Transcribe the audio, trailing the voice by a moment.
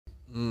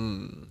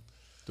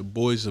The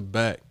boys are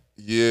back.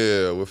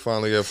 Yeah, we're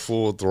finally at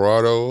full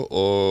throttle.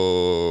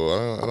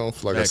 I don't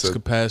feel like Max I said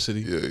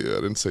capacity. Yeah,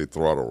 I didn't say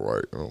throttle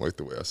right. I don't like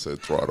the way I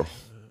said throttle.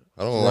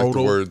 I don't like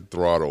the word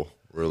throttle.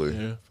 Really,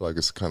 Yeah. I feel like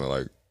it's kind of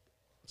like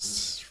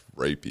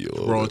rapey a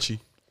little Raunchy.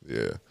 bit.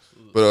 Yeah.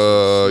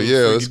 But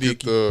yeah, let's freaky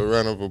get the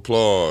round of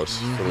applause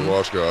for the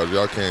Wash Guys.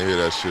 Y'all can't hear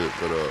that shit,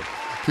 but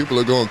people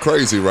are going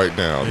crazy right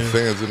now. The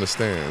fans in the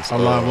stands. Our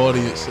live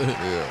audience.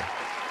 Yeah.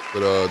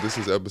 But this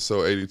is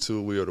episode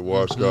 82. We are the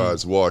Wash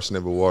Guys. Washed,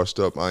 never washed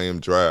up. I am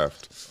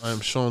Draft. I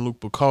am Sean-Luc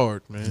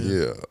Picard, man.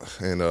 Yeah.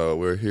 And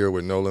we're here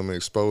with No Limit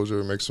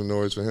Exposure. Make some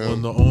noise for him.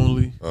 One the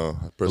only. I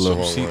pressed the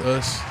wrong See one.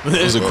 us.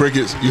 Those are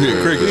crickets. You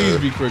hear crickets? These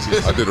be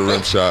crickets. I did a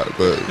rim shot,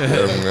 but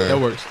That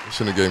works.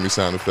 Shouldn't have gave me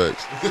sound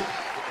effects.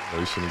 No,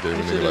 you shouldn't have gave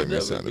a nigga like me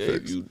sound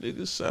effects. You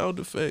niggas sound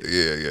effects.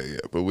 Yeah.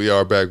 But we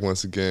are back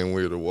once again.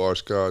 We're the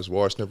Wash Guys.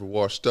 Wash never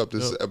washed up.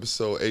 This is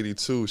episode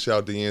 82. Shout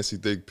out to Yancey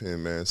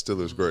Thigpen, man.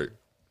 Steelers great.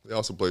 He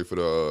also played for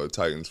the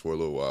Titans for a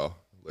little while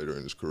later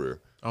in his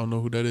career. I don't know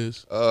who that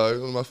is. He was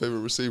one of my favorite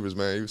receivers,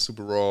 man. He was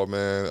super raw,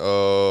 man.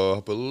 I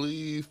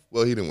believe,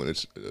 well, he didn't win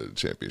a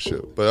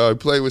championship, but he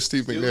played with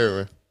Steve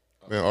McNair,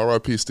 man.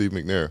 R.I.P. Steve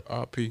McNair.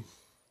 R.I.P.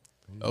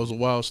 That was a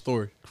wild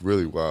story.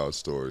 Really wild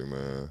story,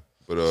 man.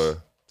 But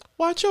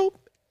watch your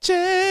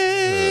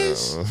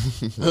chest.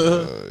 yeah,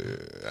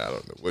 I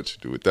don't know what you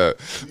do with that,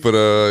 but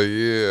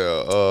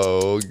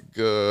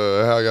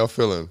how y'all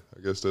feeling?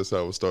 I guess that's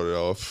how it started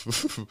off.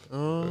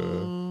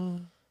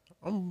 I'm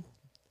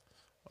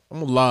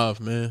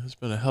alive, man. It's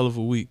been a hell of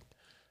a week.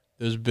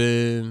 There's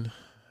been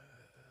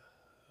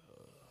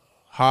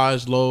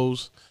highs,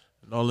 lows,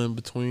 and all in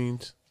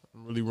betweens.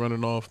 I'm really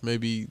running off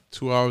maybe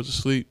 2 hours of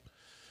sleep.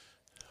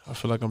 I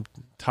feel like I'm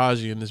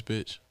Taji in this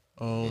bitch.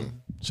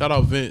 Shout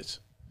out Vince.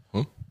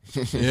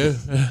 Yeah.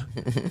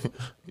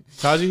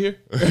 Taji here?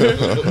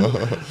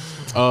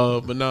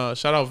 But nah,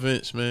 shout out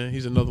Vince, man.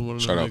 He's another one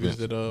of the niggas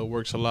that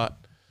works a lot.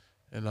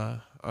 And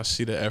I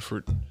see the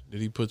effort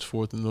that he puts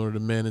forth in order to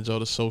manage all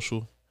the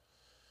social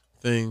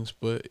things.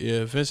 But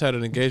yeah, Vince had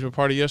an engagement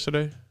party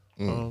yesterday.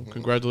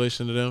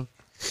 Congratulations to them.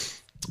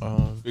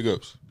 Big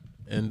ups.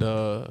 And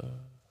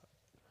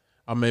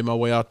I made my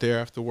way out there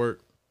after work.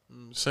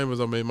 Same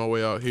as I made my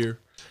way out here.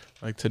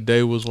 Like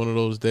today was one of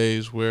those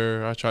days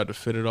where I tried to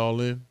fit it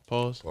all in.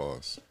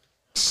 Pause.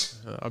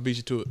 I beat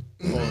you to it.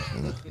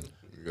 Pause.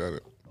 You got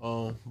it.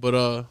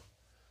 But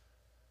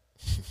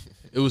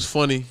it was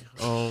funny.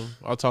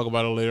 I'll talk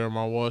about it later in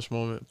my wash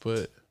moment.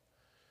 But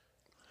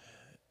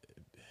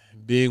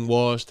being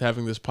washed,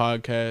 having this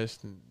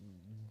podcast, and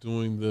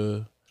doing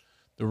the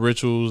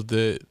rituals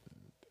that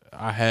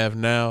I have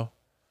now,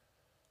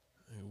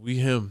 we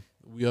him.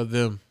 We are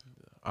them.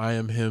 I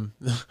am him.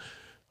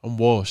 I'm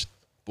washed.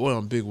 Boy,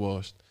 I'm big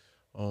washed.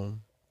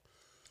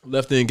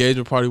 Left the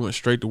engagement party, went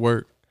straight to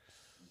work.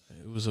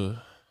 It was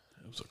a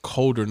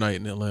colder night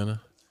in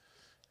Atlanta,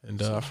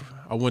 and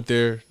I went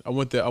to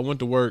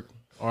work.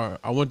 Or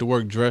I went to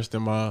work dressed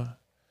in my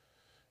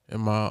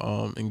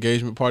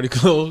engagement party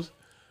clothes.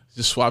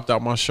 Just swapped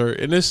out my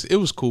shirt, and it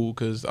was cool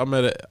because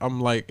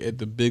I'm like at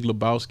the Big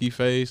Lebowski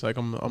phase. Like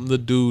I'm the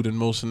dude in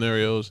most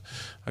scenarios.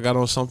 I got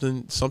on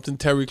something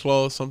terry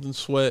cloth, something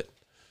sweat,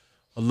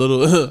 a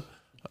little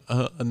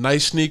a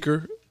nice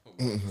sneaker.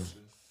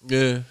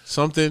 Yeah,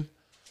 something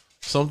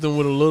with a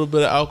little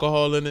bit of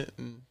alcohol in it,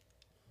 and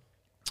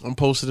I'm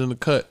posted in the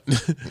cut.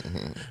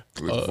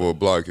 Looking for a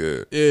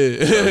blockhead.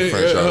 Yeah.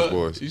 Franchise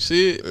boys. You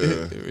see it?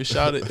 Yeah. We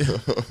shot it.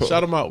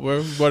 Shout them out,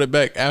 bro. We brought it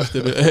back after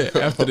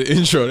the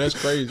intro. That's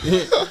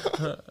crazy.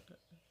 Yeah.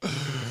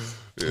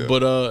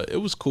 But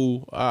it was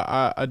cool.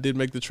 I did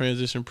make the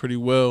transition pretty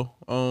well.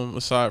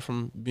 Aside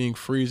from being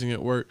freezing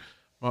at work,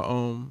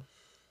 one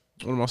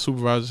of my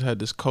supervisors had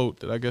this coat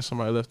that I guess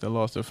somebody left and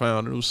lost and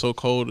found. It was so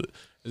cold.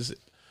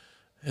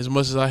 As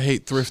much as I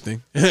hate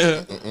thrifting,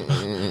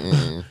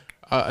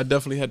 I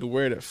definitely had to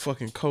wear that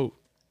fucking coat.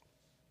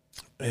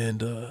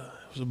 And it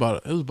was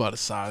about a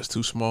size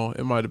too small.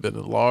 It might have been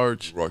a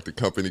large. Rock the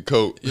company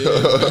coat. Yeah.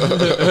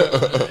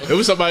 It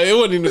wasn't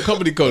even a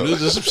company coat. It was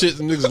just some shit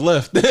the niggas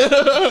left.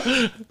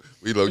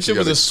 This shit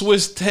was a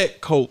Swiss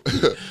Tech coat.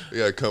 They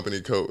got a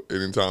company coat.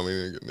 Anytime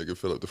a nigga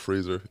fill up the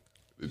freezer,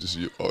 they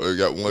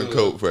got one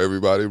coat for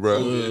everybody,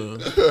 bro.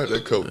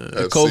 That coat.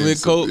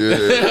 COVID coat.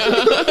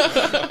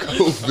 Yeah.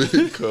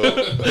 COVID coat.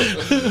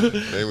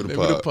 Name of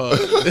the pod.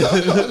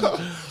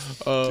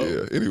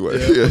 Yeah. Anyway,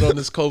 I put on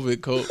this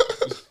COVID coat,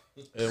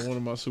 and one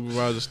of my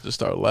supervisors just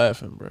started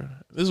laughing, bro.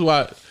 This is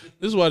why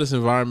this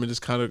environment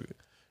is kind of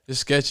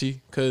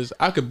sketchy, because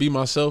I could be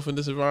myself in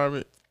this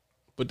environment,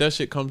 but that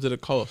shit comes at a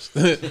cost.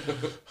 But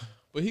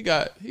he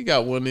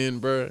got one in,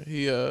 bro.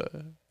 He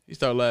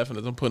started laughing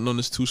as I'm putting on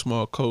this too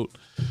small coat.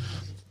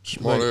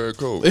 Small air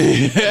coat.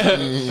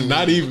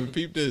 Not even.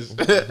 Peep this.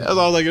 That's why I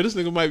was like, yo, this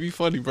nigga might be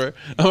funny, bro.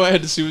 I might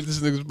have to see what this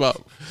nigga's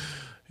about.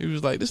 He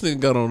was like, this nigga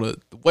got on a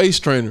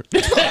waist trainer.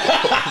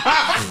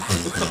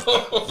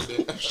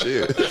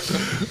 Shit.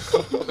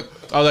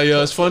 I was like,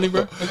 yo, it's funny,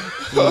 bro.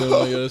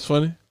 Yo, it's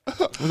funny.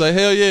 I was like,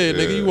 hell yeah,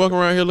 nigga, you walking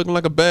around here looking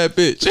like a bad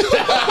bitch.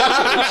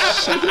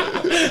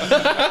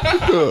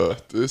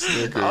 This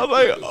nigga. I was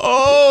like,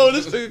 oh,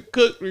 this nigga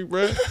cooked me,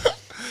 bro.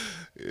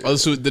 Oh,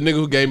 so the nigga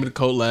who gave me the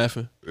coat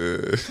laughing.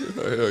 Yeah.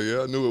 Hell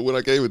yeah, I knew it when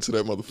I gave it to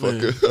that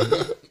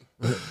motherfucker.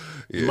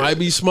 Yeah. Might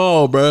be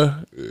small, bro.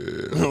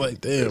 Yeah. I'm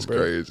like, damn, that's bro.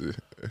 crazy.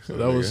 So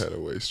that was had a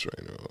waist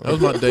trainer on. That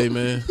was my day,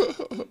 man.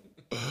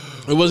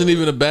 It wasn't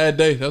even a bad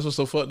day. That's what's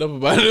so fucked up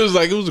about it. It was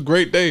like it was a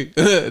great day.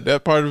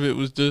 That part of it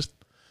was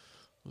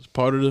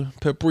part of the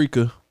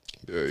paprika.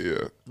 Yeah.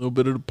 A little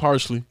bit of the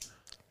parsley.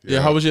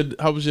 Yeah. How was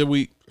your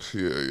week?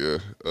 Yeah.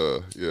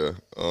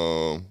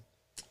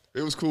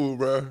 It was cool,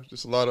 bro.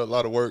 Just a lot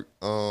of work.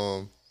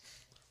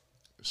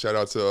 Shout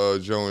out to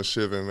Joe and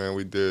Shivan, man.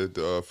 We did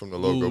from the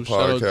Logo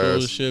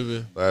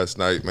podcast last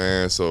night,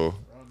 man. So,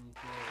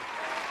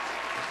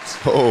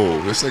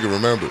 this nigga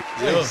remembered.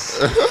 Yeah.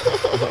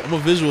 I'm a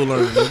visual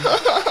learner, nigga.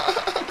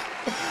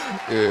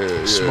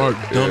 Yeah. Smart,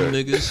 dumb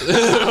niggas.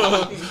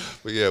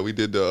 But yeah, we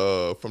did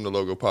the from the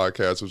Logo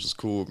podcast, which is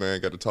cool, man.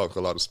 Got to talk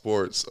a lot of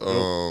sports.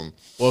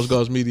 Walls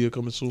Guards Media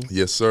coming soon.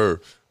 Yes, sir.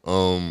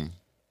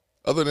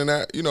 Other than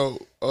that,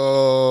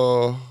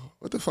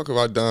 what the fuck have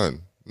I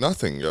done?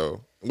 Nothing, yo.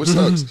 Which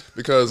sucks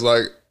because,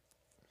 like,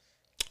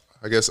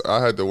 I guess I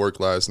had to work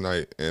last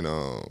night, and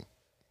I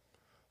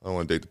don't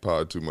want to date the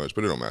pod too much,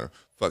 but it don't matter.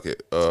 Fuck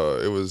it.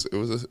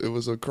 It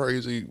was a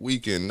crazy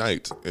weekend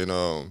night, and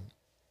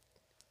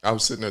I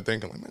was sitting there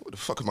thinking, like, man, what the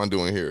fuck am I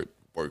doing here at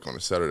work on a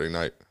Saturday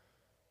night?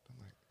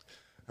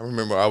 I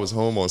remember I was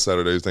home on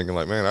Saturdays thinking,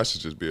 like, man, I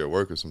should just be at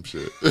work or some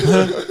shit.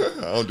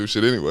 I don't do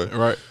shit anyway.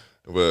 Right.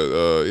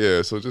 But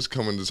yeah, so just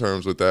coming to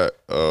terms with that.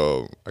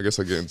 I guess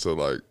I get into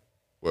that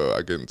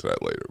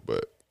later.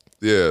 But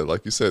yeah,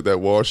 like you said, that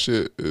wash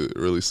shit, it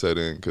really set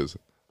in because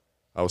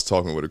I was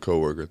talking with a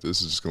coworker.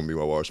 This is just gonna be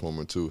my wash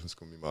moment too. It's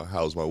gonna be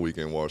my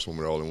weekend wash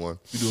moment all in one.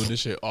 You doing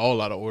this shit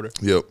all out of order.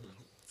 Yep.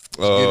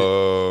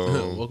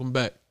 Welcome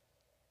back.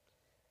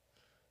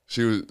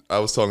 I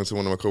was talking to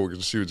one of my coworkers,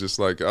 and she was just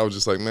like, I was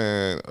just like,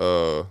 man,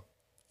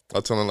 I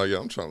told her, like, yeah,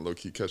 I'm trying to low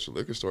key catch a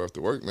liquor store after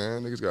work,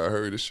 man. Niggas gotta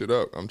hurry this shit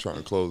up. I'm trying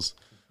to close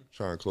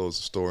the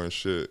store and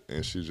shit.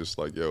 And she's just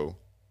like, yo.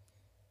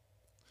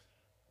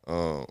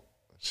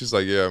 She's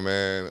like, yeah,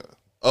 man.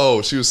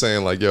 Oh, she was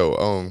saying like, yo,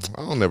 I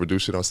don't never do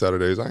shit on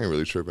Saturdays. I ain't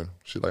really tripping.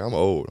 She's like, I'm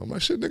old. I'm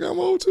like, shit, nigga, I'm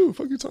old too.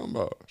 Fuck you talking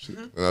about?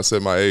 And I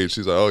said my age.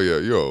 She's like, oh yeah,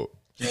 you're old.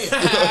 Yeah,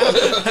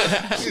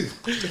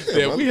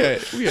 we had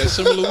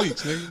similar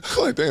weeks, nigga.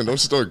 Like, damn,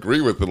 don't agree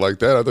with it like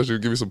that. I thought you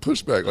would give me some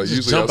pushback. Like, just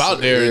usually jump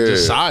out there and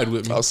just side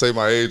with me. I'll say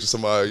my age, or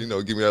somebody,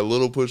 give me that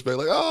little pushback.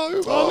 Like,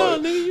 no,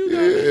 nigga, you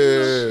got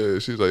yeah.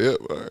 She's like, yep,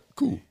 all right,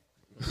 cool,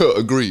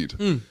 agreed.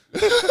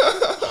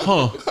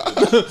 Huh?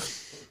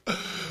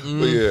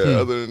 But yeah,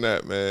 other than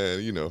that, man,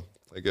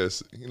 I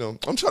guess,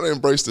 I'm trying to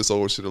embrace this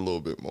old shit a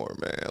little bit more,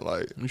 man.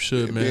 Like, you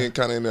should, man. Being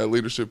kind of in that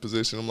leadership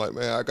position, I'm like,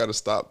 man, I got to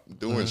stop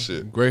doing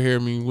shit. Gray hair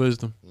means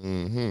wisdom.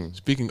 Mm-hmm.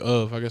 Speaking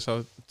of, I guess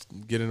I'll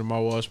get into my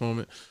wash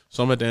moment.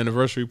 So I'm at the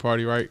anniversary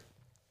party, right?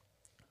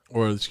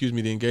 Or, excuse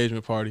me, the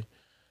engagement party.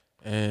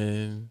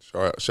 And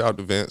shout out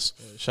to Vince.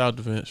 Shout out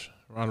to Vince.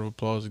 Round of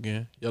applause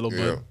again. Yellow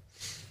button.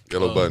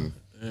 Yellow button.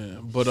 Yeah,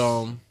 but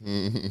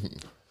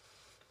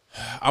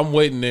I'm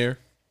waiting there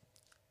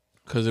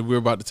because we were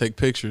about to take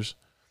pictures.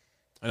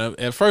 And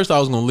at first I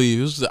was gonna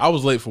leave. I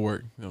was late for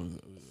work,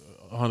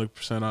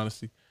 100%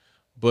 honesty.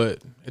 But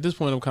at this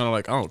point I'm kind of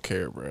like, I don't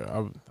care,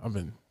 bro. I've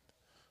been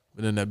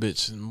in that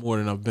bitch more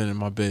than I've been in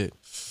my bed,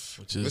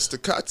 which is Mr.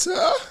 Carter.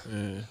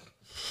 Yeah,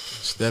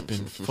 step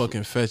and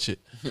fucking fetch it.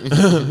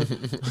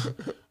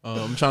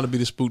 I'm trying to be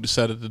the spook that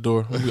sat at the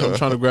door. I'm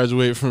trying to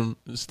graduate from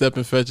step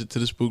and fetch it to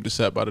the spook that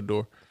sat by the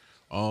door.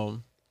 But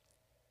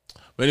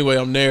anyway,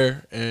 I'm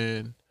there,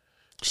 and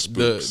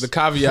the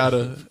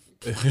caveat.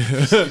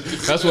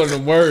 That's one of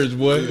them words,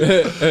 boy.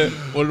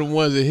 One of them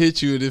ones that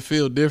hit you and it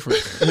feel different.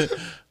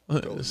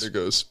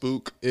 Nigga, a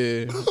spook.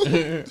 Yeah.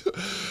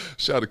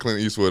 Shout out to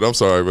Clint Eastwood. I'm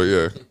sorry, but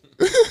yeah.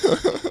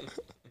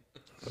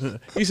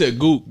 He said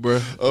gook, bro.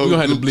 We're going to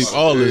have to bleep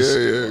all this.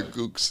 Yeah.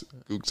 Gooks.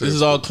 This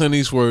is all Clint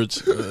Eastwood's.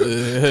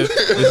 This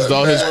is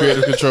all his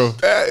creative control.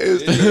 That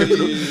is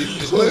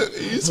Clint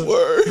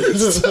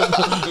Eastwood's.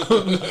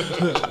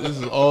 This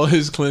is all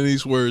his Clint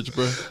Eastwood's,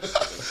 bro.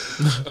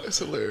 It's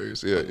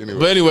hilarious. Yeah. Anyway.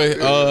 But anyway,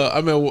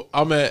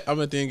 I'm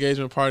at the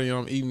engagement party and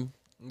I'm eating.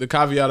 The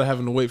caveat of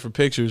having to wait for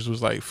pictures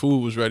was like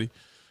food was ready,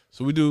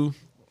 so we do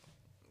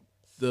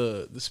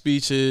the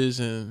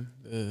speeches and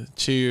the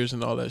cheers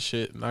and all that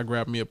shit. And I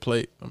grab me a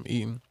plate. I'm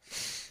eating,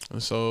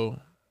 and so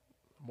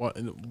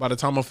by the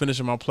time I'm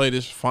finishing my plate,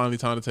 it's finally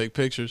time to take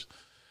pictures.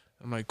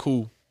 I'm like,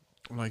 cool.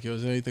 I'm like, yo,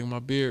 is there anything in my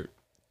beard?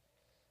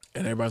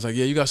 And everybody's like,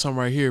 yeah, you got something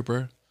right here,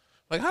 bro.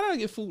 Like, how did I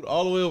get food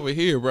all the way over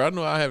here, bro? I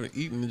know I haven't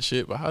eaten and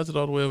shit, but how's it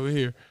all the way over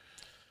here?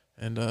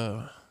 And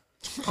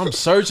I'm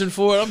searching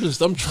for it.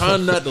 I'm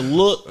trying not to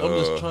look. I'm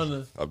just trying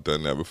to. I've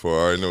done that before.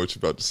 I already know what you're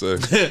about to say.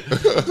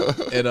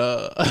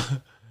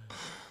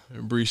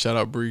 And Bree, shout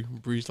out Bree.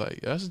 Bree's like,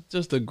 that's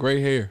just the gray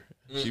hair.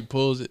 She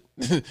pulls it,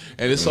 and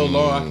it's so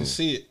long I can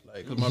see it.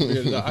 Like, cause my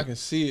beard is out, I can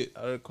see it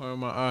out of the corner of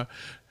my eye.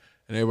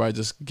 and everybody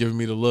just giving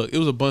me the look. It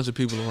was a bunch of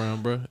people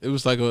around, bro. It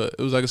was like a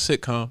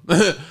sitcom.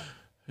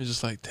 It's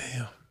just like,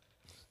 damn.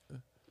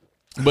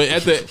 But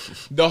at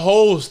the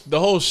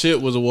whole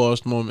shit was a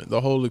washed moment. The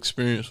whole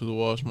experience was a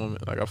washed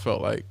moment. Like I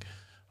felt like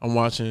I'm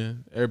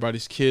watching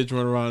everybody's kids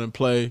run around and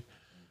play.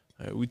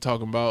 Like, we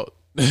talking about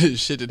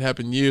shit that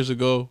happened years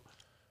ago.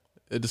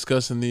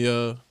 Discussing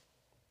the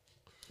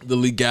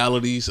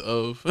legalities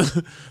of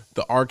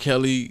the R.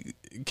 Kelly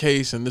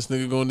case and this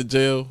nigga going to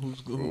jail.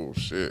 Oh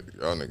shit,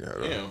 y'all nigga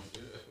had that.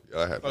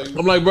 Y'all had that.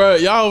 I'm like, bro,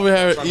 y'all over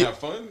here have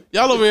fun?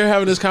 Y'all over here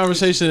having this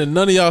conversation and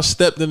none of y'all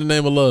stepped in the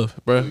name of love,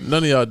 bro.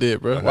 None of y'all did,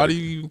 bro. Why do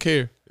you even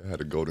care? I had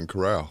a Golden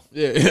Corral.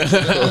 Yeah.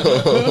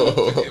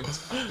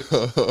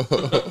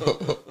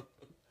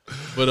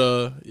 But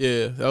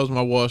yeah, that was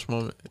my wash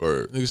moment.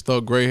 Word. Niggas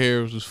thought gray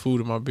hair was just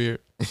food in my beard.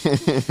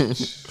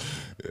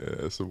 Yeah,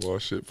 that's some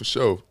wild shit for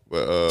sure.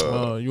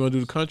 But You wanna do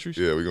the countries?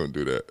 yeah, we're gonna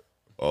do that.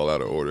 All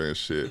out of order and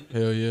shit.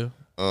 Hell yeah.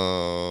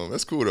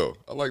 That's cool though.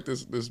 I like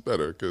this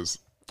better because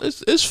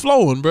It's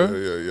flowing, bro.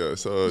 yeah.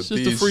 So It's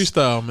just a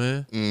freestyle,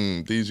 man.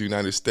 These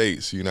United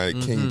States,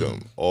 United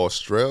Kingdom,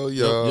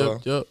 Australia,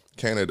 Yep.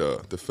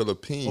 Canada, the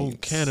Philippines, Oh,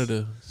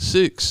 Canada.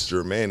 6.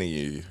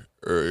 Germany,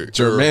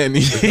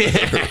 Germany.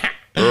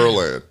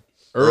 Ireland.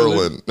 All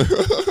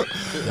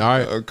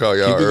right. I'll call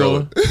y'all Keep it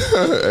Ireland.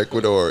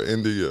 Ecuador,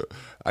 India,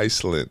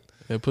 Iceland.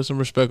 Yeah, put some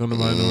respect on the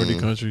minority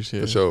countries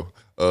here. For sure.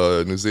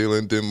 New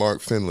Zealand,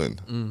 Denmark,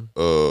 Finland,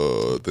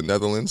 the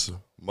Netherlands,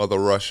 Mother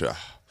Russia.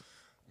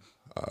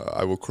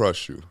 I will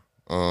crush you.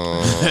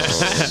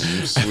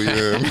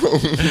 Sweden,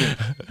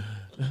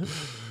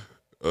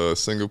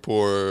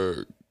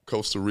 Singapore,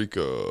 Costa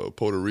Rica,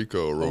 Puerto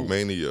Rico,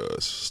 Romania,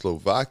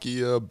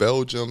 Slovakia,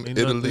 Belgium, Ain't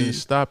Italy, nothing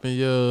stopping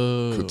you.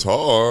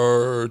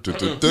 Qatar,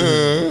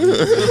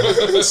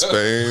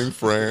 Spain,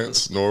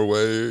 France,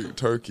 Norway,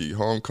 Turkey,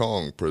 Hong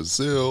Kong,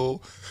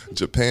 Brazil,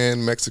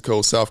 Japan,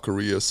 Mexico, South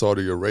Korea,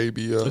 Saudi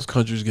Arabia, This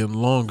country's getting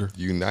longer.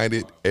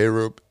 United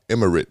Arab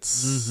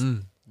Emirates,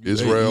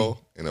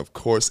 Israel, and of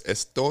course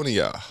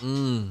Estonia.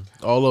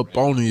 All up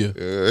on you.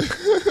 Yeah.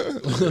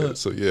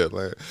 So yeah,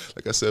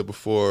 like I said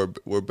before,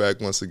 we're back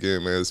once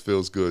again, man. It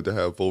feels good to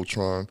have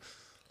Voltron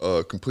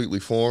completely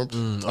formed.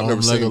 I've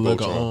never seen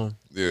Voltron.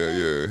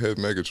 Yeah, head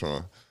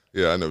Megatron.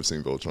 Yeah, I never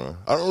seen Voltron.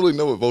 I don't really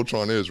know what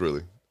Voltron is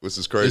really, which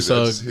is crazy.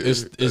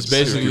 It's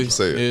basically it's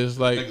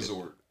like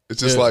Megazord. it's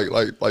just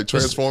like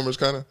Transformers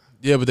kind of.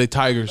 yeah, but they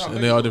tigers and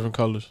they all different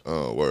colors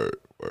Oh, word.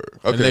 Okay.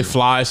 and they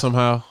fly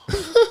somehow.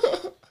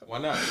 Why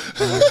not?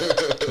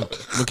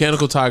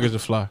 Mechanical tigers that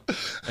fly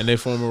and they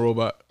form a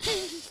robot.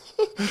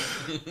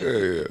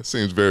 Yeah.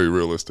 Seems very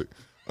realistic.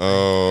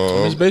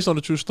 It's based on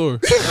a true story.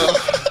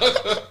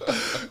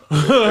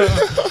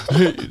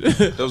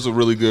 That was a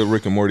really good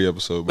Rick and Morty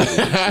episode. By the way.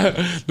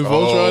 The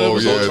Voltron Oh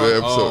episode. yeah, the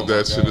episode. Oh,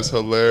 that my shit is God.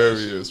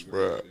 hilarious,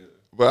 bro.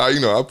 But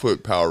I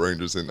put Power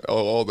Rangers in.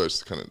 All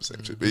that's kind of the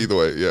same shit. But either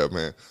way, yeah,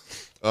 man.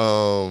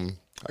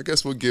 I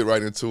guess we'll get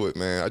right into it,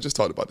 man. I just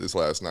talked about this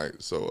last night,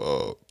 so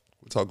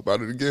we'll talk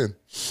about it again.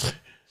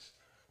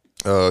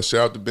 Shout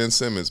out to Ben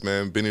Simmons,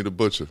 man. Benny the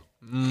Butcher.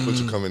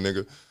 Butcher coming,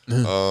 nigga.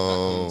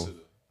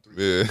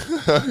 Yeah,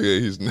 yeah,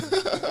 he's.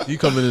 You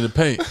coming in the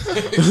paint.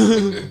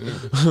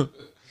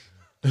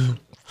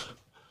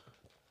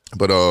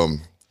 But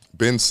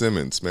Ben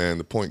Simmons, man,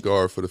 the point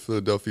guard for the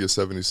Philadelphia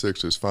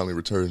 76ers, finally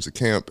returns to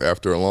camp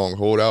after a long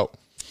holdout.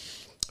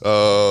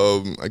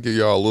 I give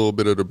y'all a little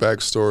bit of the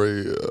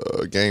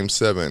backstory. Game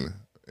 7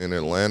 in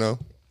Atlanta,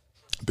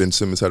 Ben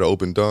Simmons had an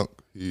open dunk.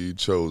 He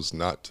chose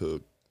not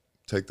to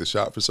take the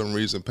shot for some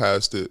reason,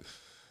 passed it.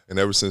 And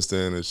ever since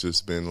then, it's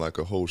just been like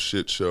a whole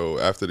shit show.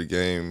 After the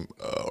game,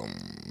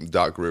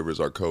 Doc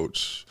Rivers, our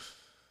coach,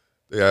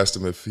 they asked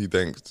him if he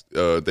thinks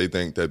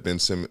that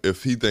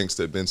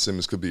Ben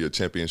Simmons could be a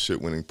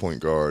championship-winning point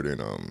guard,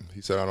 and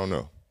he said, "I don't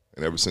know."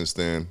 And ever since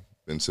then,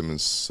 Ben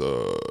Simmons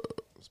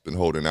has been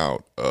holding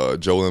out.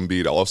 Joel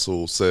Embiid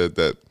also said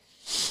that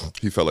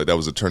he felt like that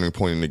was a turning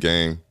point in the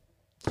game.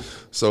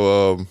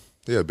 So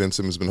yeah, Ben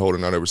Simmons has been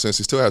holding out ever since.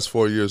 He still has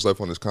 4 years left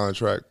on his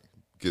contract.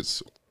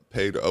 Gets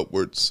paid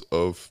upwards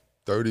of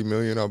 $30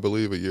 million, I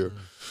believe, a year.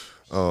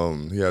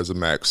 He has a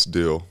max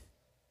deal.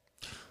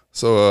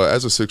 So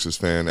as a Sixers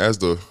fan, as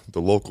the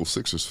local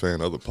Sixers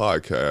fan of the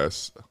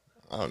podcast,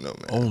 I don't know,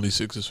 man. Only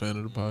Sixers fan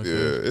of the podcast.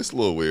 Yeah, it's a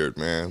little weird,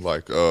 man.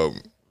 Like,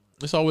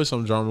 It's always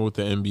some drama with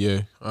the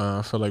NBA.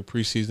 I feel like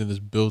preseason is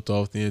built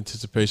off the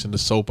anticipation of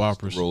soap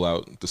operas.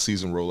 The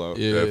season rollout.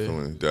 Yeah.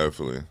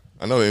 definitely.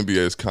 I know the NBA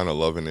is kind of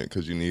loving it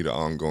because you need an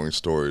ongoing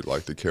story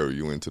like to carry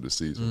you into the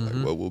season.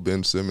 Like, what will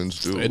Ben Simmons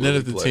do? And Will then he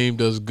if the play? team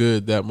does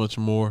good, that much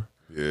more.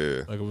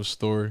 Yeah. Like it was a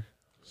story.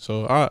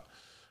 So I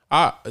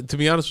to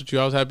be honest with you,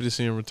 I was happy to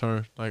see him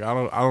return. Like I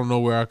don't know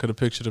where I could have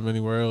pictured him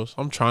anywhere else.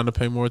 I'm trying to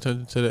pay more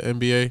attention to the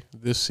NBA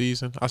this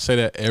season. I say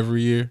that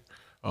every year.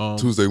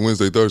 Tuesday,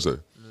 Wednesday, Thursday.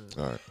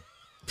 All right.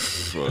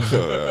 All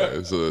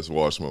right. So that's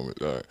wash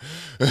moment. All right.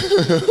 All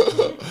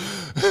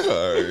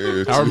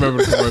right. I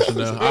remember the commercial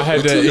now. I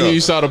had that. You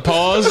saw the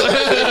pause.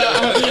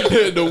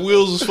 The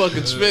wheels was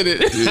fucking spinning.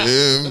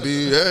 The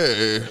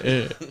NBA.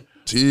 Yeah.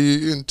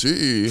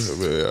 TNT. I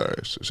mean, all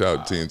right, shout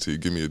out to TNT.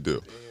 Give me a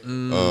deal.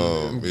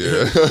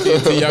 Yeah.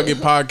 TNT, y'all get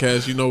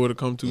podcasts, you know where to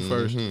come to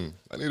first.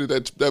 I needed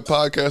that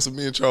podcast of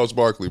me and Charles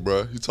Barkley,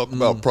 bro. You talking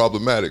about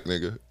problematic,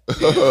 nigga.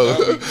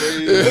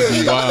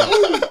 Wow.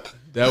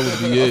 That would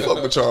be it. I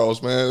fuck with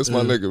Charles, man. That's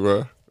my nigga,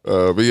 bro.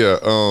 But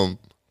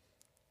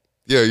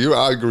yeah,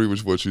 I agree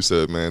with what you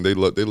said, man. They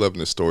loving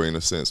the story in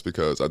a sense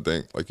because I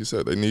think, like you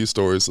said, they need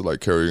stories to like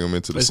carry them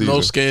into the season.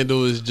 No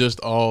scandal. It's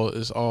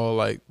all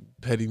like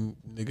petty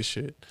nigga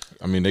shit.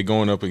 I mean, they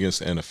going up against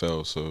the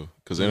NFL, so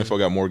because the NFL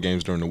got more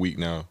games during the week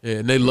now. Yeah,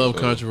 and they love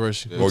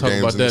controversy. More We'll talk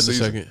games about in that the in a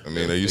season. second. I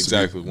mean, they used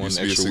one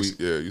to be extra week.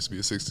 Yeah, it used to be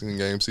a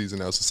 16-game season.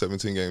 Now it's a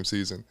 17-game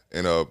season.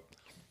 And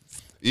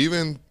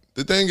even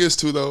the thing is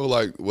too though,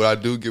 like what I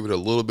do give it a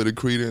little bit of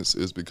credence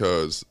is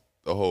because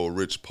the whole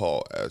Rich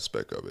Paul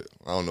aspect of it.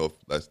 I don't know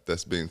if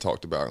that's being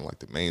talked about in like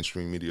the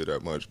mainstream media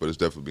that much, but it's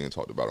definitely being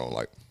talked about on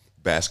like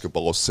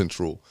Basketball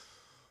Central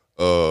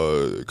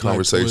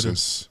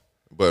conversations.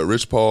 But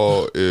Rich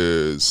Paul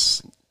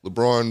is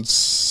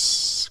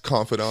LeBron's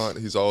confidant.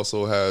 He's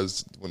also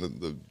has one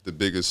of the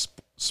biggest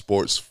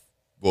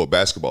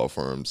basketball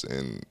firms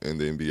in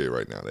the NBA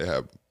right now. They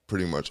have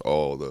pretty much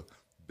all the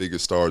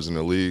biggest stars in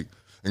the league,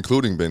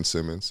 including Ben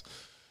Simmons.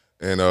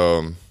 And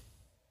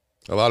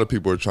a lot of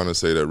people are trying to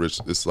say that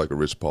this is like a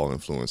Rich Paul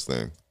influence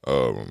thing.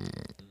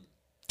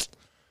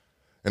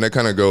 And that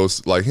kind of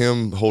goes, like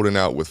him holding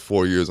out with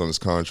 4 years on his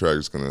contract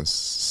is going to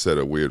set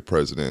a weird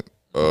precedent.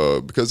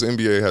 Because the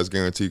NBA has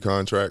guaranteed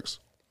contracts,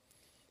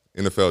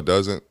 NFL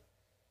doesn't.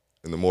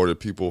 And the more that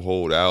people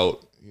hold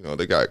out, you know,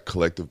 they got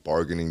collective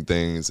bargaining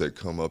things that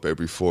come up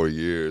every 4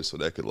 years. So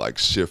that could like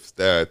shift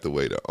that the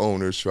way the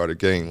owners try to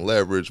gain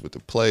leverage with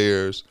the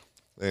players.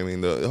 I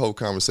mean, the whole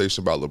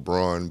conversation about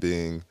LeBron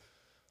being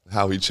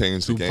how he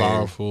changed the game. Too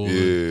powerful.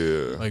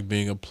 Yeah. Like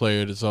being a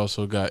player that's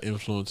also got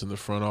influence in the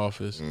front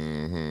office.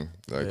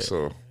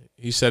 So.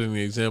 He's setting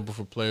the example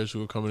for players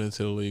who are coming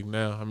into the league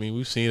now. I mean,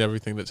 we've seen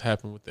everything that's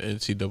happened with the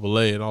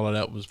NCAA, and all of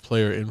that was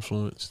player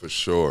influence. For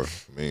sure.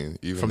 I mean,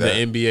 even from that,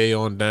 the NBA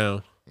on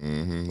down.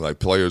 Like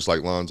players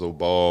like Lonzo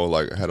Ball,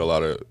 like had a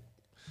lot of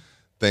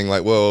thing.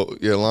 Like, well,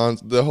 yeah,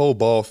 the whole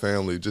Ball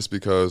family, just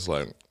because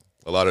like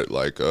a lot of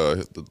like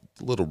the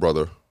little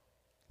brother,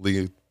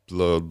 LaMelo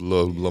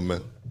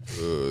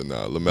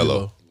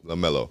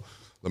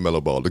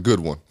Ball, the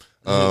good one.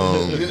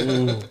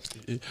 Boop,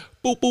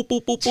 boop,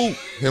 boop, boop, boop.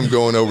 Him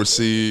going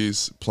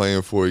overseas,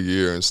 playing for a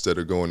year instead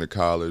of going to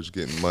college,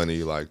 getting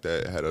money like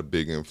that had a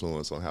big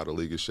influence on how the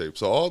league is shaped.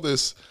 So all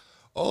these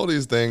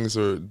things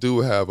do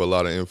have a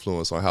lot of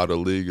influence on how the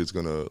league is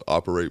going to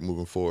operate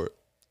moving forward.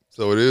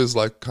 So it is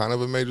like kind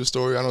of a major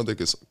story. I don't think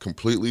it's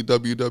completely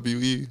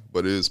WWE,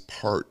 but it is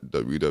part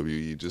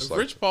WWE. Just if like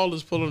Rich Paul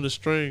is pulling the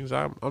strings,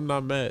 I'm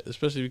not mad,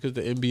 especially because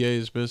the NBA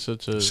has been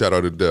such a shout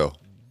out to Dell.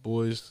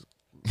 Boys.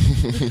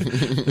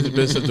 It's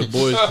been such a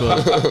boys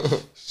club.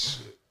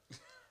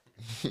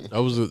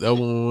 That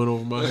one went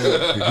over my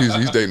head.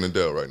 He's dating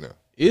Adele right now.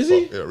 Is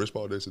he? Yeah, Rich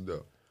Paul dates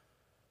Adele.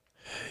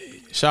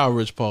 Shout out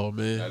Rich Paul,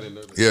 man.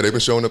 Yeah, they've been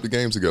showing up to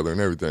games together and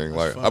everything.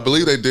 Like I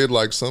believe they did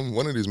like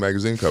one of these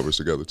magazine covers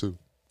together too.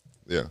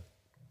 Yeah.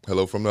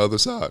 Hello from the other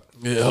side.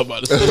 Yeah, I'm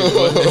about to say.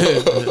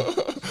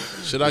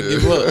 Should I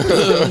give up?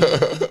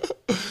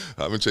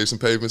 I've been chasing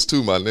pavements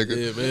too, my nigga.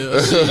 Yeah, man.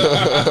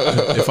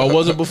 If I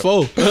wasn't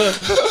before.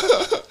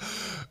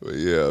 But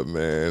yeah,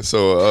 man.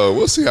 So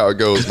we'll see how it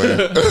goes, man.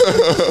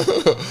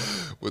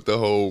 With the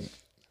whole,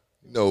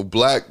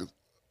 black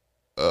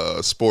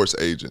sports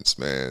agents,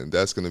 man.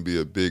 That's going to be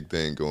a big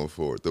thing going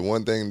forward. The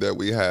one thing that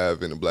we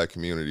have in the black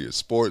community is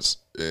sports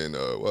and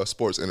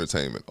sports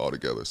entertainment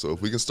altogether. So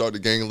if we can start to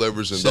gain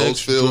leverage in those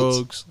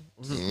fields,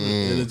 drugs,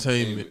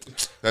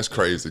 entertainment. That's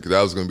crazy because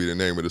that was going to be the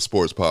name of the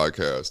sports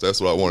podcast.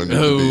 That's what I wanted it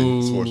to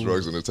be: sports,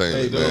 drugs,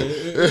 entertainment. Man.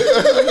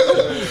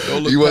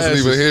 He wasn't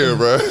even here,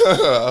 bro.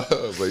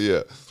 But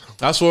yeah.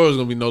 I swore it was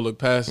gonna be no look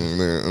passes.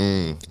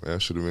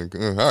 That should have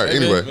been. All right.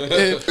 Anyway,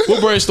 we'll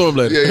brainstorm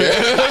later. Yeah.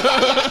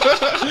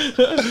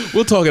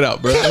 We'll talk it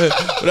out, bro.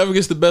 Whatever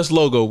gets the best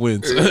logo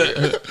wins.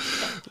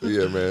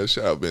 Yeah, man.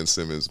 Shout out Ben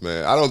Simmons,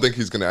 man. I don't think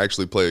he's gonna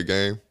actually play a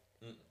game.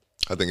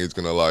 I think he's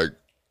gonna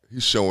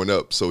he's showing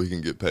up so he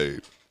can get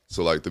paid.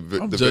 So I'm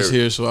just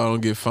here so I don't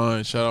get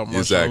fined. Shout out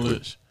Marshawn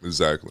Lynch.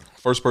 Exactly.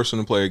 First person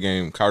to play a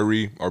game,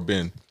 Kyrie or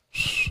Ben?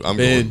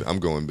 I'm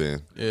going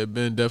Ben. Yeah,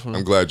 Ben definitely.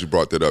 I'm glad you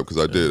brought that up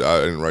because I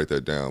didn't write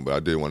that down, but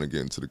I did want to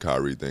get into the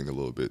Kyrie thing a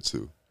little bit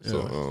too. Yeah.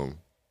 So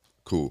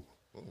cool.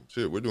 Oh,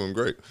 shit, we're doing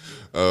great.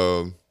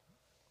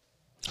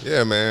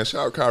 Yeah, man.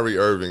 Shout out Kyrie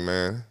Irving,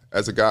 man.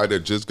 As a guy that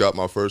just got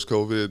my first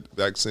COVID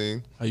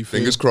vaccine, how you feel?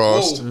 Fingers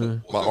crossed. My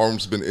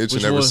arm's been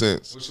itching ever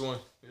since. Which one?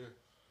 Yeah.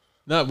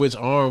 Not which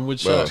arm,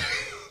 which shot?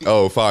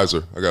 Oh,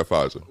 Pfizer. I got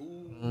Pfizer.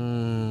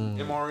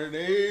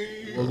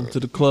 mRNA. Welcome to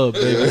the club,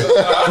 baby.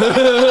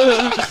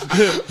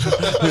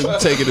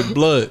 Taking the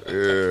blood.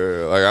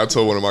 Yeah, like I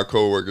told one of my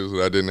coworkers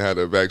that I didn't have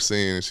the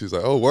vaccine, and she's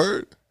like, "Oh,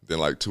 word." Then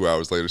 2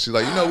 hours later, she's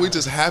like, we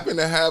just happen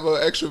to have an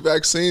extra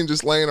vaccine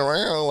just laying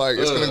around. Like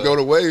it's gonna go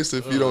to waste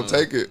if you don't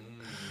take it.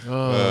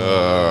 All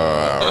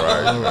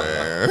right,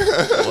 man.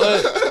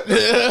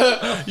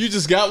 What? You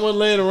just got one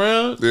laying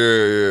around?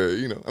 Yeah.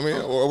 You know, I mean,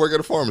 I work at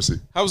a pharmacy.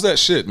 How was that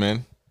shit,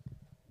 man?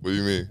 What do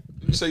you mean?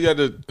 You say you had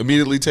to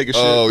immediately take a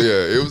shit? Oh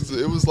yeah,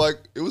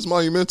 it was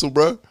monumental,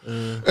 bro.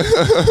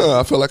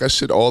 I felt like I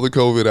shit all the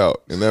COVID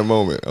out in that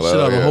moment. Shit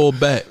out the whole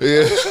back.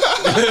 Yeah.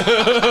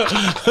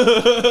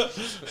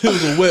 It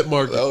was a wet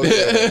market. Oh, yeah.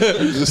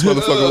 This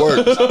motherfucker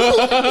works.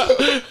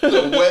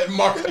 The wet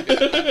market.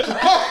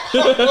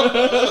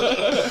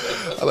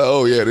 I'm like,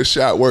 oh yeah, this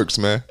shot works,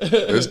 man.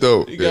 It's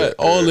dope. You got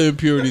all the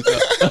impurities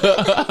out.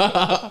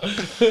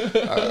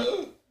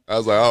 I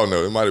was like, I don't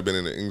know. It might have been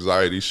an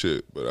anxiety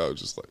shit, but I was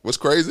just like, what's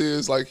crazy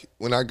is like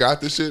when I got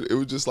this shit, it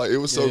was just like, it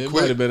was so It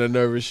quick. might have been a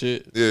nervous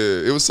shit. Yeah,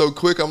 it was so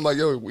quick. I'm like,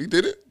 yo, we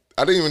did it.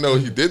 I didn't even know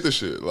he did the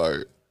shit.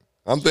 Like,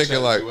 I'm thinking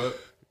like,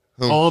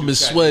 Arm is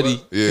sweaty.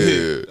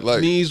 yeah,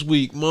 like Knees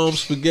weak. Mom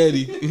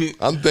spaghetti.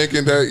 I'm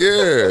thinking that,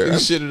 yeah. He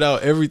shitted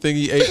out everything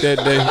he ate that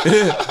day.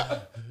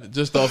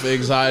 Just off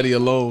anxiety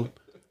alone.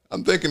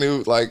 I'm thinking it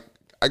was like,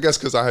 I guess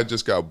because I had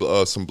just got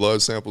some blood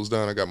samples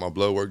done. I got my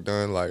blood work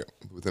done like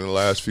within the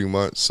last few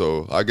months.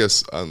 So I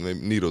guess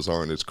needles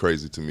aren't as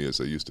crazy to me as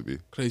they used to be.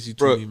 Crazy to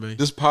Bro, me, man.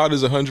 this pod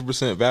is 100%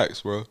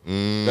 vax, bro.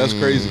 That's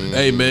crazy.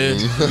 Hey, man.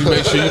 You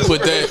make sure you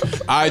put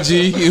that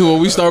IG when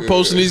we start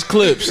posting these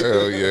clips.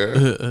 Hell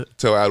yeah.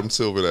 Tell Adam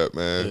Silver that,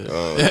 man.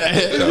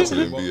 Shout out to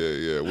the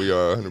NBA. Yeah, we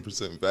are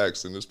 100%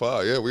 vaxxed in this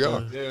pod. Yeah, we are.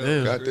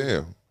 Damn.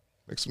 Goddamn.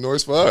 Make some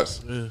noise for us.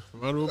 Yeah.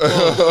 Round of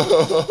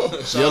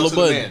applause. Yellow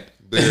button.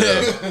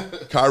 Yeah.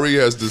 Kyrie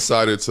has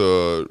decided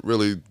to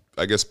really,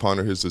 I guess,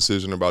 ponder his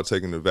decision about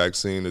taking the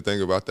vaccine. The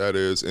thing about that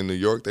is in New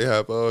York, they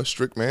have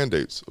strict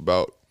mandates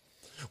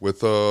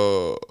with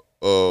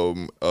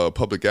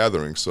public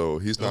gatherings. So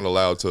he's not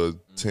allowed to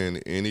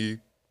attend any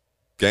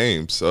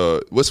games.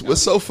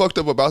 What's so fucked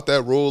up about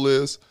that rule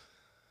is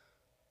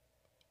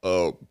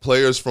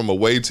players from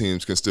away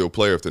teams can still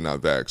play if they're not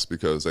vaxxed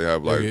because they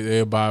have like They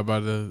abide by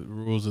the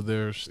rules of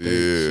their state,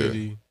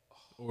 city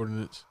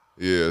ordinance.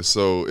 Yeah,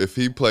 so if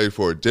he played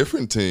for a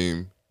different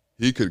team,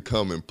 he could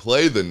come and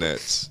play the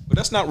Nets. But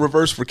that's not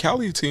reverse for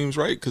Cali teams,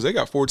 right? Because they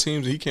got 4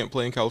 teams and he can't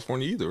play in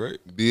California either, right?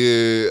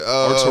 Yeah.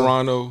 Or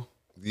Toronto.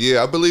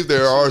 Yeah, I believe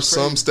there are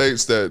some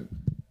states that,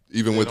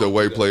 even with the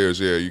away players,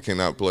 you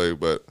cannot play.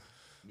 But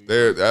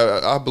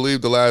I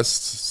believe the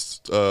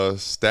last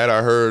stat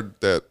I heard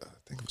that I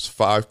think it was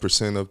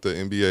 5% of the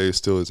NBA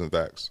still isn't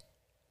vaxxed.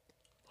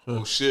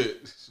 Oh,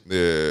 shit.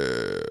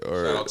 Yeah.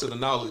 Shout out to the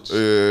knowledge.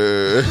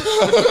 Yeah.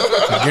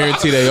 I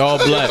guarantee they all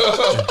black.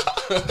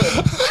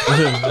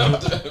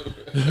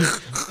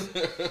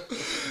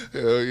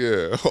 Hell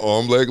yeah.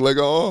 Arm, leg,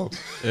 arm.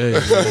 Hey,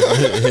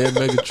 head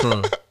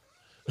Megatron.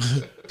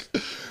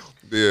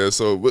 Yeah,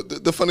 so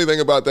but the funny thing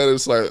about that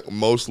is like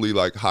mostly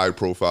like high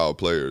profile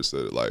players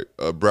that like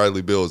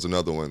Bradley Beal is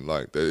another one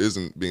like that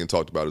isn't being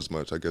talked about as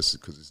much, I guess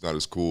because he's not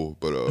as cool,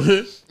 but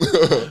He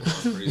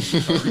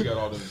got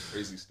all them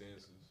crazy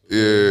stances.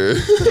 yeah.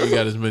 He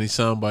got as many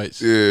sound bites.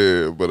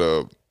 Yeah,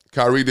 but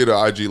Kyrie did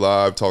an IG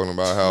live talking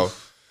about how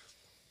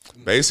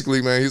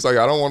basically, man, he's like,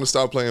 I don't want to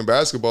stop playing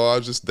basketball. I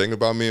was just thinking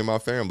about me and my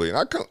family.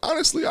 And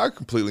honestly, I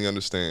completely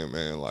understand,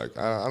 man. Like,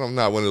 I'm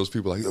not one of those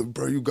people like,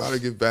 bro, you got to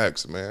get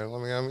vaxxed, man. I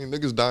mean,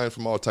 niggas dying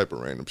from all type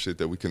of random shit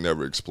that we can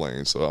never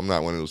explain. So I'm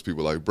not one of those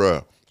people like,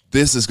 bro,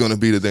 this is going to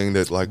be the thing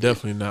that like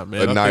Definitely not,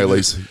 man.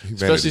 annihilates especially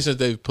humanity. since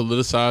they've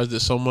politicized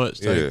it so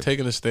much. Like, Yeah.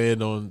 taking a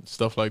stand on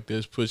stuff like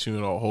this puts you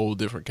in a whole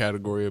different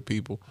category of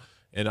people.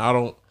 And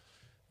I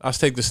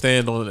take the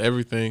stand on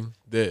everything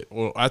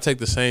I take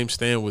the same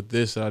stand with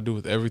this that I do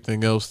with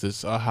everything else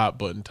that's a hot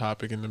button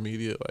topic in the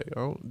media. Like, I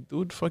don't do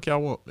what the fuck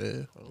y'all want,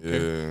 man.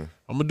 Yeah,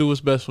 I'm gonna do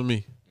what's best for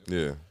me.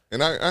 yeah.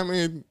 And I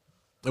mean,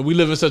 And we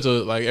live in such a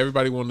like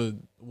everybody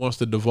wants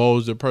to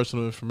divulge their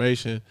personal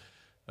information.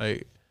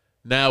 Like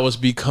now it's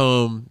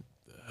become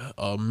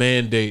a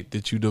mandate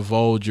that you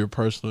divulge your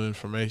personal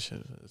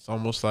information. It's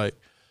almost like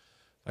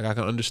I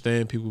can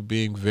understand people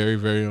being very,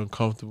 very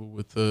uncomfortable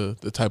with the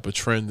type of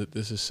trend that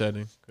this is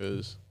setting.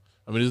 Because,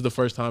 I mean, this is the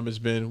first time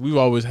we've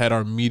always had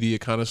our media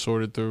kind of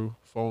sorted through,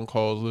 phone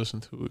calls,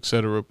 listened to, et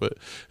cetera. But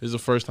this is the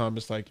first time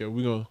it's like, yo,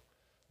 we're going to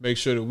make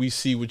sure that we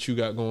see what you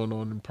got going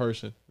on in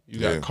person. You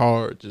got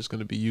cards that's going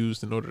to be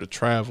used in order to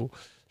travel.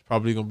 It's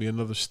probably going to be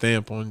another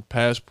stamp on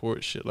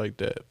passport, shit like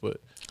that.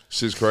 But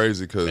shit's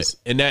crazy because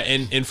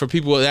and for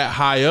people that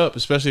high up,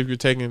 especially if you're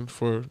taking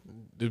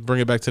to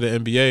bring it back to the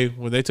NBA,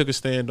 when they took a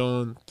stand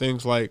on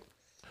things like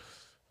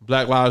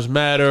Black Lives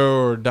Matter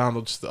or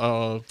Donald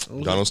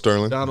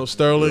Sterling,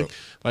 Yep.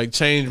 like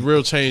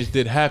real change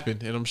did happen,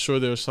 and I'm sure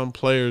there are some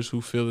players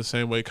who feel the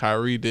same way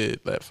Kyrie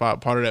did. That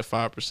part of that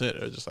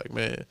 5% are just like,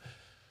 man,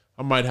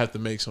 I might have to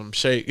make some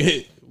shake.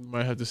 We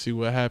might have to see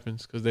what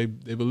happens because they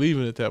believe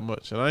in it that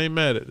much, and I ain't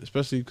mad at it,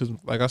 especially because,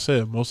 like I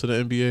said, most of the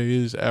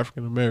NBA is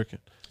African American.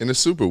 And it's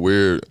super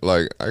weird.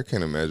 Like, I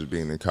can't imagine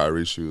being in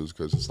Kyrie's shoes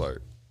because it's like,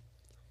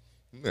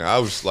 man, I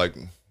was like,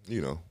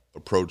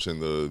 approaching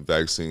the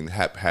vaccine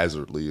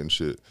haphazardly and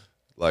shit.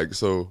 Like,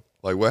 so,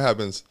 like, what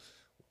happens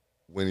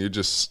when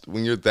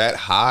you're that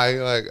high,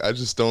 like I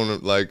just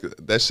don't like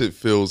that shit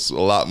feels a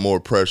lot more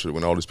pressure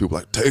when all these people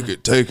like take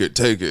it,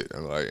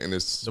 and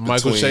it's the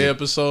Michael Che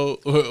episode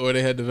where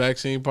they had the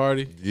vaccine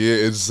party. Yeah,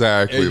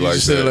 exactly. And you like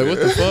just said like, what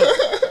the fuck?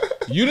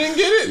 You didn't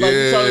get it? Like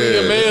you talking to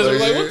your man,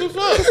 like what the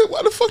fuck?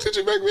 Why the fuck did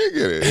you make me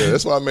get it? Yeah,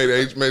 that's why I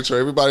made sure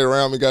everybody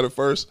around me got it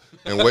first,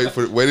 and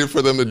waited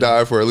for them to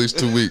die for at least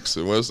 2 weeks.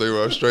 And once they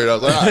were straight, I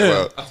was like, all right,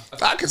 well,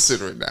 I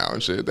consider it now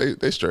and shit.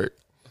 They straight.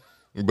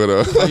 But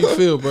how you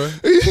feel, bro?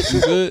 You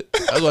good?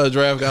 That's why the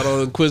draft got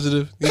all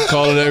inquisitive. He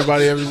calling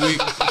everybody every week.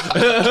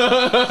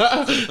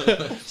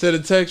 Send a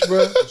text, bro.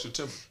 What's your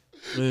temperature?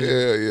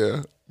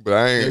 Yeah. But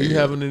I ain't. Are you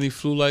having any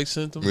flu-like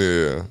symptoms?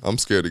 Yeah, I'm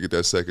scared to get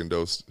that second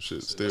dose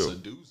shit still. That's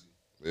a doozy.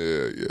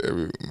 Yeah.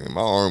 Man,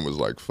 my arm was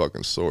like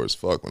fucking sore as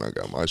fuck when I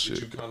got my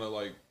shit. Did you kind of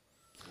like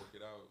work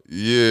it out?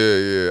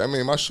 Yeah. I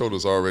mean, my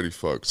shoulder's already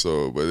fucked,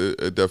 so but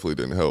it definitely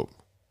didn't help.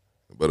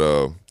 But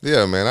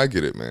yeah, man, I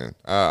get it, man.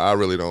 I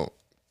really don't.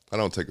 I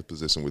don't take a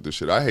position with this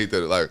shit. I hate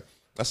that. Like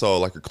I saw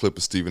like a clip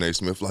of Stephen A.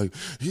 Smith, like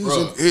he's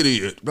an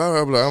idiot. Blah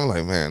blah blah. I'm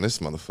like, man, this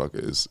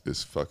motherfucker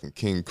is fucking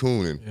King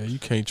Coon. Yeah, you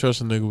can't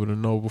trust a nigga with a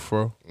noble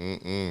fro.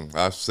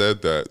 I've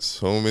said that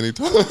so many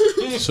times.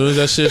 As soon as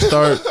that shit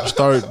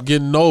start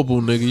getting noble,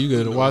 nigga, you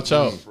gotta watch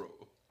out.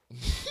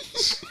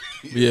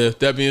 Yeah.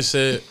 That being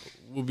said,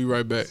 we'll be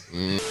right back.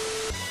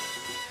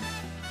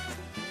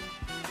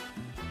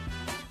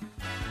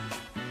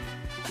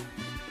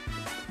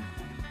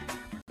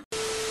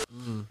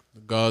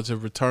 Gods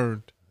have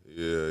returned.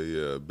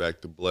 Yeah.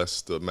 Back to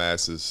bless the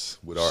masses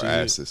with our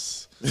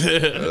asses.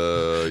 Yeah.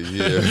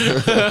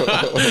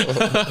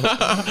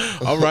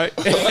 All right.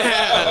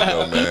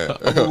 Oh, man.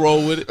 I'm gonna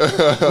roll with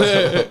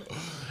it.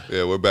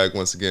 Yeah, we're back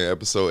once again,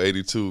 episode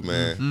 82,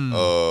 man.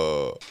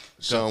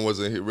 Sean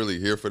wasn't really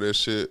here for this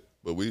shit,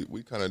 but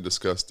we kind of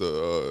discussed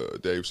the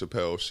Dave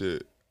Chappelle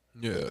shit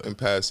in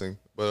passing.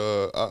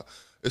 But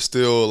it's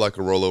still like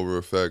a rollover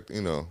effect,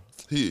 you know.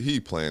 He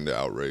planned the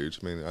outrage.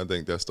 I mean, I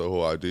think that's the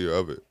whole idea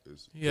of it.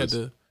 He had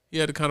to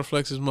kind of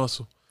flex his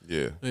muscle.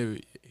 Yeah.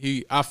 Maybe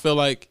I feel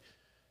like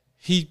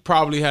he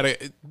probably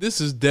had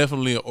this is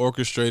definitely an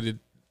orchestrated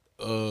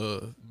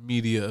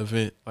media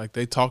event. Like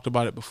they talked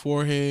about it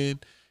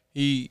beforehand.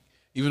 Even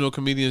though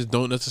comedians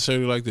don't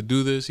necessarily like to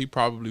do this, he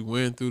probably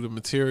went through the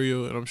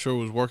material and I'm sure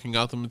was working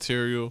out the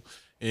material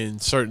in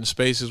certain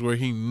spaces where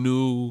he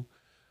knew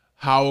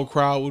how a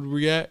crowd would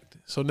react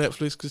so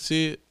Netflix could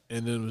see it.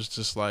 And then it was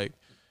just like,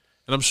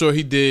 and I'm sure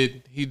he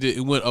did.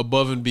 It went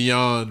above and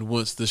beyond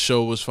once the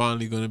show was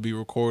finally going to be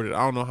recorded.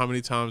 I don't know how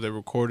many times they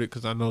recorded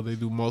because I know they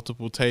do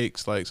multiple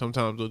takes. Like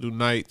sometimes they'll do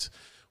nights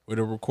where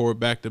they'll record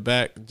back to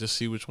back and just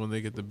see which one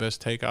they get the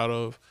best take out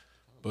of.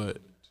 But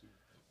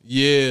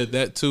yeah,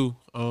 that too.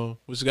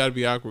 Which got to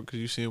be awkward because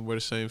you see him wear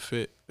the same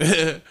fit.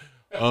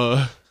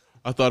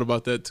 I thought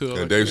about that too.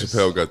 And like, Dave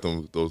Chappelle got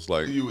those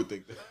like you would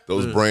think that.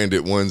 Those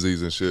branded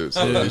onesies and shit.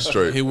 So he's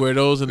straight. He wear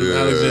those in the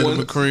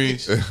Alexander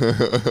McQueen's.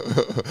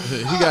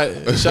 He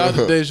got shout out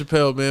to Dave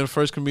Chappelle, man,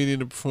 first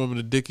comedian to perform in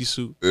a Dickie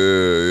suit.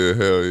 Yeah,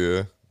 hell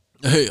yeah.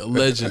 Hey, a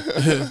legend.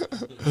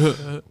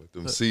 With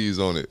them C's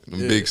on it, them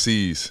big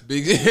C's.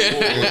 Big.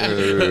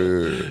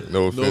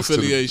 No offense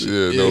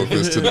affiliation. No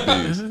offense to the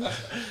B's.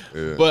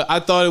 Yeah. But I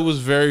thought it was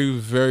very,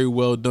 very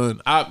well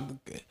done.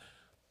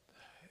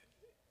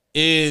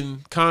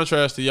 In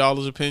contrast to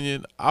y'all's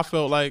opinion, I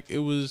felt like it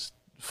was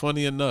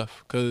funny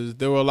enough because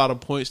there were a lot of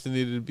points that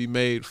needed to be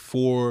made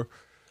for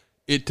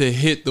it to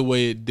hit the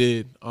way it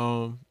did.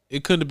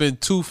 It couldn't have been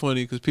too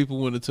funny because people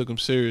wouldn't have took him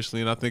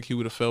seriously, and I think he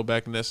would have fell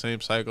back in that same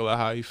cycle of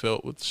how he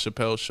felt with the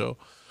Chappelle show.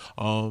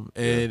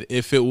 And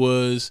if it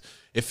was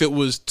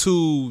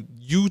too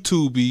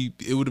YouTube-y,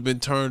 it would have been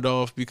turned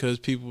off because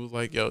people were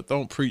like, yo,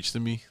 don't preach to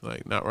me.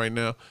 Like, not right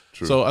now.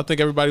 True. So I think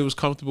everybody was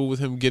comfortable with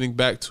him getting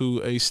back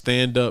to a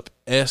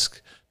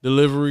stand-up-esque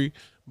delivery,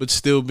 but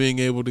still being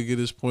able to get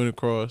his point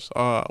across.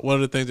 One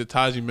of the things that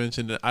Taji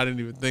mentioned that I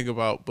didn't even think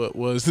about, but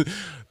was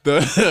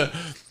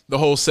the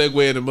whole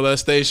segue into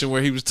molestation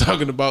where he was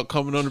talking about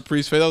coming on the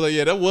priest's face. I was like,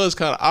 yeah, that was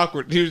kind of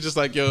awkward. He was just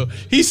like, yo,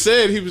 he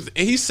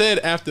said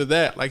after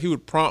that, like he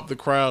would prompt the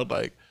crowd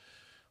like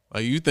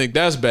you think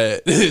that's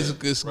bad.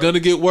 It's gonna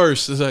get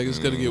worse. It's like it's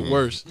gonna get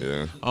worse.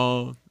 Yeah.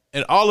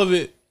 And all of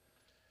it,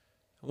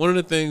 one of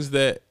the things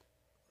that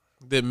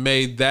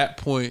made that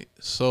point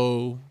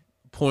so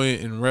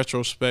poignant in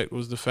retrospect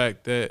was the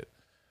fact that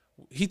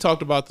he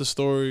talked about the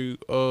story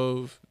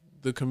of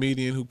the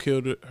comedian who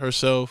killed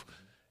herself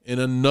in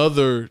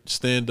another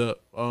stand-up.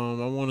 I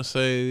want to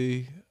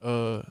say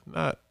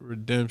not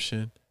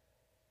Redemption.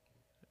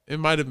 It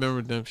might have been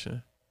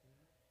Redemption.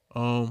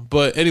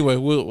 But anyway,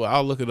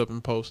 I'll look it up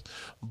in post.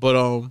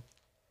 But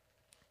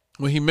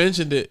when he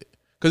mentioned it,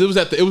 because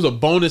it was a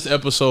bonus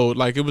episode,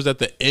 like it was at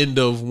the end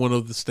of one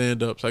of the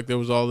stand-ups. Like there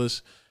was all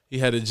this. He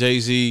had a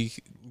Jay-Z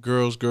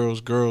girls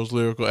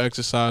lyrical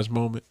exercise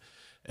moment,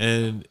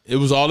 and it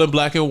was all in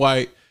black and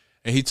white.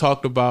 And he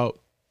talked about.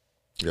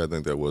 Yeah, I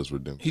think that was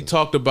Redemption. He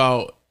talked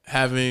about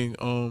having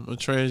a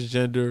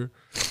transgender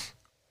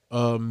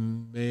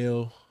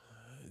male,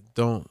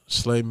 don't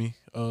slay me,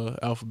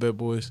 Alphabet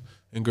Boys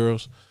and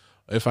Girls,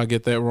 if I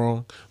get that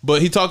wrong.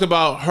 But he talked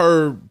about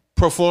her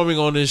performing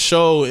on his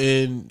show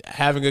and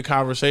having a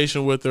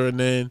conversation with her and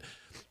then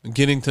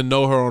getting to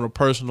know her on a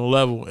personal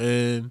level.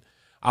 And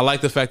I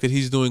like the fact that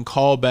he's doing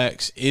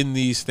callbacks in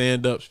these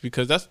stand-ups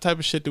because that's the type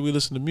of shit that we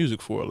listen to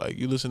music for. Like,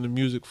 you listen to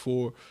music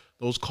for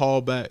those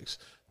callbacks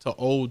to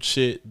old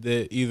shit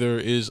that either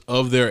is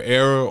of their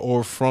era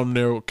or from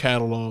their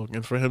catalog.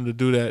 And for him to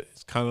do that,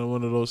 it's kind of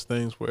one of those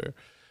things where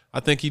I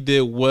think he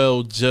did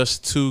well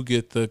just to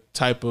get the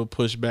type of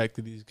pushback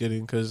that he's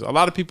getting, because a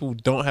lot of people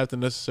don't have to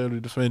necessarily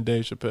defend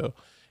Dave Chappelle.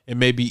 It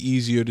may be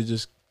easier to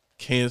just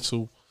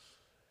cancel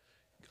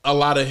a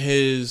lot of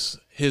his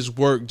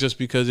work just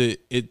because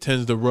it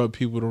tends to rub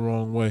people the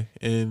wrong way.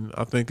 And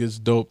I think it's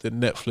dope that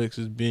Netflix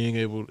has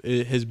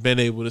been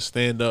able to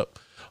stand up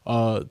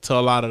to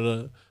a lot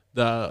of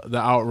the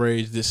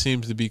outrage that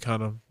seems to be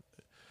kind of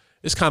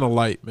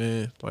light,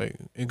 man. Like,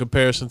 in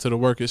comparison to the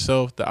work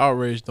itself, the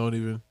outrage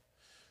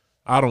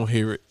I don't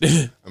hear it.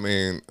 I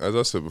mean, as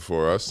I said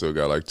before, I still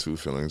got like two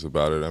feelings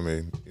about it. I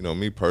mean,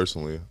 me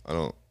personally, I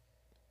don't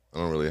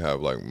really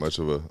have like much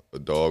of a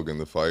dog in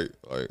the fight.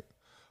 Like,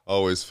 I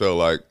always felt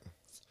like,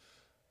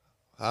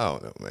 I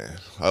don't know, man.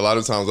 A lot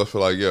of times I feel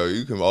like,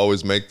 you can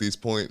always make these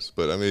points,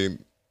 but I mean,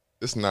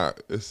 it's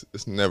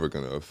never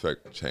gonna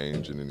affect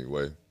change in any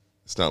way.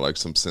 It's not like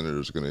some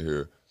senators are gonna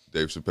hear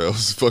Dave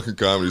Chappelle's fucking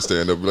comedy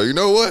stand up and be like, you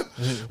know what?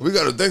 We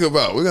got to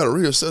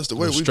reassess the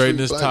way we treat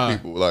black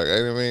people. Like,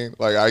 I mean,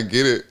 like, I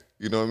get it.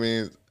 You know what I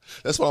mean?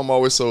 That's why I'm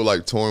always so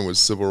like torn with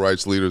civil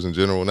rights leaders in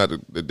general. Not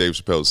that Dave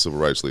Chappelle's a civil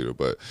rights leader,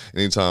 but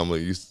anytime like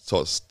you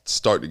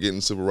start to get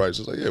in civil rights,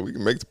 it's like, we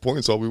can make the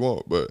points all we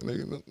want, but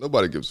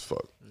nobody gives a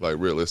fuck. Like,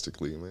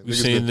 realistically, man. We've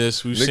seen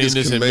this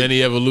in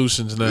many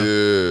evolutions now.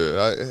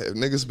 Yeah,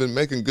 niggas been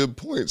making good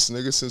points,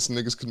 since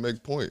niggas could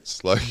make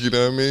points. Like, you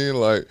know what I mean?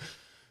 Like,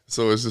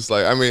 so it's just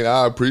like, I mean,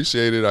 I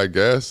appreciate it, I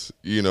guess.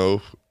 I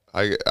mean,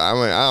 I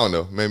don't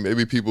know.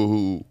 Maybe people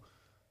who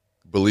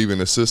believe in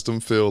the system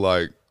feel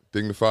like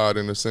dignified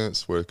in a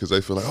sense, because they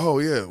feel like, oh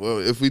yeah, well,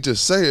 if we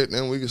just say it,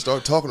 then we can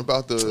start talking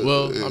about the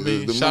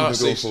shout out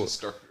to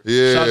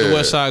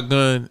West Side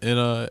Gun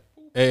and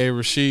A.A.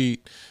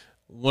 Rashid.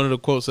 One of the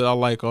quotes that I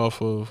like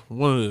off of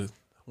one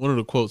of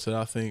the quotes that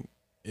I think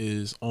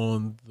is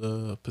on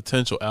the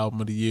potential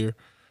album of the year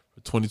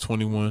for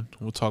 2021.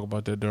 We'll talk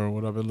about that during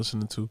what I've been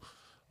listening to.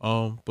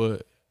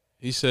 But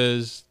he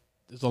says,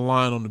 there's a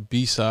line on the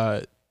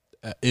B-side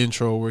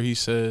intro where he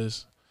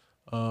says,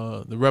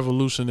 the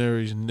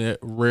revolutionaries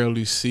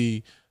rarely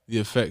see the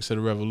effects of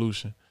the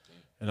revolution.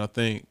 And I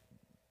think,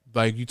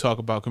 like, you talk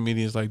about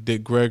comedians like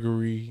Dick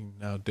Gregory,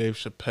 now Dave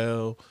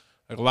Chappelle,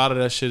 like, a lot of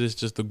that shit is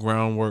just the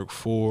groundwork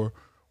for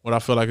what I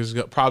feel like is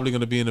probably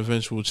going to be an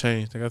eventual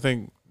change. Like, I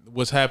think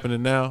what's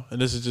happening now, and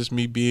this is just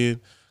me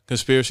being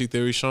conspiracy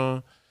theory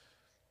Sean,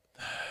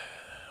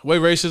 the way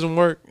racism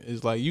work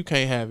is like, you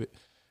can't have it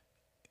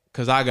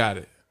because I got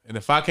it. And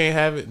if I can't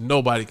have it,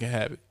 nobody can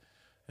have it.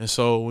 And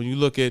so when you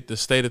look at the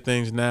state of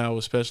things now,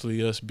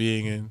 especially us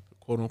being in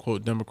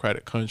quote-unquote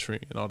democratic country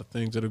and all the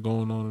things that are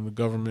going on in the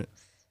government,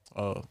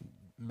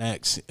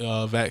 Maxine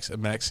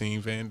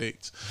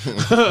Vandates.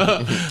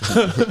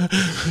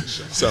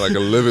 Sound like a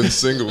living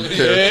single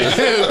character.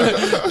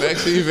 Yeah.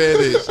 Maxine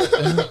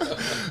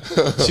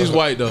Vandates. She's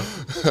white, though.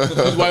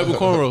 She's white with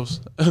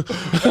cornrows.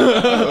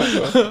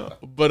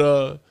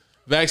 But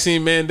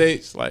vaccine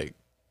mandates, like,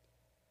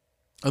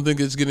 I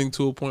think it's getting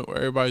to a point where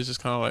everybody's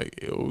just kind of like,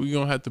 we're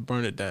going to have to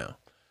burn it down.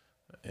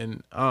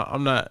 And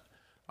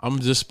I'm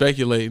just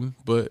speculating,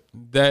 but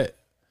that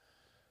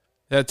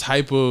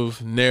type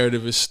of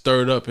narrative is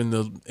stirred up in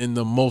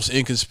the most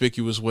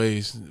inconspicuous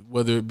ways,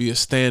 whether it be a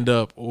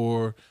stand-up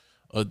or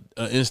a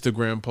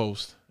Instagram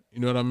post. You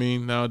know what I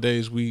mean?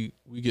 Nowadays, we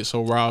get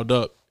so riled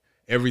up,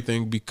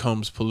 everything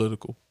becomes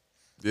political.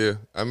 Yeah,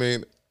 I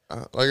mean,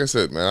 like I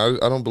said, man,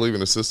 I don't believe in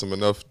the system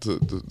enough to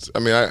I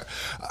mean,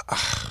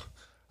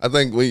 I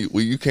think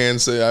you can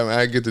say,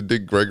 I get the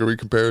Dick Gregory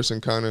comparison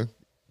kind of,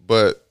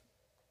 but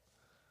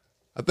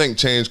I think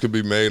change could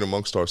be made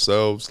amongst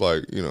ourselves.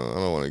 Like, I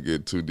don't want to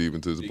get too deep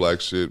into this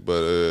black shit,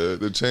 but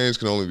the change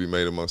can only be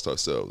made amongst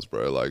ourselves,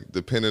 bro. Like,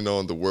 depending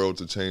on the world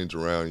to change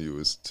around you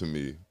is, to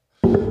me,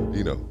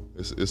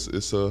 it's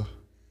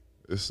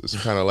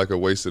kind of like a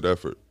wasted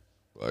effort.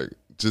 Like,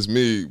 just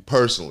me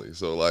personally.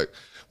 So, like,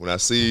 when I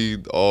see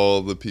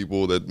all the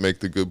people that make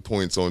the good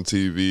points on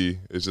TV,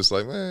 it's just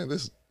like, man,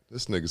 this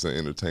nigga's an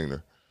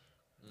entertainer.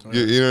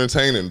 You're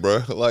entertaining,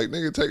 bro. Like,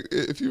 nigga,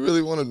 if you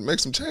really want to make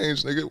some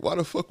change, nigga, why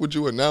the fuck would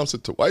you announce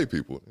it to white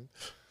people?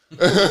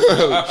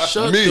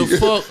 Shut the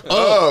fuck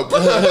up.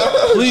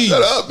 Please.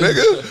 Shut up,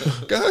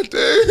 nigga. God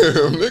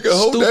damn, nigga,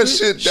 hold that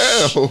shit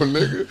down,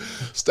 nigga.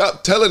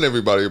 Stop telling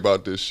everybody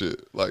about this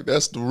shit. Like,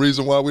 that's the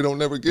reason why we don't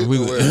never get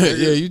nowhere.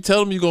 Yeah, you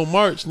tell them you gonna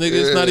march, nigga.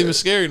 It's not even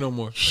scary no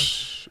more.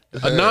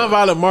 A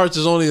nonviolent march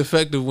is only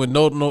effective when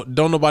don't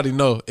nobody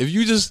know. If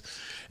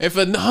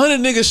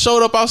 100 niggas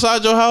showed up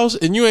outside your house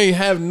and you ain't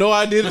have no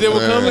idea that they were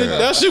coming,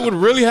 that shit would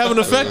really have an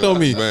effect on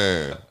me.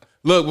 Man.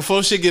 Look,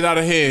 before shit get out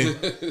of hand,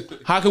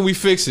 how can we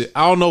fix it?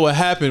 I don't know what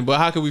happened, but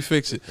how can we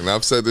fix it? And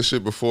I've said this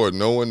shit before.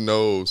 No one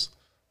knows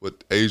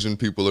what Asian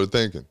people are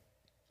thinking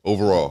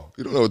overall.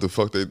 You don't know what the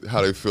fuck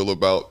how they feel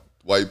about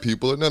white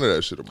people or none of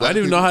that shit. I didn't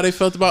even know how they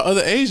felt about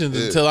other Asians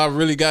until I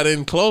really got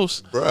in close.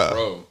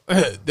 Bro.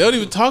 They don't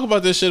even talk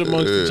about this shit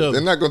amongst each other.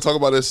 They're not going to talk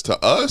about this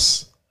to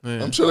us.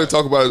 Man. I'm sure they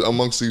talk about it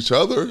amongst each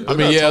other. I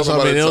mean, yeah,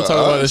 so they don't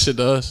talk about this shit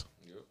to us.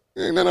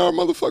 It ain't none of our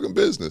motherfucking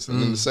business.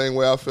 And in the same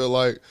way, I feel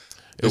like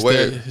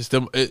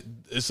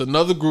it's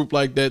another group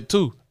like that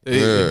too.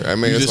 I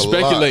mean, it's just a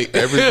speculate.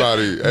 lot.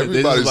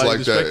 Everybody's like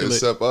that speculate.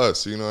 Except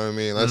us. You know what I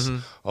mean? That's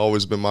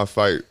always been my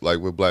fight, like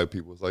with black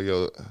people. It's like,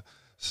 yo,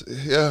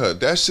 yeah,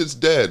 that shit's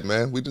dead,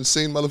 man. We done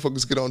seen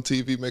motherfuckers get on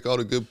TV, make all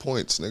the good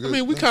points, nigga. I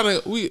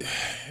mean,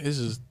 this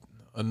is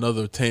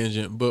another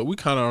tangent, but we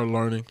kind of are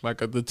learning. Like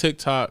the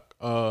TikTok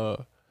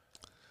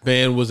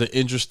ban was an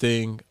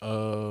interesting.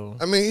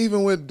 I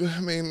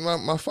mean,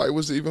 my fight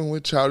was even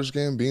with Childish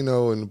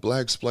Gambino and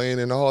Black Explain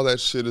and all that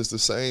shit is the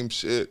same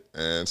shit.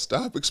 And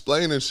stop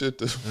explaining shit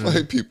to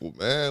white people,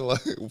 man.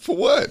 Like, for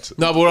what?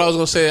 No, but what I was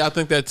gonna say, I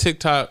think that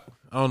TikTok,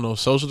 I don't know,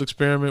 social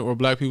experiment where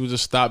black people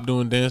just stopped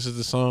doing dances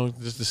to songs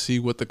just to see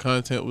what the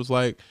content was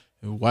like,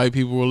 and white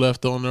people were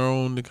left on their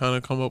own to kind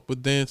of come up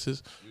with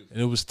dances,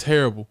 and it was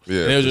terrible.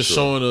 Yeah, and they were just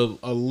showing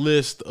a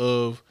list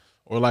of,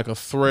 or like a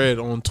thread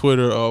on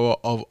Twitter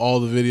of all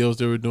the videos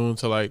they were doing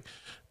to, like,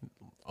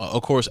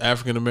 of course,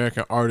 African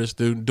American artists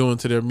doing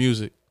to their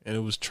music, and it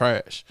was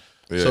trash.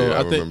 Yeah, so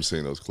I remember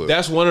seeing those clips.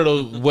 That's one of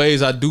those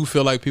ways I do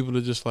feel like people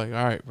are just like,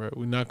 all right, bro,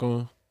 we're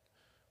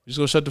just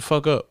gonna shut the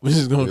fuck up. We're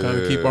just gonna kind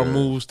of keep our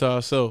moves to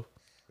ourselves.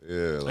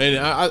 Yeah, and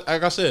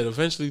like I said,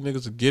 eventually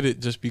niggas will get it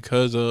just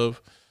because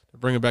of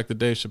bringing back to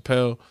Dave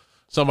Chappelle.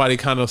 Somebody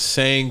kind of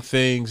saying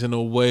things in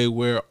a way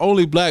where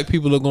only black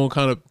people are gonna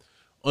kind of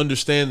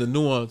understand the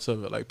nuance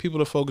of it. Like,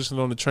 people are focusing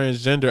on the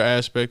transgender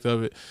aspect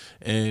of it,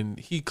 and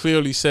he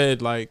clearly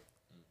said, like,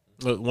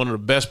 one of the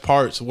best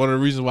parts, one of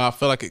the reasons why I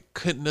felt like it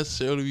couldn't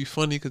necessarily be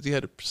funny because he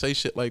had to say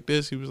shit like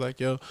this. He was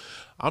like, yo,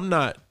 I'm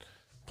not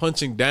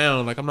punching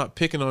down, like, I'm not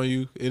picking on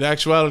you. In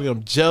actuality,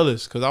 I'm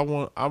jealous because I'm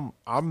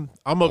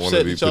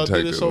upset that y'all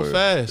did it so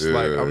fast. Yeah,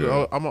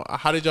 like,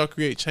 how did y'all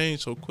create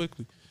change so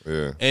quickly?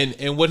 Yeah.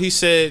 And what he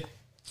said,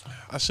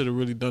 I should have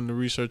really done the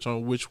research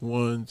on which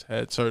ones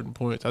had certain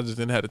points. I just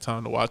didn't have the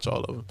time to watch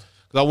all of them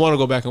because I want to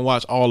go back and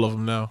watch all of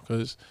them now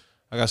because,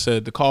 like I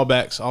said, the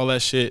callbacks, all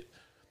that shit.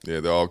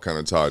 Yeah, they're all kind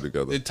of tied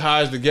together. It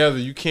ties together.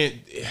 You can't,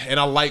 and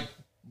I like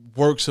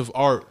works of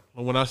art.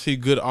 When I see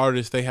good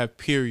artists, they have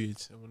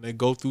periods. And when they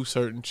go through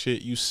certain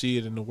shit, you see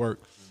it in the work.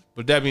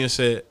 But that being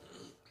said,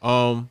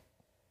 the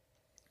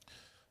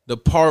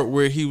part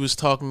where he was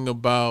talking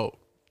about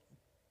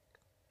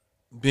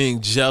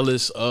being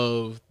jealous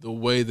of the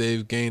way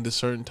they've gained a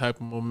certain type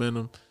of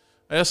momentum,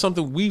 that's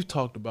something we've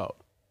talked about.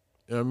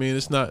 You know what I mean?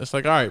 It's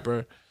like, all right,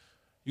 bro,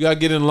 you gotta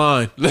get in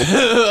line.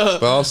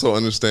 But I also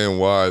understand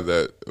why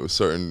that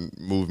certain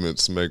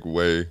movements make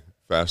way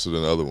faster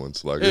than other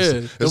ones. Like,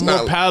 it's they're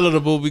more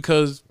palatable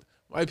because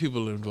white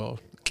people are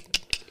involved.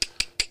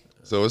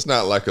 So it's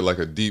not like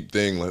a deep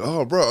thing. Like,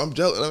 oh, bro, I'm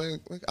jealous. I mean,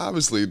 like,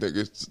 obviously they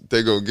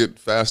gonna get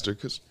faster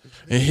because.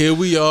 And here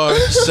we are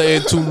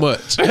saying too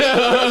much. Yeah,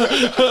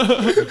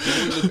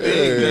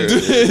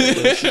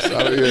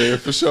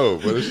 for sure.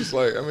 But it's just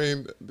like, I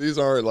mean, these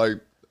aren't like,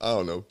 I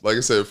don't know. Like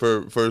I said,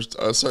 for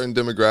a certain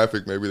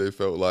demographic, maybe they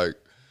felt like,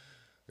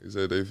 he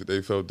said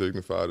they felt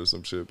dignified or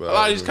some shit. But a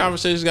lot of these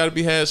conversations got to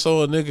be had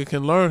so a nigga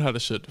can learn how to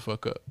shut the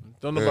fuck up.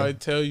 Don't nobody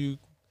tell you,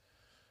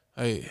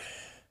 hey,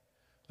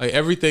 like,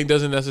 everything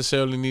doesn't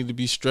necessarily need to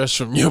be stressed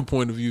from your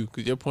point of view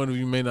because your point of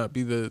view may not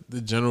be the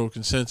general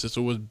consensus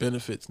or what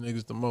benefits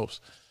niggas the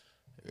most.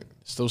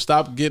 So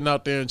stop getting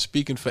out there and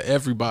speaking for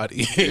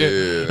everybody.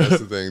 Yeah, that's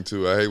the thing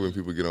too. I hate when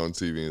people get on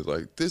TV and it's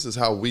like, this is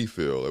how we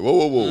feel. Like,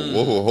 whoa,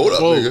 hold up,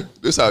 nigga.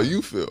 This is how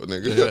you feel,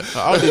 nigga. Yeah,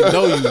 I don't even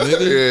know you,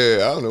 nigga.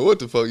 Yeah, I don't know what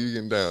the fuck you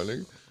getting down,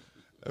 nigga.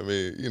 I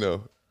mean, you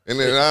know. And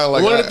then I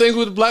like one of the things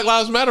with the Black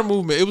Lives Matter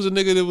movement, it was a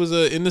nigga that was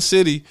in the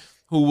city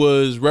who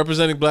was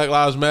representing Black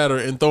Lives Matter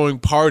and throwing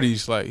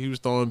parties. Like, he was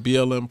throwing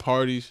BLM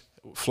parties,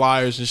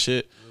 flyers and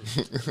shit.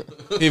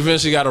 He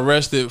eventually got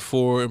arrested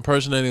for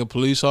impersonating a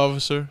police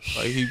officer.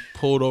 Like, he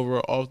pulled over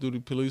an off-duty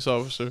police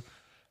officer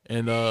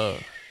and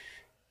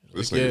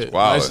this nigga's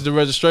wild. Licensed the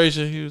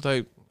registration. He was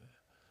like,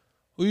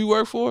 who you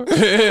work for?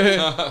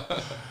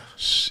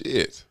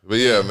 Shit. But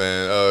yeah,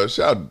 man,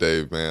 shout out to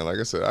Dave, man. Like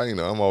I said,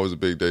 I'm always a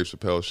big Dave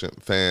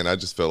Chappelle fan. I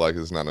just felt like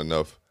it's not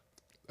enough.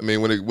 I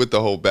mean, with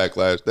the whole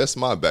backlash, that's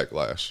my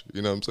backlash.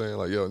 You know what I'm saying?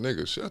 Like, yo,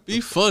 nigga, be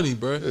funny,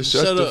 bro.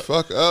 Shut the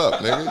fuck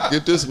up, nigga.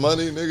 Get this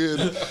money,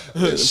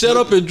 nigga. Shut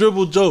up and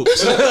dribble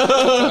jokes. But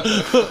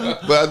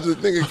I just,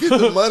 nigga, get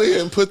the money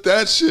and put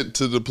that shit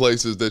to the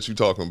places that you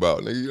talking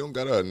about, nigga. You don't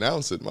gotta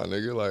announce it, my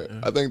nigga. Like,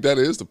 I think that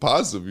is the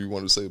positive you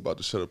want to say about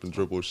the shut up and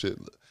dribble shit.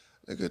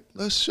 Nigga,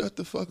 let's shut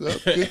the fuck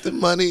up. Get the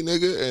money,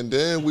 nigga, and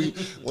then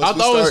I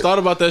always thought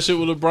about that shit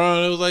with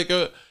LeBron. It was like,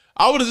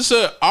 I would have just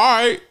said, all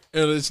right.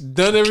 And it's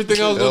done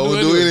everything I was going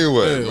to do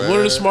anyway. Man. One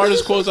of the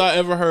smartest quotes I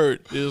ever heard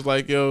is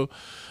like, yo,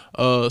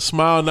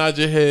 smile, nod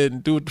your head,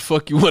 and do what the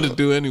fuck you want to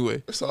do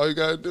anyway. That's all you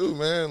gotta do,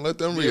 man. Let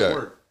them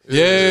react.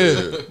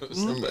 Yeah.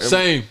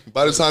 Same.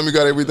 By the time you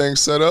got everything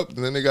set up,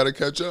 then they got to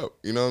catch up.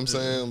 You know what I'm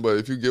saying? But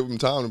if you give them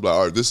time to be like,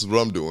 all right, this is what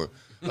I'm doing.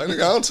 Like,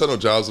 nigga, I don't tell no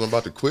jobs when I'm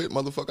about to quit,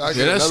 motherfucker. I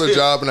get another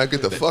job and I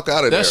get the fuck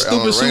out of there. That's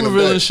stupid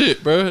supervillain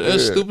shit, bro.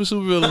 That's stupid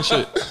supervillain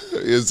shit.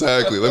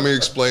 Exactly. Let me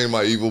explain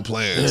my evil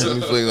plans. Let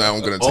me explain how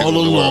I'm going to take all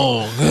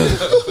along.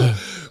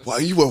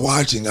 While you were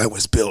watching, I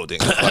was building.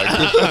 Like,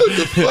 what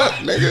the fuck,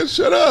 nigga?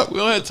 Shut up. We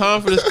don't have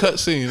time for this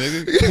cutscene,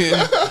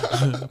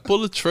 nigga. Pull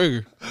the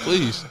trigger,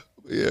 please.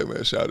 Yeah,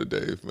 man. Shout out to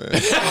Dave, man.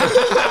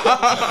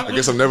 I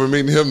guess I'm never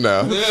meeting him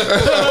now.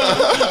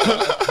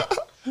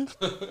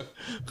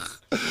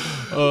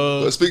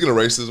 But speaking of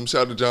racism,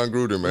 shout out to John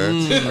Gruden,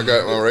 man. I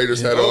got my Raiders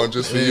hat on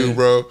just for you,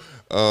 bro.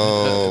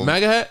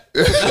 MAGA hat?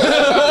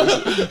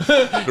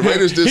 The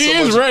Raiders did he so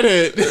much. He is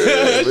redhead.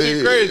 That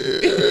shit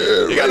crazy.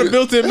 He got a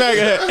built-in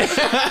MAGA hat.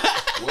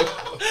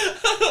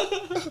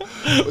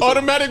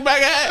 Automatic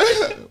MAGA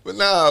hat.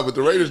 But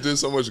the Raiders did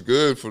so much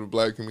good for the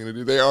black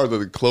community. They are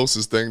the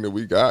closest thing that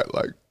we got,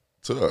 like,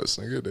 to us,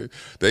 nigga.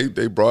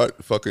 They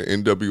brought fucking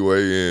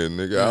NWA in,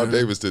 nigga. Al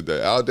Davis did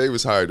that. Al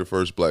Davis hired the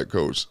first black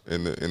coach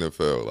in the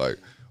NFL, like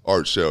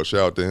Art Shell. Shout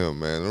out to him,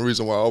 man. And the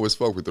reason why I always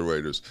fuck with the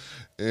Raiders,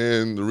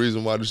 and the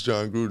reason why this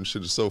John Gruden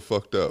shit is so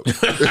fucked up.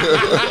 It's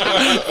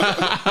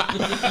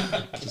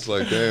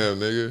like, damn,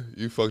 nigga,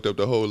 you fucked up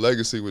the whole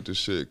legacy with this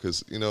shit.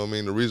 Because, you know what I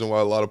mean? The reason why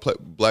a lot of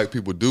black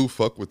people do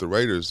fuck with the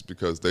Raiders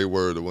because they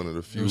were one of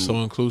the few. So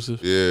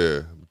inclusive. Yeah,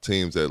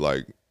 teams that,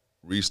 like,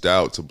 reached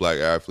out to black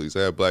athletes.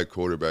 They had black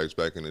quarterbacks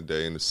back in the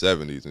day in the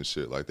 70s and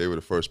shit. Like, they were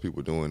the first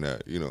people doing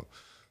that, you know.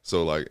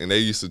 So, like, and they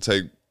used to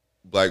take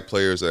black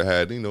players that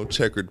had, you know,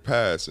 checkered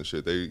past and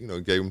shit. They, you know,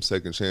 gave them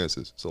second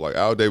chances. So, like,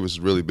 Al Davis is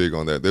really big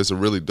on that. There's a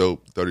really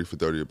dope 30 for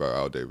 30 about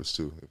Al Davis,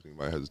 too, if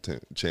anybody has a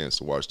chance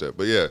to watch that.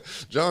 But, yeah,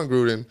 John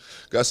Gruden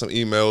got some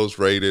emails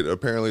raided.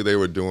 Apparently, they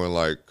were doing,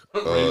 like,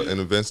 an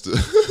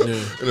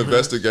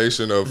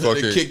investigation of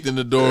fucking. They kicked in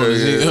the door on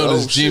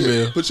his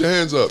Gmail. Put your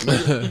hands up,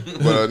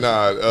 nigga. But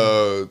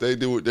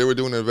they were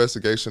doing an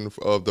investigation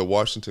of the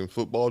Washington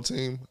football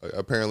team.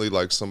 Apparently,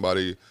 like,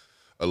 somebody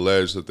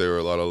alleged that there were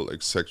a lot of,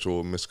 like,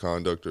 sexual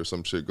misconduct or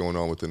some shit going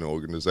on within the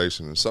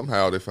organization, and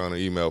somehow they found an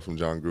email from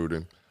John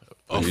Gruden.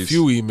 A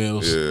few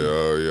emails.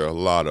 Yeah, a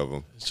lot of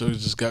them. So he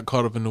just got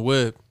caught up in the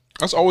web.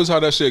 That's always how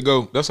that shit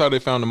go. That's how they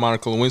found the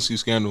Monica Lewinsky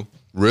scandal.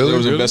 Really? They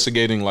was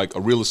investigating, like, a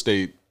real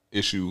estate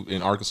issue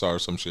in Arkansas or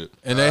some shit.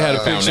 And they had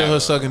a picture of her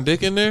sucking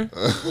dick in there?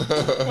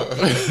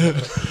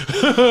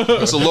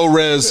 It's a low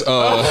res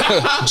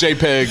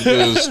JPEG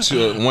is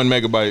 1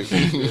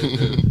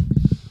 megabyte.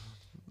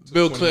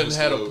 Bill Clinton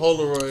had a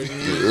Polaroid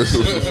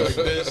like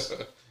this.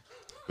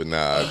 But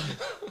nah.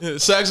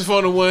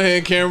 Saxophone in one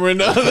hand, camera in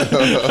the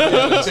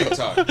other.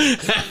 TikTok.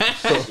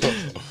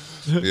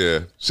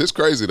 Yeah, shit's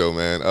crazy though,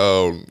 man.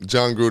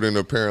 John Gruden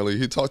apparently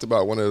he talked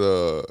about one of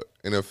the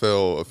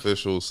NFL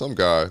officials, some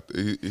guy.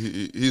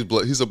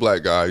 He's a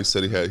black guy. He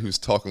said he was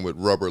talking with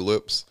rubber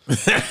lips.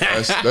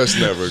 That's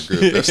never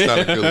good. That's not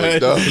a good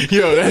look, dog.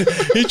 Yo,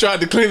 he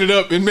tried to clean it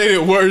up and made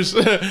it worse. He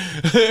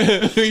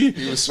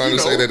was trying to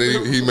say that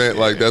he meant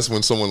like that's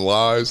when someone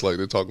lies, like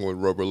they're talking with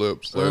rubber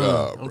lips. Like,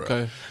 bro.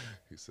 Okay.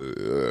 He said,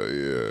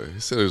 yeah. He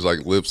said his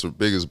like lips are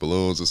big as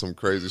balloons or some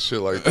crazy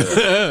shit like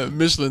that.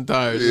 Michelin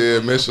tires.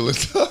 Yeah, Michelin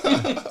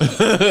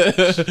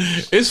tires.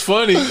 It's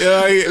funny.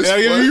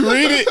 If you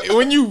read it,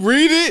 when you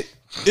read it,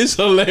 it's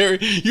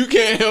hilarious. You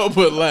can't help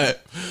but laugh.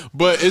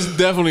 But it's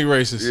definitely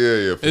racist.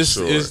 Yeah, for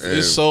sure.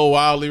 It's so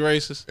wildly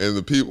racist. And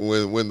the people,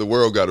 when the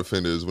world got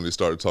offended is when he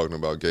started talking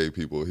about gay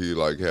people. He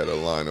like had a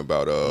line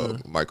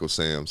about Michael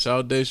Sam's. Shout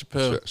out Dave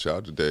Chappelle. Shout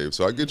out to Dave.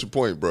 So I get your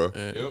point, bro.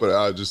 Yeah. But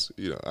I just,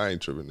 I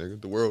ain't tripping, nigga.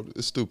 The world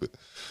is stupid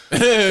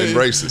and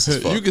racist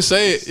as fuck. You can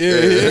say it.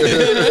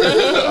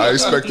 Yeah. I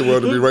expect the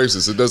world to be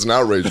racist. It doesn't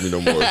outrage me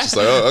no more. It's just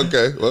like, oh,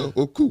 okay, well,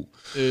 cool.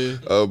 Yeah.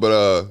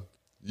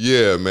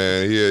 Yeah,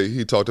 man.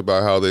 He talked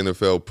about how the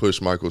NFL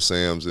pushed Michael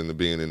Sam's into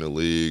being in the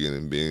league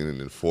and being in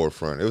the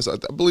forefront. I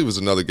believe it was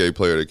another gay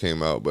player that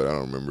came out, but I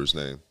don't remember his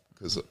name.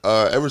 Because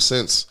ever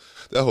since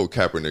that whole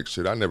Kaepernick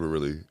shit, I never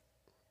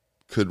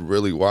could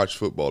watch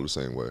football the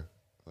same way.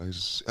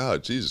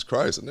 Like, Jesus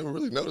Christ! I never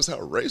really noticed how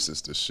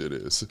racist this shit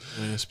is.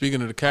 Man,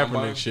 speaking of the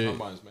Kaepernick shit,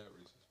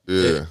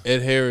 yeah,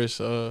 Ed Harris.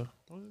 What's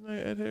his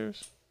name? Ed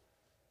Harris,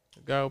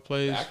 the guy who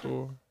plays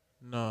for.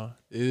 Nah,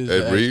 it is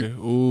Ed Reed.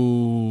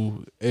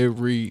 Ooh, Ed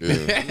Reed. Yeah.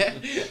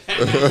 Ed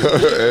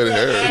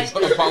Harris.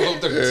 Apollo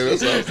 13.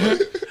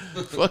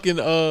 Fucking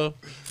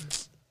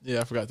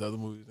yeah, I forgot the other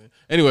movie's name.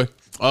 Anyway,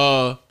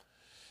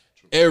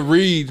 Ed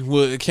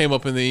Reed came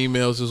up in the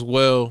emails as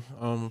well.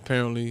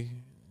 Apparently,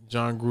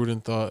 John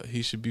Gruden thought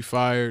he should be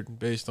fired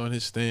based on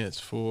his stance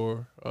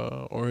for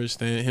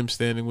him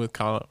standing with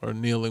Colin or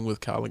kneeling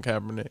with Colin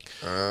Kaepernick.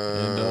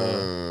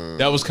 And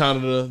that was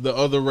kind of the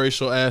other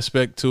racial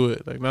aspect to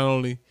it. Like, not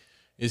only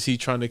is he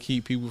trying to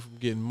keep people from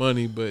getting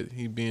money, but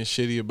he being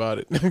shitty about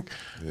it.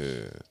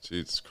 Yeah,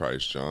 Jesus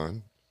Christ,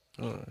 John.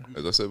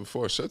 As I said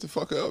before, shut the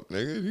fuck up,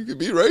 nigga. You can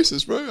be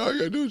racist, bro. All you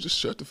gotta do is just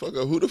shut the fuck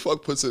up. Who the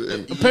fuck puts it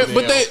in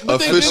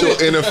official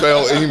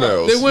NFL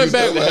emails? They went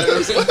back.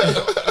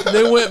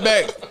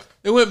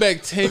 They went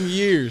back 10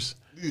 years.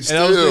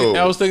 And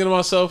I was thinking to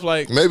myself,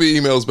 like, maybe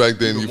emails back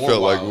then you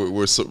felt like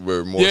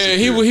we're more. Yeah,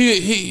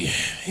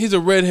 he's a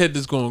redhead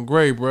that's going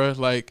gray, bro.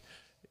 Like,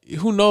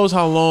 who knows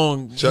how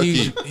long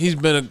he's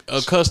been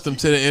accustomed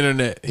to the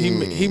internet.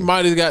 He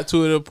might have got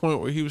to it at a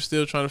point where he was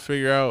still trying to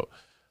figure out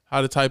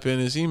how to type in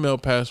his email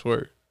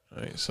password.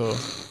 Right, so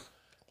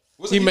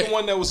was he the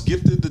one that was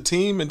gifted the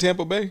team in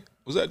Tampa Bay?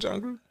 Was that John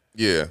Gruden?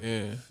 Yeah.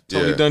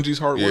 Tony Dungy's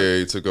hard work. Yeah,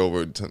 he took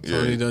over.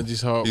 Tony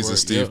Dungy's hard work. He's the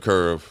Steve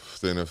Kerr of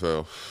the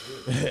NFL.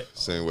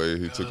 Same way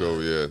he took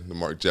over. Yeah, the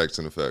Mark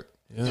Jackson effect.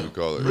 Yeah. We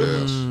call it.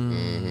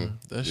 Yeah.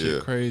 That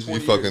shit crazy. He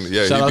fucking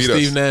Shout out beat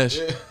Steve us. Nash.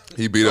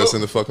 He beat us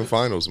in the fucking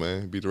finals,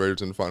 man. He beat the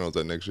Raiders in the finals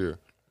that next year.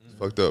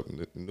 Fucked up.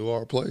 Knew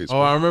our plays.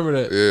 Oh, I remember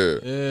that.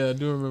 Yeah, I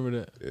do remember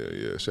that.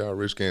 Yeah. Shout out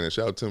Rich Gannon.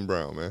 Shout out Tim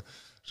Brown, man.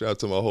 Shout out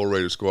to my whole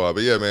Raiders squad.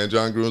 But yeah, man,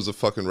 John Gruden's a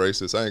fucking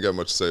racist. I ain't got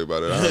much to say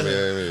about it. I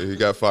mean, he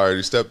got fired.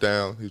 He stepped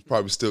down. He's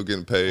probably still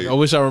getting paid. I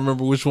wish I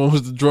remember which one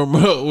was the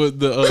drummer with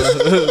the.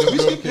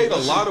 He's getting paid a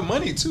lot of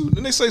money too.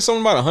 Didn't they say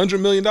something about $100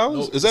 million?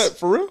 Is that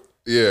for real?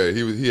 Yeah,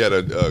 he had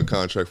a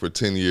contract for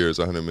 10 years,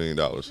 $100 million.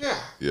 Yeah.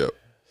 Yep.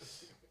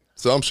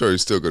 So I'm sure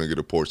he's still going to get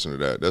a portion of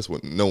that. That's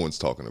what no one's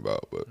talking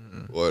about, but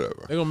whatever.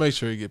 They're going to make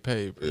sure he get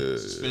paid. Yeah,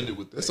 suspended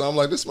with that. So I'm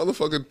like, this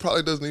motherfucker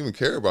probably doesn't even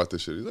care about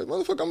this shit. He's like,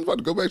 motherfucker, I'm about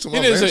to go back to my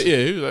He didn't mansion.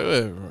 say, he was like,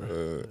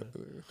 whatever.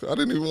 I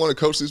didn't even want to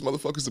coach these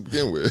motherfuckers to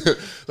begin with.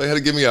 They had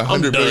to give me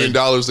 $100 million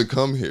to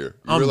come here.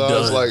 You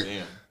realize,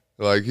 done.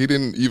 like he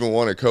didn't even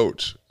want to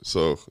coach.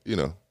 So,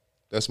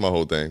 that's my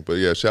whole thing. But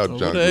yeah, shout out to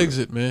John What Gruden. an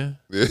exit, man.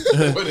 Yeah.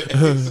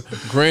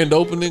 Grand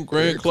opening,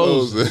 grand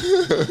closing.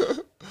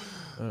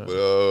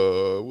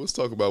 But let's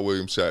talk about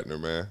William Shatner,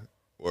 man.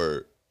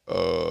 Where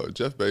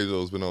Jeff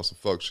Bezos been on some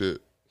fuck shit,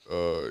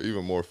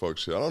 even more fuck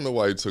shit. I don't know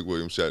why he took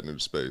William Shatner to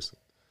space.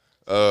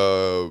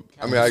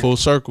 Full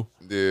circle.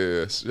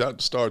 Yeah, shout out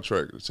to Star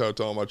Trek. Shout out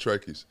to all my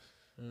Trekkies.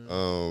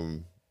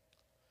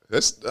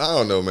 That's I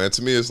don't know, man.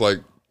 To me, it's like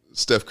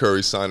Steph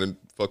Curry signing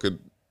fucking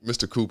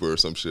Mr. Cooper or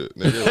some shit,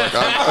 nigga. Like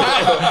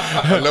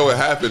I know it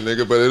happened,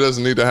 nigga, but it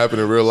doesn't need to happen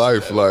in real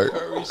life. Like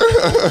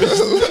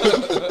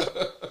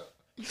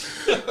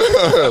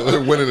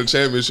winning a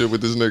championship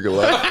with this nigga,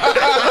 like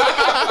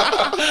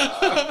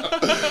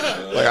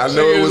I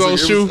know it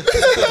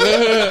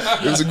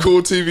was a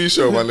cool TV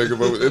show, my nigga,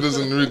 but it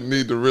doesn't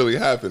need to really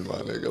happen, my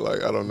nigga.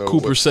 Like I don't know.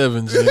 Cooper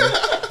Sevens,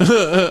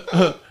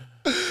 nigga.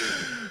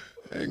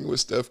 Hanging with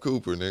Steph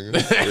Cooper, nigga.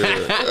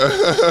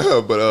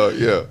 Yeah. But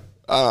yeah,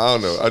 I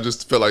don't know. I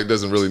just feel like it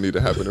doesn't really need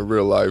to happen in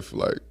real life.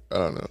 Like I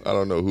don't know. I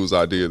don't know whose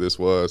idea this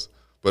was,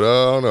 but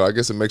I don't know. I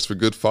guess it makes for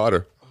good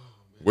fodder.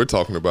 We're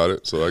talking about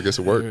it, so I guess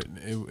it worked.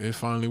 It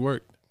finally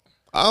worked.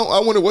 I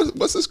wonder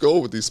what's this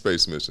goal with these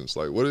space missions?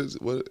 Like, what is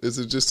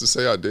it? Just to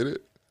say I did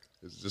it?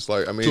 It's just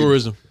like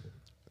tourism.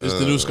 It's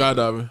the new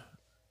skydiving.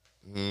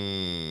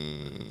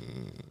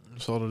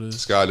 That's all it is.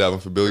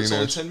 Skydiving for billionaires.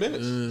 It's only 10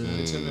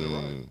 minutes. 10-minute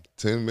ride.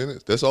 10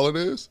 minutes. That's all it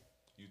is.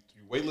 You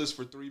wait list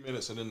for 3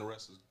 minutes, and then the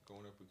rest is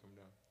going up and coming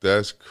down.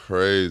 That's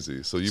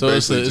crazy. So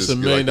basically it's just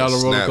 $1 million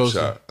roller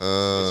coaster.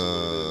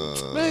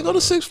 Man, go to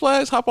Six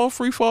Flags, hop on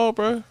free fall,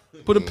 bro.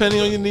 Put a penny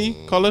on your knee.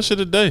 Call that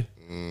shit a day.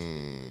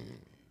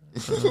 I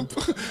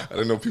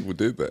didn't know people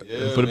did that.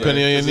 Yeah, put a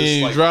penny on your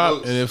knee, you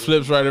drop, and it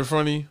flips right in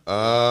front of you.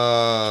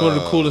 It's one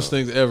of the coolest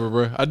things ever,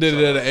 bro. I did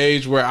it at an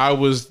age where I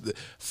was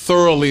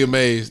thoroughly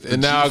amazed,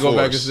 and now I go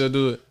back and still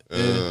do it.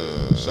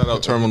 Yeah. Shout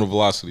out Terminal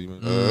Velocity,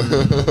 man.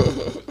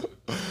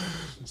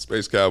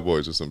 Space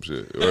Cowboys or some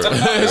shit. Space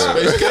Cowboys.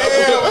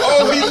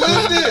 Oh, he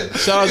lived it.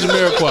 Shout out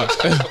Jamiroquai.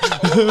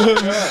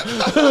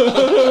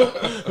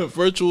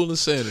 Virtual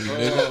insanity,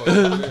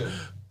 nigga.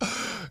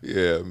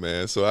 Yeah,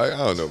 man. So I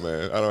don't know,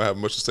 man. I don't have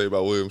much to say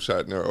about William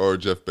Shatner or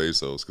Jeff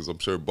Bezos because I'm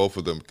sure both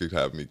of them could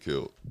have me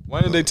killed. Why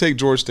didn't they take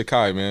George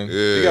Takei, man?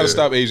 Yeah. You got to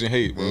stop Asian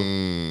hate, bro.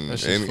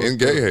 And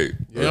gay hate.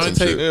 Y'all ain't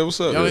take, what's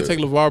up? Y'all ain't take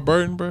LeVar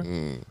Burton, bro?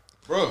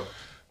 Bro.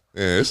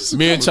 Yeah, this is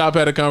Me and Chop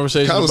had a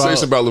conversation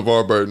about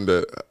LeVar Burton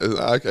that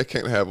I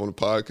can't have on the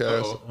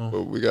podcast,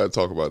 but we got to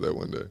talk about that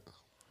one day.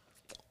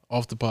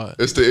 Off the pod.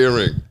 It's the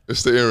earring.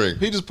 It's the earring.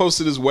 He just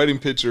posted his wedding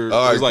picture.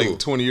 All right, it was like cool.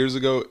 20 years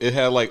ago. It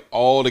had like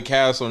all the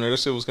cast on there. That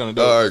shit was kind of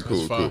dope. All right,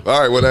 cool. All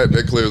right, well,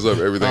 that clears up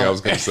everything I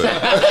was going to say.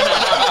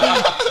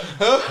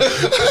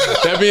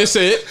 That being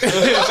said,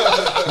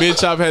 me and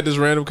Chop had this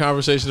random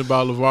conversation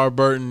about LeVar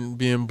Burton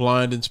being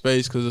blind in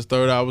space because his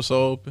third eye was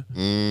so open.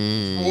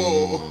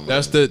 Whoa.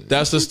 That's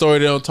the story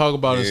they don't talk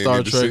about in You Star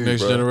ain't need to Trek see,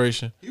 Next bro.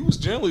 Generation. He was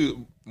generally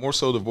more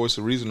so the voice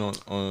of reason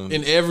on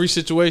In every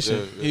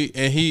situation.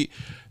 Yeah.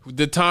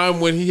 The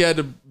time when he had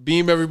to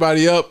beam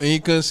everybody up and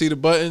he couldn't see the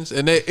buttons,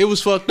 and it was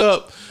fucked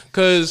up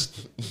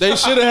because they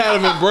should have had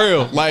him in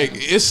Braille. Like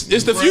it's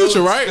the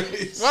future, right?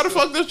 Why the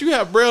fuck don't you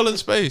have Braille in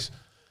space?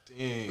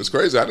 It's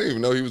crazy. I didn't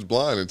even know he was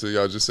blind until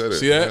y'all just said it.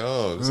 See that?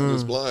 Oh,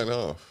 it's blind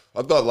off.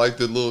 I thought like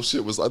the little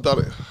shit was. I thought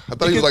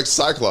he was like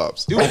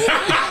Cyclops. I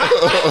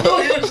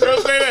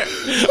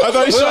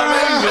thought he shot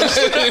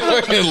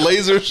Fucking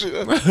laser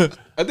shit.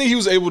 I think he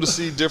was able to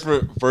see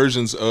different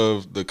versions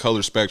of the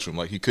color spectrum.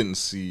 Like he couldn't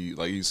see,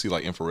 like you see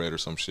like infrared or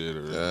some shit,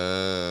 or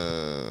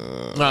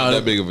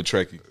that big of a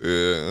Trekkie.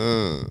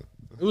 Yeah.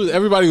 It was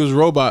everybody was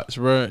robots,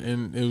 bro,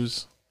 and it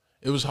was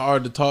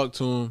hard to talk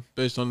to him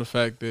based on the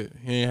fact that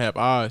he didn't have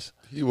eyes.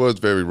 He was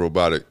very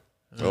robotic.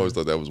 I always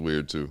thought that was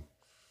weird too.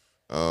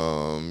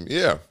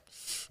 Yeah.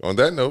 On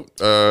that note,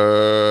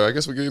 I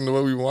guess we're getting to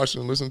what we've been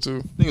watching and listening to.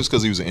 I think it's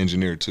because he was an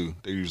engineer too.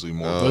 They're usually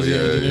more. Was he an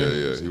engineer?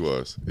 Yeah, he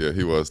was. Yeah,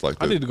 he was like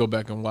that. I need to go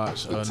back and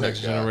watch Next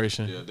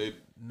Generation. Yeah, they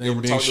They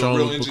were being talking to a shown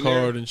real with engineer.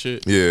 Picard and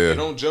shit. Yeah. They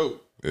don't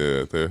joke.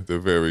 Yeah, they're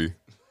very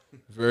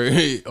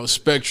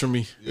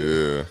Spectrum-y.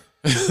 very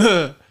much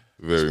so.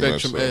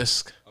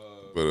 Spectrum-esque.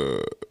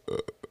 But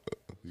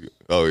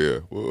oh yeah,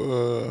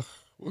 we'll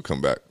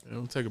come back. Yeah,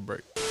 we'll take a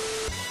break.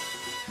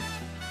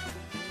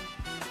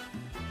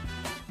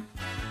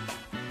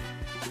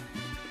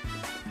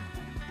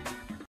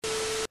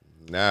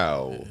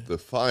 Now the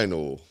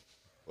final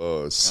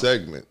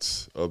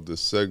segment of the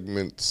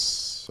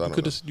segments. I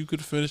don't know. You could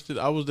have finished it.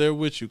 I was there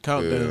with you.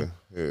 Countdown.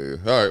 Yeah.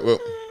 All right. Well,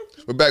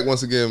 we're back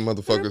once again,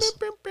 motherfuckers.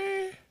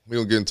 We're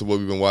gonna get into what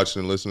we've been watching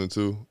and listening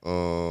to.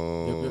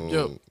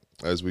 Yep.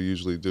 As we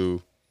usually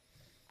do.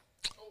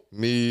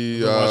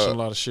 Been watching a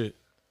lot of shit.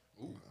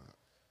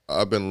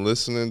 I've been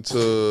listening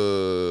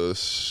to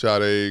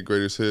Sade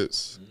Greatest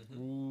Hits.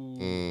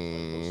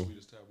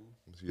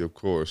 Yeah, of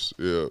course.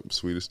 Yeah,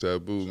 Sweetest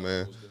Taboo,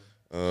 man.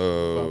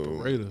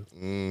 Operator.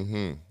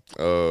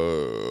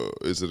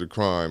 Is it a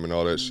crime and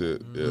all that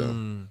shit? Yeah.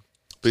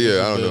 But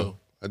yeah, I don't know.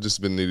 I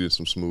just been needing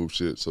some smooth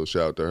shit, so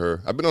shout out to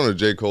her. I've been on a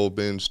J. Cole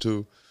binge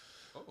too.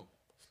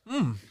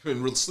 You've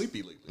been real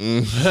sleepy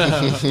lately.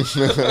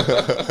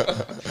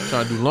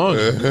 Trying to do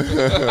laundry.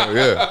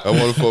 Yeah, I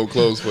want to fold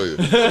clothes for you.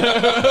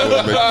 I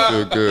want to make you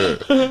feel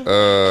good.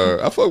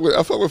 I fuck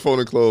with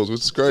folding clothes, which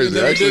is crazy.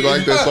 I actually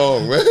like that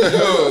song, man.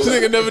 This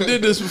nigga never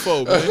did this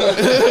before,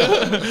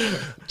 man.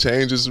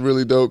 Change is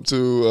really dope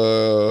too.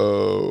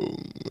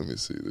 Let me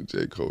see the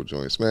J. Cole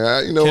joints,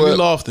 man. You know Kenny what?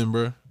 Lofton,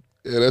 bro.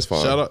 Yeah, that's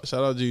fine. Shout out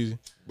Jeezy.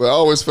 But I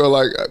always felt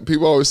like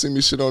people always see me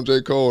shit on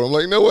J. Cole. I'm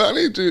like, you know what? I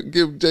need to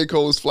give J.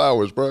 Cole his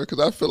flowers, bro, because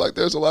I feel like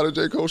there's a lot of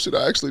J. Cole shit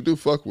I actually do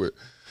fuck with.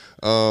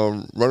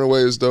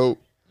 Runaway is dope.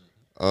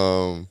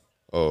 Look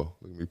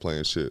at me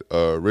playing shit.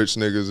 Rich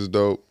Niggas is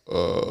dope.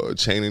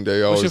 Chaining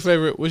Day always.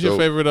 What's your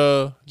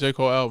favorite J.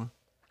 Cole album?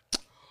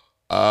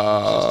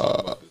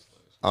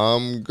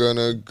 I'm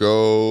gonna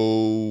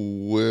go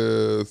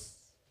with.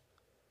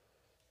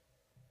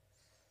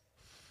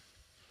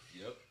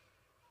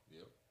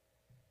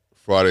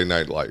 Friday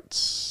Night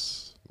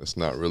Lights. That's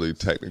not really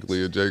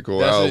technically a J.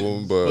 Cole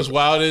album, but what's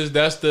wild is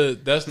that's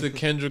the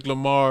Kendrick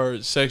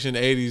Lamar Section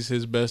 80s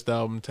his best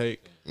album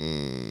take.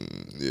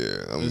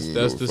 Yeah,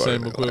 that's the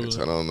same equivalent.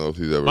 I don't know if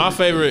he's ever. My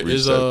favorite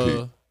is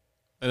peak.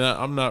 and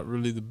I'm not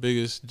really the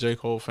biggest J.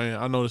 Cole fan.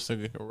 I know this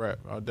nigga can rap.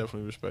 I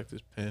definitely respect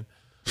his pen.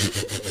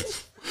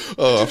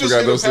 Oh, I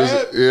forgot those things.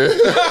 Yeah.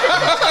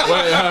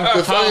 Wait,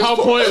 how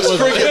point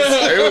was it?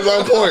 It was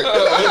on point.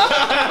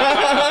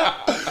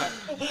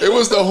 It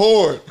was the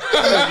horn.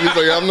 He's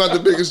like, I'm not the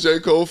biggest J.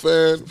 Cole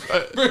fan.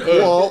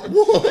 Womp,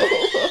 womp.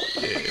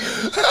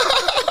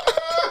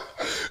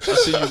 I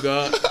see you,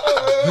 God.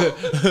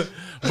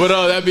 But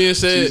that being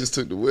said, Jesus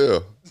took the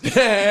wheel.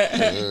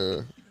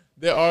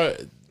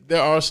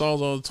 There are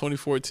songs on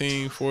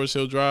 2014 Forest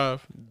Hill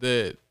Drive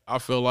that I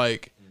feel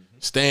like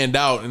stand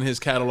out in his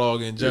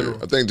catalog in general.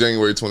 Yeah, I think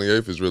January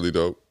 28th is really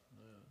dope.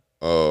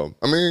 I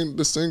mean,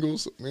 the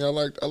singles. I mean,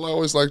 I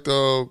always liked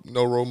No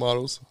Role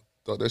Models.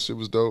 Thought that shit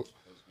was dope.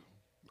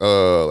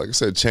 Like I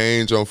said,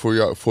 Change on For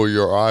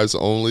Your Eyes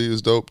Only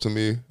is dope to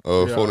me.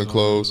 Folding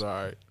Clothes. All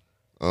right.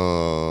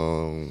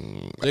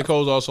 J.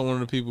 Cole's also one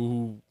of the people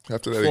who,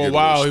 after that, for a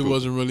while, he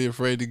wasn't really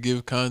afraid to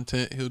give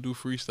content. He'll do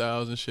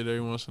freestyles and shit every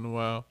once in a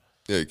while.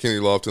 Yeah, Kenny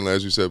Lofton,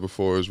 as you said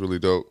before, is really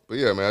dope. But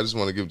yeah, man, I just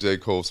want to give J.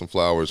 Cole some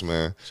flowers,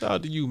 man. Shout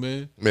out to you,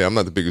 man. Man, I'm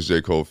not the biggest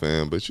J. Cole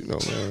fan, but you know,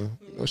 man,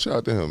 shout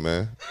out to him,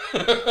 man.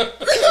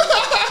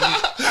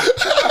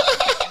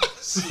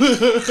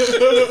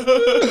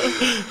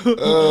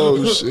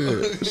 Oh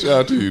shit! Shout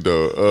out to you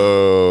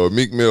though.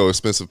 Meek Mill,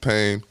 Expensive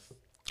Pain.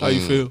 How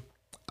you feel?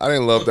 I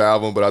didn't love the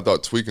album, but I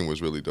thought Tweaking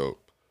was really dope.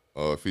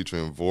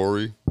 Featuring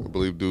Vori, I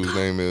believe dude's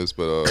name is,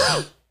 but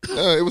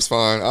yeah, it was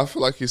fine. I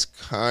feel like he's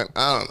I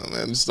don't know,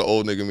 man. This is the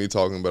old nigga me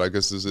talking, but I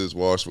guess this is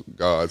Washed with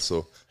God,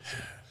 so.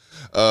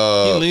 He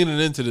leaning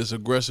into this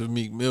aggressive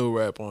Meek Mill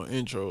rap on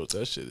intros.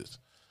 That shit is.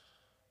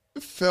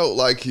 It felt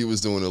like he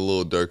was doing a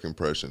little Dirk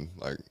impression,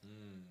 like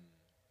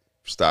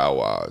style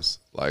wise.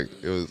 Like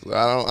it was.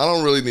 I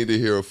don't really need to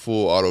hear a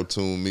full auto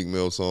tune Meek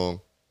Mill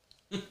song.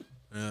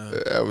 Yeah,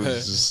 that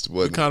was just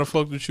what. We kind of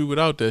fucked with you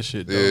without that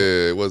shit, though.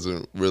 Yeah, it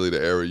wasn't really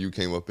the era you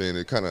came up in.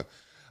 It kind of.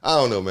 I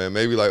don't know, man.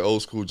 Maybe like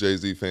old school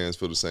Jay-Z fans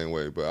feel the same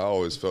way, but I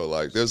always felt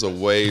like there's a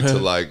way to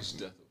like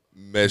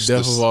mesh.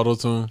 Death of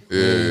auto-tune.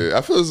 Yeah,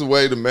 I feel there's a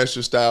way to mesh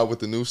your style with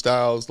the new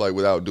styles, like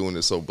without doing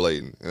it so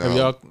blatant. You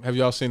know? Have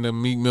y'all seen the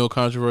Meek Mill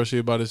controversy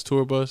about his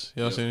tour bus?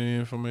 Y'all seen any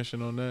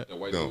information on that? That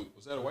white dude,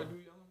 was that a white dude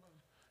yelling?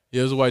 Yeah,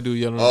 it was a white dude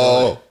yelling.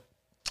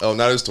 Oh,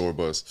 not his tour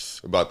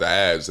bus. About the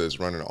ads that's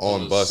running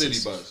on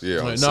buses. City bus. Yeah,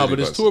 Right, no, but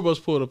his tour bus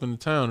pulled up in the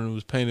town and it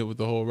was painted with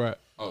the whole rap.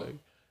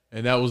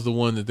 And that was the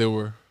one that they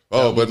were.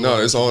 Oh, but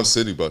no, it's on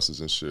city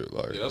buses and shit.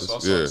 Like, yeah, that's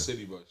also the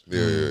city bus.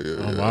 Yeah.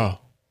 Oh, wow.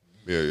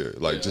 Yeah.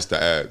 Like just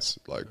the ads,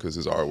 like because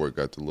his artwork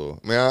got the little.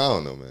 Man, I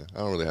don't know, man. I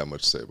don't really have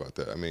much to say about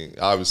that. I mean,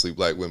 obviously,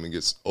 black women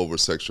gets over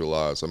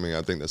sexualized. I mean,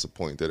 I think that's a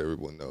point that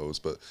everyone knows.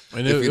 But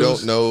if you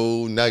don't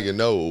know, now you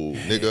know,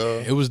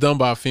 nigga. It was done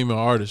by a female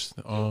artist.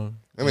 I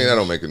mean, I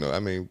don't make it no. I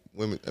mean,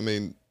 women. I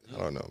mean, I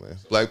don't know, man.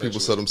 Black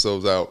people sell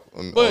themselves out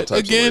on all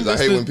types of ways. I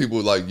hate when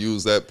people like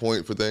use that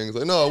point for things.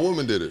 Like, no, a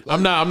woman did it. Like,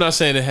 I'm not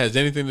saying it has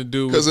anything to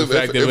do with the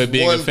fact that it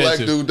being one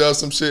offensive. black dude does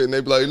some shit and they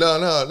be like,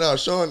 no,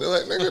 Sean,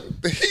 like, nigga,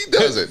 he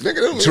does it.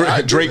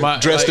 Nigga, Drake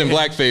dressed in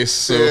blackface.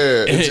 So.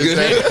 Yeah,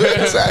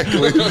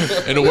 exactly.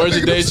 In the words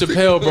of Dave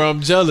Chappelle, bro,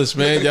 I'm jealous,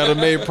 man. Y'all done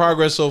made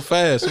progress so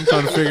fast. I'm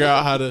trying to figure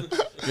out how to, you know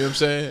what I'm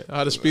saying,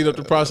 how to speed up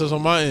the process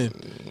on my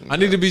end. I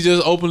need to be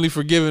just openly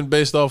forgiven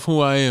based off who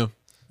I am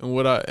and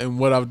what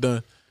I've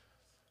done.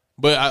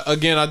 But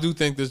I do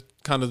think this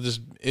kind of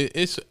just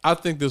I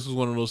think this was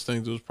one of those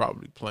things that was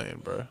probably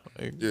planned, bro.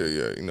 Like,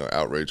 yeah, you know,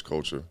 outrage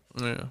culture.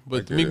 Yeah,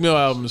 but the Meek Mill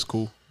album is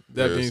cool.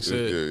 That being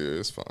said, yeah,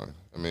 it's fine.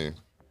 I mean,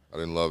 I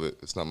didn't love it.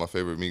 It's not my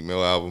favorite Meek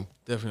Mill album.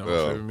 Definitely not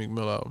my favorite Meek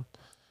Mill album.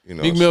 You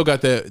know, Meek Mill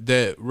got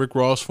that Rick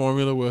Ross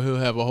formula where he'll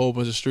have a whole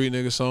bunch of street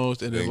nigga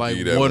songs and then like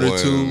one or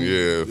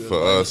two,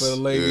 for us, for the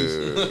ladies,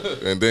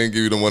 and then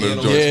give you them one of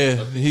them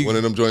joints, one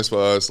of them joints for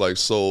us, like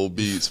soul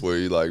beats where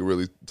he like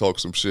really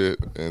talks some shit,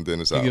 and then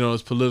it's out. You know,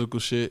 it's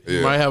political shit.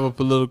 He might have a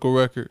political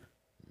record.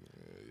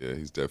 Yeah,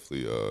 he's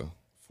definitely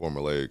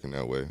formulaic in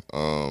that way.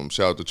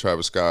 Shout out to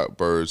Travis Scott,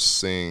 Birds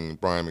Sing,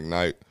 Brian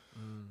McKnight,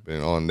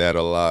 been on that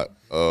a lot.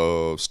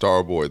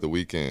 Starboy, The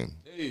Weeknd.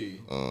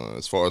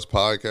 As far as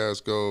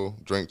podcasts go,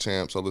 Drink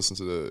Champs, I listened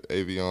to the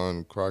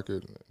Avion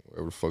Crockett,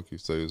 whatever the fuck you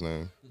say his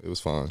name. It was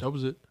fine. That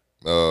was it.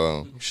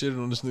 I'm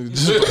shitting on this nigga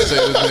just about to say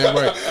his name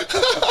right.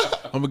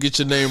 I'm gonna get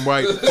your name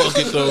right. Fuck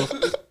it though.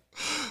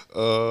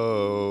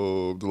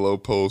 The Low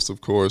Post,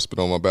 of course, but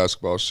on my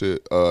basketball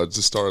shit.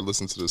 Just started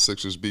listening to the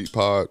Sixers Beat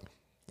Pod.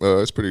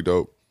 It's pretty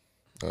dope.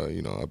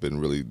 You know, I've been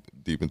really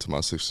deep into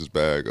my Sixers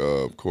bag.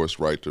 Of course,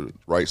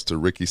 rights to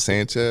Ricky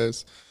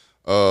Sanchez.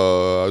 I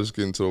was just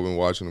getting to it and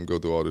watching him go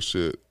through all this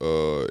shit.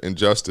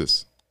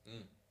 Injustice.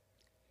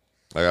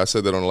 Like I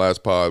said that on the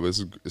last pod, but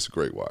it's a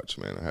great watch,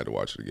 man. I had to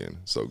watch it again.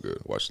 So good.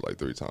 I watched it like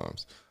 3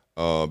 times.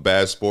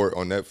 Bad Sport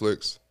on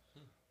Netflix.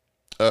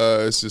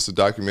 It's just a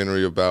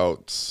documentary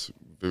about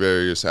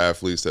various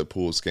athletes that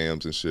pull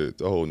scams and shit.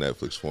 The whole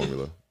Netflix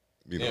formula.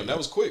 You know, that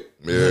was quick.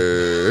 Yeah.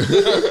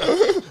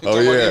 Oh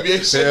yeah.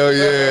 Hell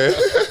yeah.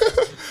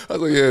 I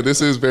was like, yeah,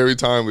 this is very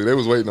timely. They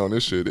was waiting on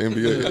this shit. The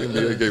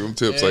NBA gave them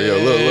tips. Like,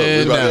 look,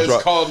 we about to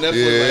drop. Called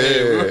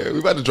Netflix. We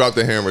about to drop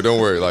the hammer.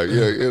 Don't worry. Like,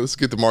 yeah, let's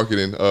get the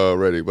marketing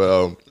ready.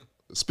 But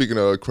speaking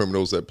of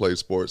criminals that play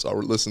sports, I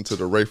listened to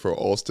the Rafer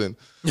Alston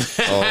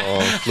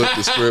flip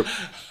the script.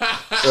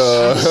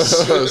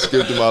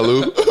 Skip to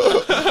Malou.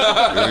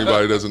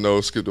 Anybody doesn't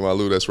know Skip to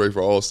Malou, that's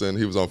Rafer Alston.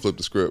 He was on Flip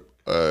the Script.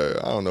 I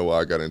don't know why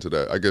I got into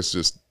that. I guess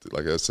just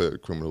like I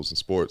said, criminals in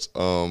sports.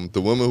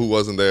 The Woman Who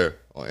Wasn't There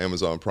on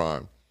Amazon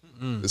Prime.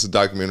 It's a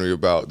documentary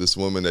about this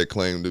woman that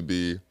claimed to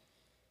be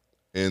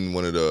in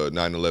one of the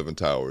 9/11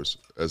 towers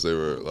as they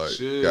were like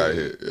got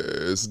hit.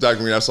 Yeah, it's a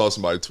documentary I saw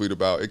somebody tweet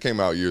about. It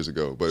came out years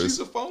ago, but she's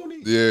a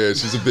phony. Yeah,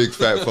 she's a big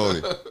fat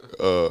phony.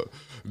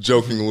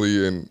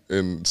 Jokingly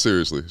and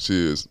seriously, she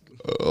is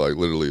like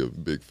literally a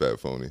big fat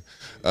phony.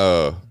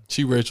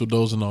 She Rachel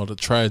Dolezal all the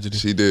tragedy.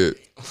 She did.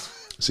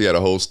 She had a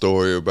whole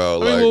story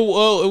about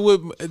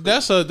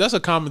that's a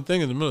common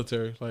thing in the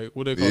military. Like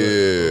what they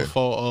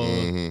call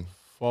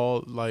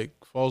it,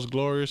 false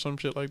glory or some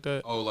shit like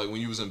that. Oh, like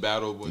when you was in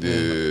battle.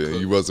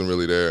 You wasn't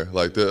really there.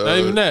 Like not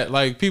even that.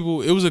 Like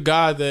people, it was a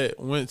guy that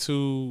went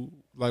to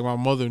like my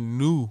mother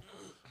knew,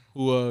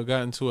 who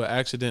got into an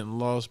accident and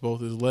lost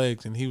both his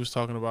legs, and he was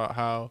talking about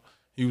how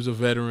he was a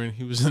veteran.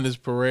 He was in this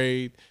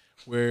parade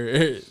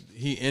where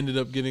he ended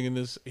up getting in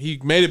this. He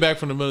made it back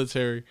from the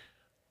military,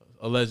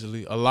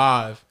 allegedly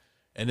alive,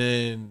 and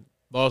then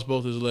lost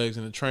both his legs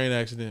in a train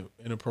accident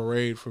in a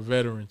parade for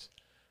veterans.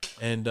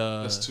 And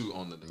that's 2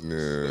 on the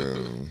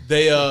news.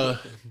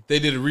 They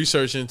did a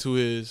research into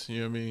his, you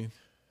know what I mean,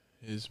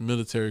 his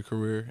military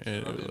career,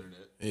 and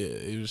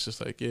it was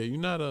just like, you're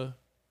not a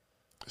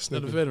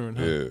veteran,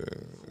 huh? Yeah.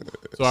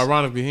 So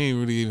ironically, he didn't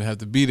really even have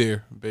to be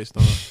there based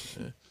on.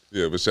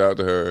 Yeah, but shout out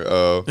to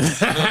her.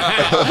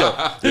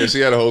 Yeah, she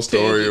had a whole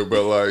story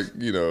about like,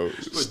 you know,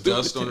 she put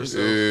dust on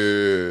herself.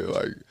 Yeah,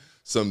 like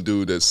some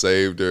dude that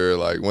saved her.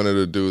 Like one of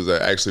the dudes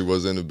that actually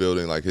was in the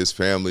building. Like his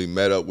family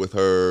met up with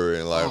her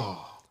and like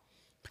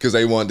because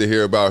they wanted to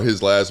hear about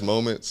his last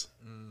moments.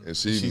 And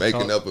she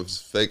making up a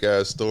fake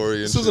ass story.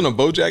 And this isn't a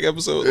BoJack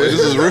episode. Like, this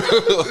is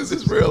real. This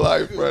is real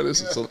life, bro.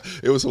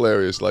 It was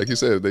hilarious. Like he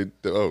said,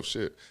 oh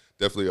shit,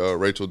 definitely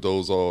Rachel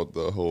Dolezal,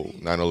 the whole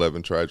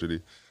 9/11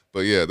 tragedy.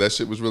 But yeah, that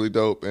shit was really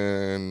dope.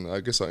 And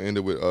I guess I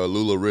ended with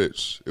Lula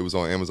Rich. It was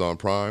on Amazon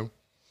Prime.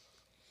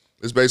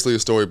 It's basically a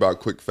story about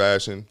quick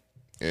fashion,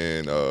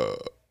 and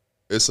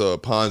it's a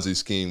Ponzi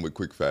scheme with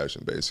quick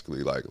fashion,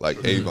 basically, like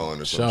Avon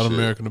or some shit. Shout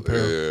American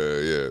Apparel.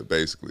 Yeah,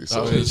 basically.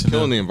 So it's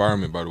killing the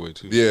environment, by the way,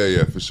 too.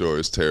 Yeah, for sure.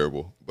 It's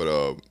terrible.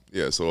 But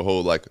yeah, so a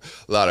whole a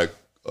lot of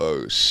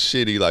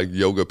shitty like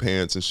yoga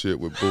pants and shit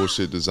with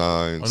bullshit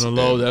designs. On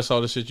the low, that's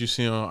all the shit you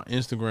see on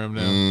Instagram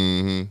now.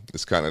 Mm-hmm.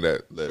 It's kind of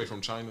that. Straight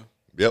from China.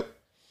 Yep.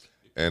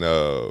 And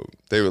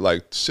they were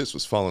like, shits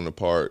was falling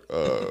apart.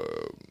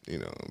 You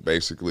know,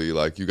 basically,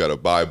 like you got to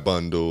buy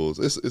bundles.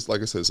 It's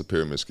like I said, it's a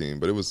pyramid scheme,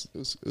 but it was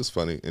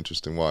funny,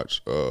 interesting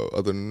watch.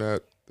 Other than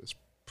that, that's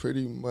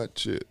pretty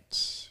much it.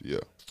 Yeah,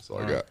 that's all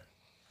I got.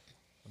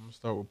 I'm gonna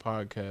start with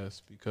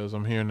podcasts because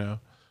I'm here now.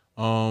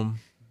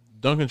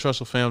 Duncan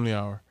Trussell Family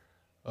Hour.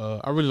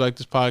 I really like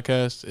this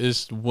podcast.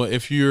 It's what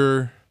if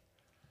you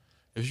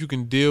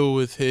can deal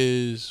with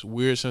his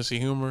weird sense of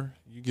humor,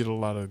 you get a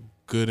lot of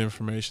good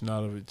information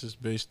out of it,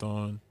 just based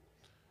on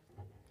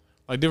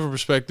like different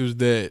perspectives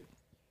that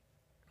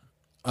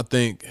I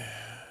think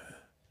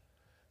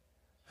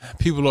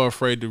people are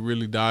afraid to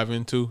really dive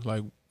into.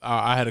 Like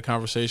I had a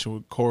conversation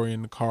with Corey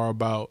in the car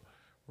about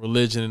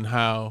religion and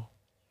how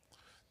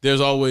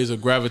there's always a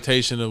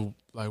gravitation of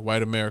like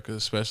white America,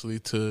 especially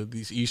to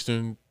these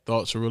Eastern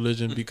thoughts of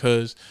religion,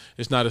 because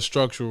it's not as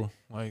structural.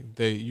 Like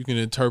you can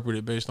interpret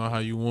it based on how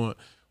you want.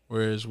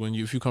 Whereas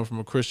if you come from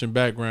a Christian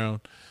background,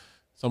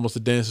 it's almost a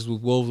Dances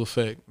with Wolves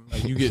effect.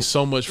 Like you get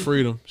so much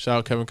freedom. Shout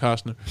out Kevin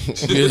Costner.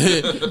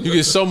 You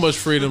get so much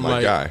freedom.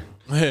 My guy.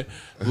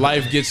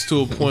 Life gets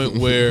to a point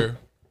where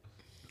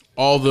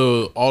all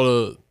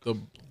the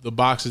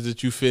boxes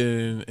that you fit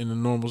in a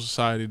normal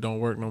society don't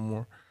work no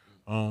more.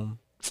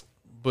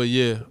 But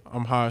yeah,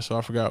 I'm high, so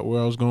I forgot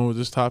where I was going with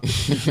this topic.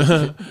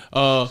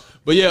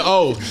 But yeah,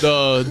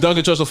 the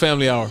Duncan Trussell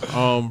Family Hour,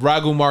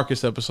 Raghu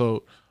Marcus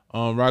episode.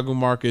 Raghu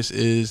Marcus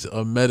is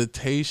a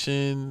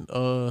meditation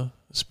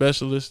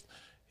specialist.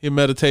 He a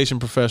meditation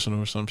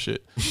professional or some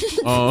shit.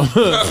 But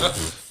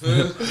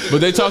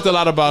they talked a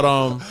lot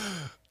about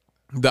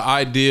the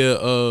idea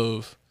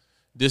of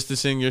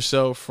distancing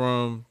yourself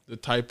from the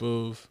type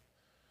of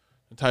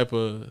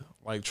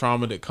like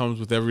trauma that comes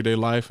with everyday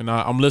life. And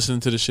I'm listening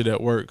to this shit at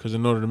work because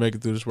in order to make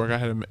it through this work, I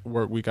had a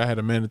work week. I had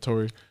a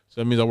mandatory,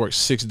 so that means I worked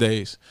 6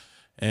 days.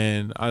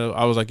 And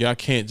I was like, yeah,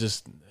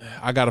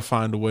 I got to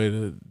find a way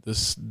to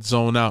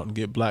zone out and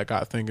get black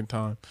eye thinking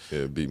time.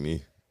 Yeah, beat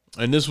me.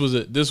 And this was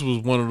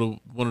one of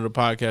the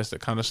podcasts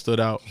that kind of stood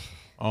out.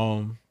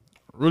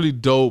 Really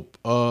dope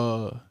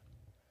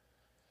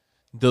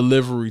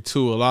delivery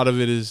too. A lot of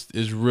it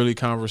is really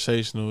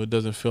conversational. It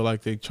doesn't feel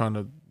like they're trying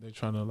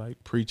to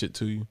like preach it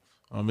to you.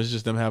 It's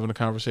just them having a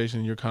conversation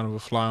and you're kind of a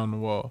fly on the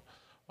wall.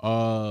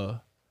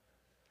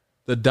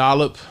 The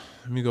Dollop.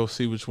 Let me go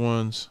see which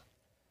ones.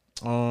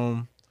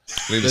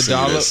 Need to see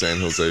that San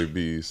Jose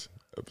Bees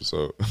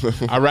episode.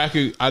 the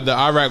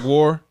Iraq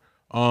War.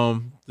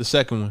 The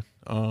second one.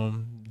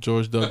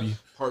 George W.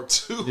 Part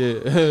 2.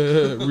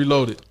 Yeah,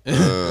 Reloaded. I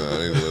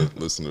need to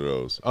listen to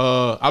those.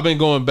 I've been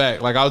going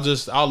back. Like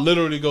I'll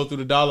literally go through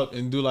the Dollop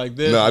and do like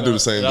this. No, I do the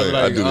same thing.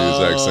 Like, I do the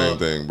exact same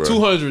thing, bro.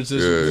 200s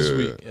this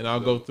week, and I'll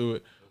go through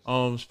it.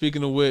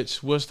 Speaking of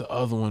which, what's the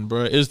other one,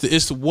 bro?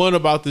 It's the one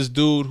about this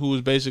dude who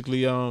was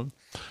basically John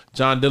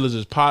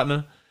Dillinger's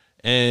partner,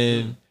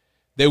 and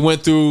they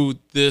went through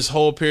this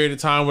whole period of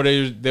time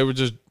where they were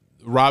just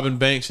robbing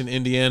banks in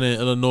Indiana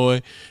and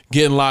Illinois,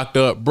 getting locked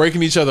up,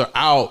 breaking each other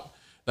out.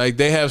 Like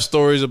they have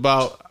stories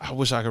about, I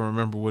wish I could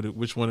remember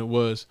which one it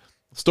was.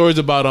 Stories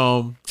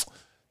about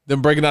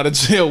them breaking out of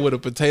jail with a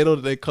potato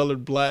that they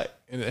colored black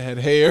and it had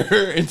hair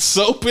and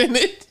soap in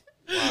it.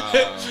 Wow.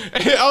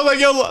 And I was like,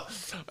 yo,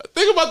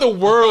 think about the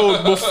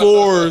world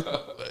before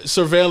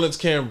surveillance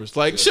cameras.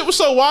 Like shit was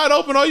so wide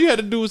open, all you had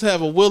to do was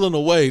have a will and a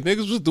way.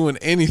 Niggas was doing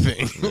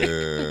anything.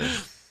 Yeah.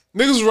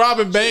 Niggas was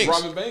robbing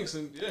banks.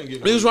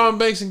 Niggas robbing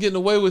banks and getting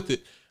away with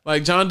it.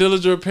 Like John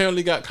Dillinger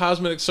apparently got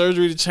cosmetic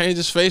surgery to change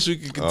his face so he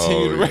could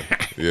continue to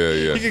rap.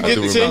 Yeah. He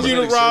could continue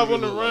to rob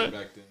on the run.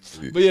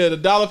 But yeah, the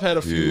Dollop had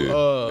a few.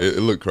 Yeah.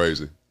 It looked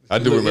crazy. I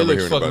do remember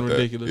hearing about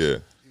ridiculous.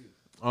 that.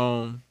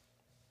 Yeah.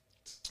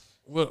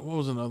 What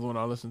was another one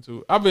I listened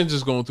to? I've been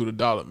just going through the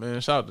Dollop,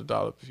 man. Shout out to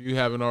Dollop. If you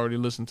haven't already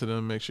listened to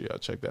them, make sure y'all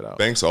check that out.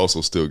 Banks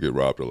also still get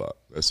robbed a lot.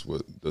 That's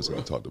what we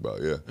talked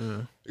about. Yeah.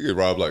 They get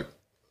robbed like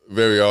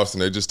very often.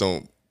 They just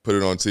don't put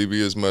it on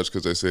TV as much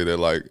because they say that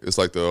like it's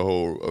like the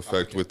whole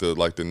effect with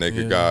the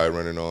naked guy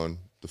running on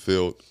the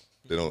field.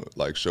 They don't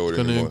like show it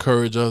anymore. Gonna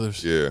encourage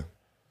others. Yeah.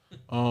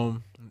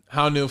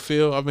 How Neil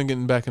Field. I've been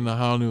getting back into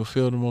How Neil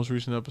Field, the most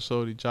recent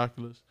episode,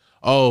 Ejaculus.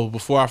 Oh,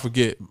 before I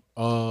forget,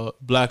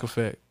 Black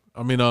Effect.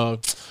 I mean,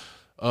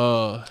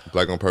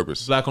 Black on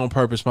Purpose. Black on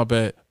Purpose, my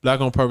bad. Black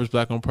on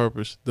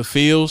Purpose. The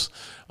Fields.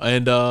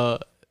 And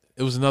it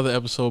it was another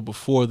episode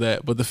before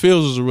that, but The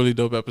Fields was a really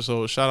dope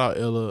episode. Shout out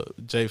Ella,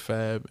 J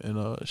Fab,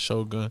 and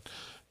Shogun.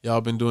 Y'all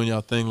been doing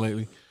y'all thing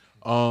lately.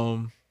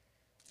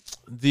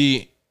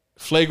 The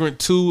Flagrant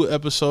 2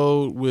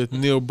 episode with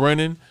Neil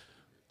Brennan.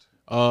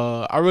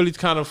 I really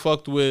kind of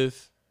fucked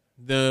with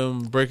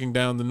them breaking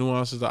down the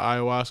nuances of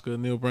ayahuasca.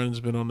 Neil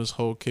Brennan's been on this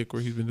whole kick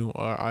where he's been doing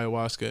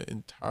ayahuasca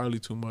entirely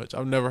too much.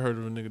 I've never heard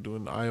of a nigga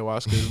doing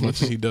ayahuasca as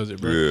much as he does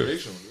it, bro.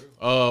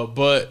 Yeah.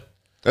 But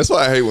that's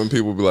why I hate when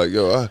people be like,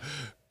 yo,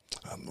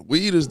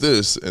 weed is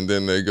this, and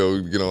then they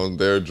go get on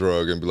their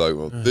drug and be like,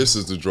 well, this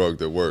is the drug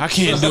that works. I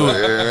can't do it.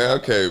 Yeah,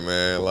 okay,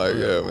 man. Like,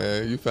 yeah,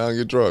 man, you found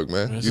your drug,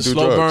 man. It's you a do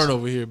slow drugs. burn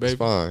over here, baby. It's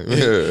fine.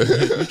 Yeah.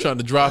 You're trying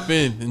to drop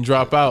in and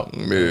drop out.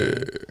 Yeah.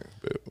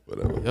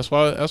 Whatever. That's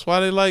why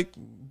they like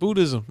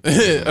Buddhism.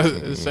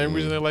 The same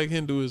reason they like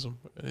Hinduism.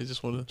 They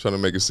just want to trying to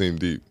make it seem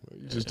deep.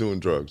 You're just doing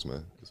drugs,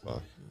 man. It's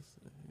fine.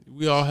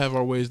 We all have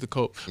our ways to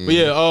cope. But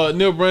yeah,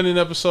 Neil Brennan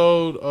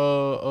episode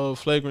of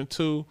Flagrant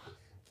 2.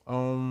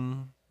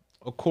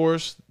 Of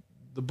course,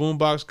 the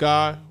Boombox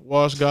guy,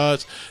 Wash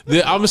Gods.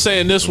 I'm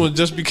saying this one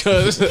just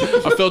because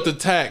I felt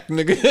attacked,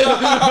 nigga.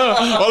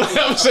 All the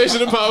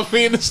conversation about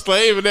being a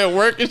slave and that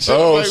work and shit.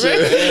 Oh, like,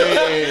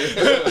 shit.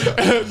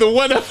 The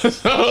one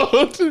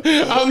episode,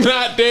 I'm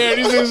not there.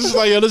 These niggas just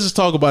like, yo, let's just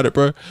talk about it,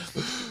 bro.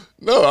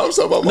 No, I'm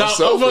talking about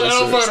myself.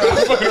 I'm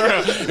fucking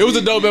around. It was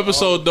a dope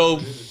episode, though.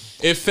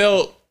 It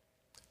felt.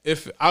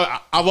 I've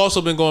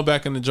also been going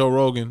back into Joe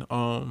Rogan.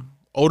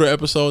 Older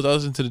episodes. I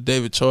listened to the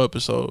David Cho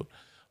episode.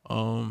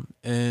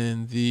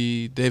 And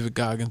the David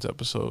Goggins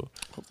episode.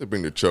 Hope they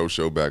bring the Cho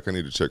show back. I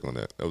need to check on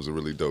that. That was a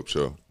really dope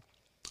show.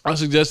 I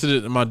suggested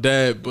it to my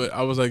dad, but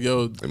I was like,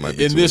 yo,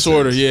 in this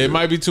order, it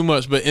might be too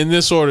much, but in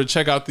this order,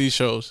 check out these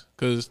shows.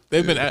 Because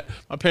they've been,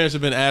 my parents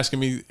have been asking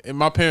me, and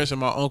my parents and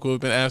my uncle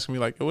have been asking me,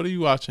 like, what are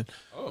you watching?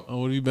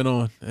 What have you been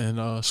on?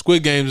 And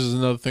Squid Games is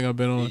another thing I've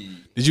been on.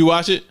 Did you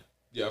watch it?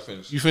 Yeah, I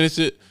finished. You finished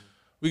it?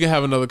 We can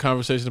have another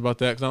conversation about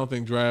that, because I don't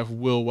think Draft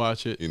will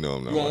watch it. You know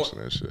I'm not watching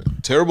that shit.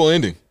 Terrible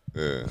ending.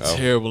 Yeah,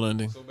 terrible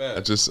ending. So bad.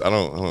 I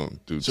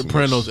don't do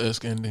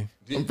Sopranos-esque ending.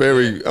 I'm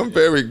very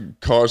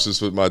cautious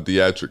with my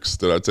theatrics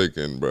that I take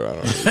in, bro. I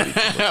don't really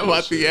do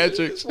my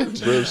theatrics,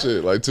 real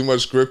shit. Like too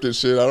much scripted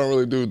shit. I don't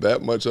really do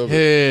that much of it.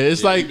 Yeah,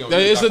 it's like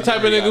it's the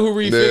type of nigga who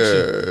read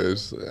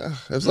fiction.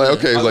 It's like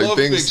okay, it's like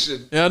things.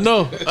 Fiction. Yeah, I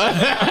know.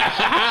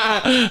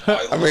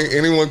 I mean,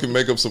 anyone can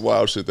make up some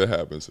wild shit that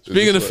happens.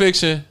 Speaking of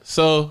fiction,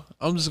 so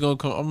I'm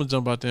gonna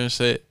jump out there and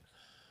say it.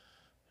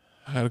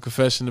 I had a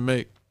confession to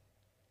make.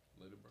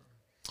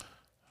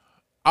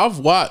 I've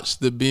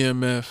watched the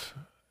BMF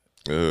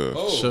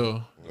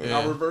show.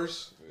 Yeah. Power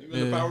Verse? You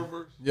in the Power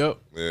Verse? Yep.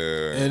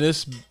 Yeah. And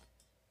it's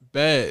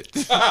bad.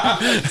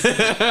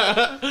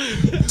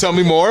 Tell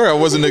me more. I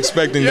wasn't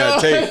expecting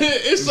that tape.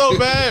 It's so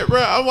bad, bro.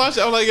 I watched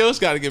it. I'm like, yo, it's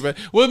got to get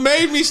better. What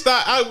made me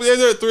stop?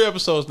 There are 3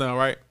 episodes now,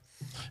 right?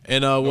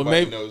 And what Nobody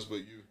made knows but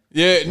you.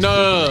 Yeah,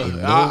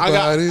 no.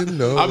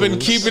 I've been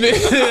keeping it.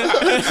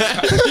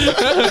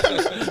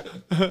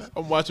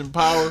 I'm watching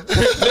Power,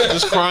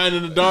 just crying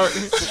in the dark.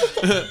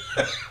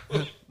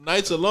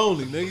 Nights are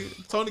lonely,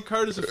 nigga. Tony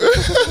Curtis.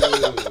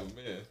 Oh,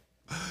 man.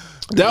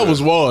 That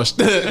was washed.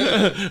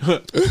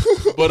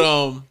 But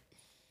I'm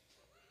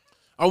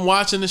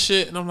watching the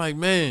shit and I'm like,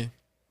 man,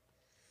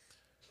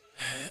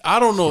 I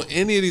don't know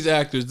any of these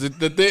actors. I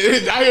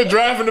hear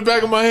Drive in the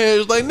back of my head.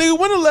 It's like, nigga,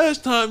 when the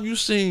last time you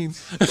seen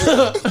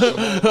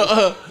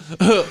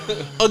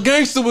a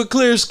gangster with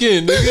clear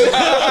skin, nigga?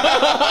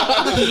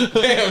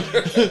 Damn.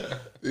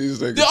 All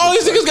these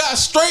niggas got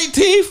straight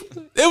teeth.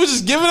 They was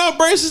just giving out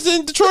braces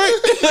in Detroit.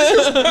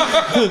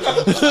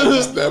 I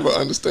just never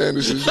understand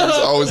this shit. It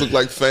just always look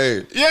like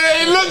Fame. Yeah,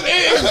 it looked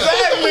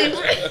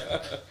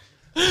exactly.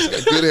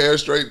 Got good hair,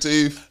 straight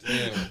teeth.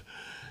 Damn.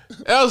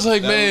 I was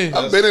like, man,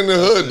 I've been in the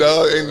hood,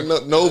 dog.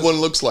 Ain't no one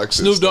looks like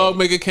Snoop this. Dogg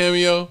make a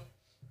cameo.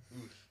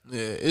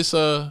 Yeah, it's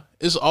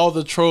all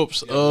the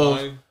tropes of.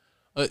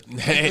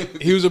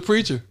 He was a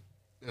preacher.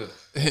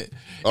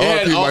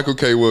 R.I.P. Michael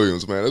K.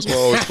 Williams, man. That's why I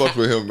always fuck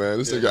with him, man.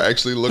 This nigga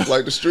actually looked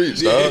like the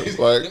streets, dog.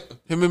 Like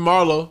him and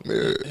Marlo.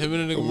 Yeah, him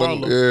and the nigga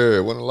Marlo. Yeah,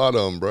 wasn't a lot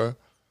of them, bro.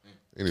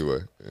 Anyway,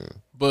 yeah.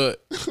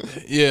 But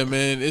yeah,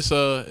 man, it's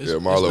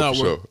Marlo not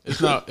for worth,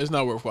 sure. it's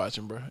not worth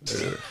watching, bro.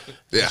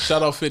 Yeah.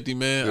 Shout out 50,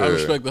 man. I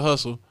respect the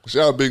hustle.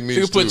 Shout out Big Meech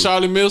He put too.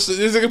 Charlie Wilson.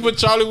 This nigga put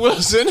Charlie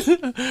Wilson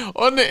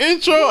on the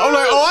intro. I'm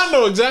like, oh, I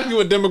know exactly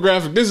what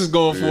demographic this is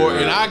going for,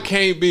 and I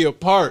can't be a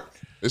part.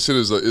 This shit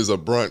is a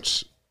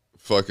brunch,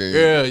 fucking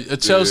a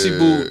Chelsea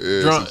boot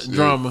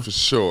drama for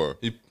sure.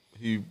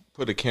 He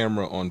put a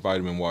camera on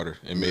vitamin water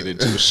and made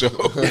it into a show.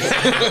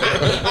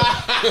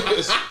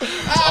 It's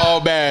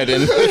all bad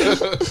and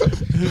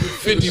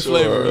 50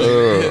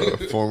 flavor.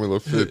 Formula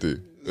 50.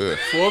 Yeah.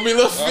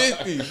 Formula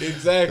 50,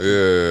 exactly.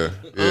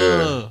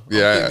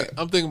 Yeah.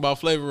 I'm thinking about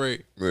Flavor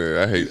Rate.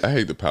 Yeah, I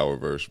hate the Power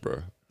Verse,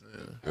 bro.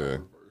 Yeah.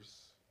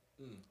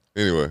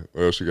 Anyway,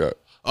 what else you got?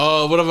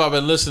 What have I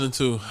been listening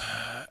to?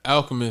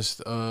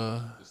 Alchemist.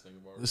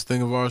 This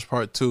Thing of Ours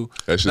Part 2.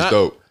 That's just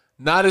dope.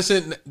 Not as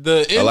in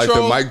the intro. I like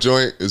the mic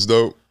joint. It's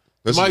dope.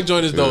 The mic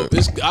joint is dope.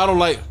 I don't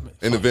like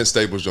And the Vince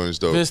Staples joint is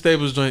dope. Vince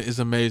Staples joint is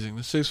amazing.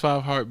 The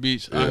 6'5"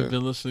 Heartbeats, I've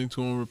been listening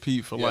to on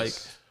repeat for like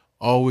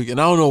all week. And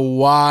I don't know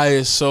why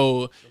it's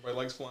so... Everybody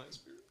likes Flying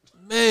Spirit.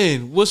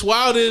 Man, what's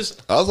wild is...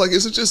 I was like,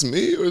 is it just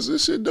me or is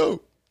this shit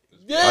dope?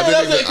 Yeah,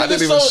 I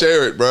didn't even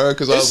share it, bro,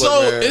 because I was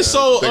like,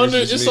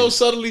 man, it's so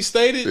subtly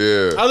stated.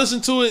 Yeah. I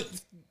listened to it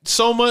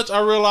so much, I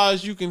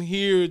realized you can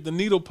hear the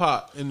needle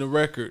pop in the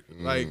record.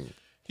 Like,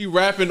 he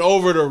rapping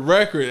over the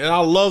record. And I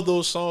love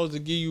those songs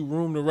that give you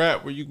room to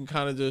rap where you can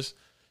kind of just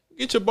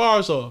get your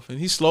bars off. And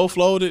he slow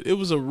flowed it. It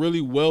was a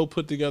really well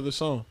put together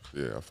song.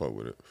 Yeah, I fuck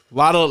with it. A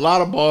lot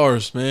of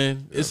bars,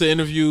 man. Yeah. It's an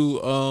interview.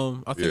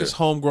 I think it's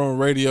Homegrown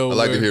Radio. I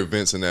like to hear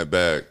Vince in that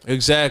bag.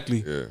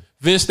 Exactly. Yeah.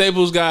 Vince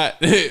Staples got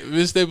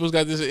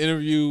this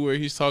interview where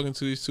he's talking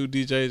to these two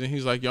DJs and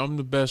he's like, "Yo, I'm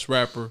the best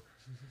rapper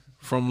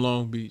from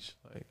Long Beach.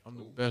 Like, I'm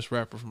the best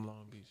rapper from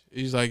Long Beach."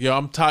 He's like, "Yo,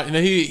 I'm top," and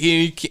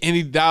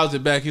he dials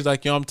it back. He's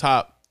like, "Yo, I'm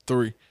top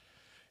 3,"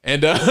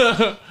 and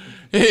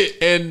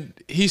and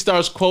he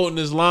starts quoting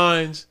his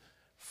lines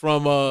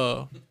from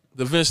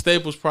the Vince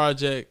Staples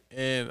project,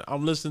 and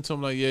I'm listening to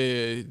him like,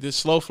 yeah, this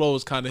slow flow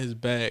is kind of his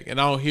bag, and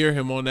I don't hear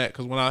him on that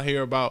because when I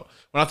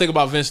think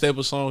about Vince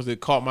Staples songs that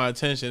caught my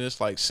attention,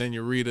 it's like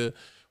Senorita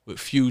with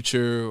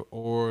Future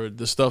or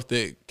the stuff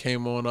that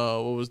came on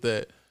what was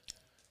that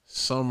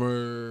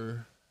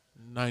Summer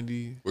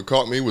 90? What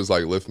caught me was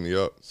like Lift Me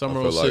Up. Summer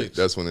I feel 06. like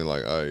that's when they're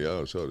like, all right,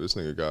 yo, show this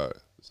nigga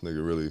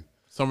really.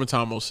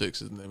 Summertime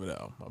 06 is the name of the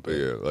album. But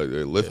yeah, like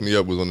Lift Me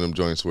Up was one of them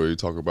joints where you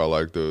talk about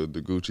like the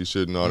Gucci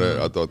shit and all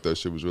that. I thought that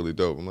shit was really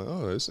dope. I'm like,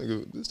 oh, this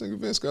nigga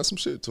Vince got some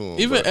shit to him.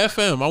 Even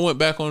FM, I went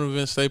back on the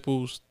Vince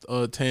Staples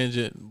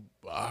tangent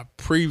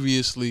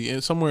previously,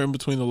 and somewhere in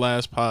between the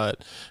last pod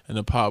and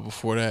the pod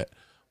before that.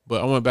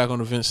 But I went back on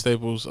the Vince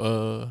Staples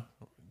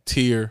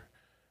tier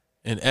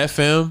and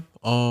FM.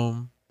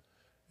 And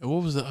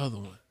what was the other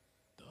one?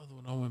 The other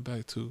one I went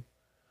back to,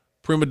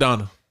 Prima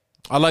Donna.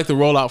 I like the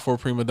rollout for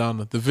Prima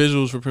Donna. The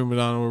visuals for Prima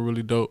Donna were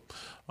really dope.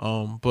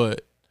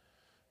 But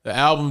the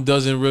album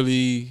doesn't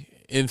really,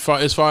 as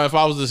far if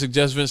I was to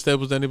suggest Vince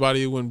Staples to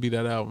anybody, it wouldn't be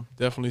that album.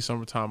 Definitely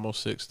Summertime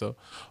 06 though.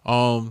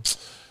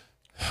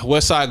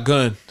 West Side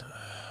Gun.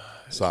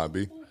 Side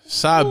B.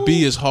 Side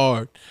B is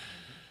hard.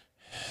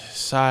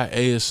 Side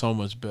A is so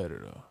much better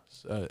though.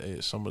 Side A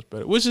is so much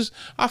better. Which is,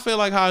 I feel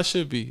like how it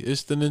should be.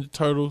 It's the Ninja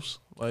Turtles.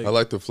 Like, I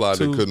like the Fly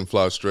That Couldn't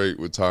Fly Straight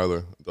with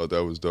Tyler. I thought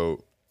that was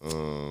dope.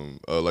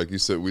 Like you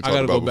said, we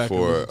talked about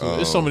before.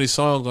 There's so many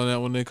songs on that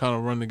when they kind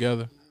of run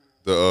together.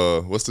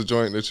 The what's the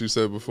joint that you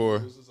said before?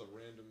 Was this a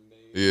random name?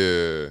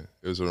 Yeah,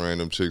 it was a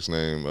random chick's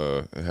name.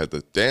 It had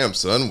the damn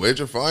son. Where'd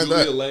you find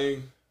Julia that?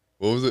 Lang.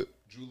 What was it?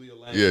 Julia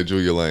Lang. Yeah,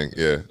 Julia Lang.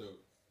 Yeah,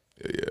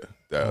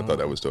 yeah. I thought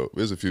that was dope.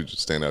 There's a few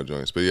standout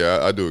joints, but yeah,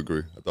 I do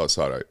agree. I thought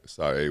Side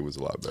A was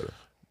a lot better.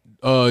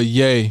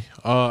 Yay.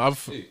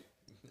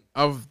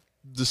 I've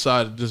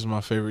decided this is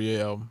my favorite Ye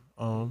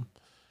album.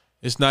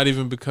 It's not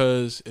even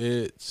because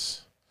it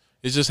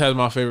just has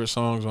my favorite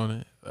songs on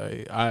it.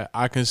 Like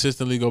I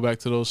consistently go back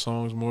to those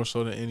songs more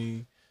so than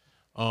any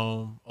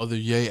other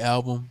Ye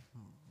album.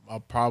 I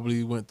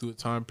probably went through a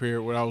time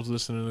period where I was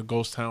listening to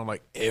Ghost Town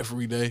like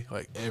every day.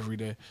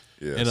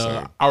 Yeah,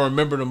 and I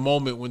remember the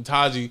moment when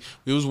Taji,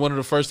 it was one of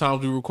the first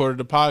times we recorded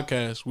the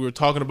podcast. We were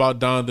talking about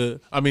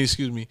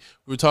we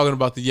were talking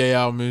about the Ye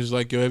album. He was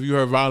like, yo, have you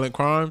heard Violent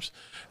Crimes?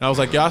 And I was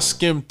like, yeah, I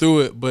skimmed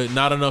through it, but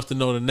not enough to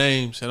know the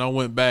names. And I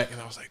went back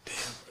and I was like, damn,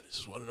 bro, this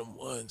is one of them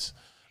ones.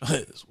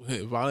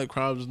 Violent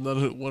Crimes is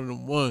one of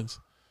them ones.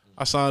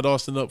 I signed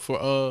Austin up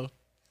for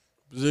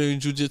Brazilian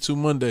Jiu-Jitsu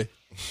Monday.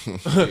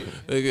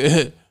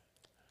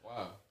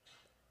 Wow.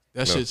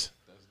 Shit's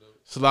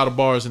it's a lot of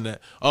bars in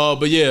that.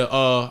 But yeah,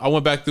 I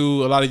went back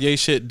through a lot of Ye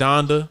shit.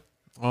 Donda.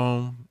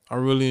 I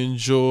really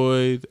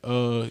enjoyed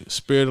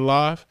Spirit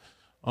Alive.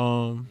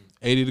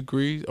 80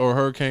 Degrees or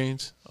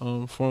Hurricanes,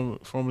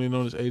 formerly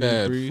known as 80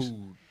 Bad Degrees.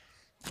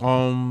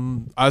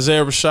 Food.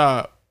 Isaiah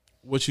Rashad,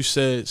 What You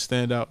Said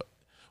stand out.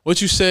 What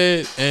You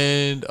Said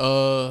and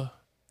the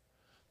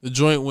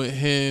joint with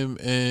him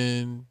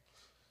and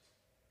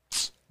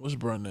what's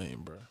bro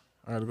name, bro?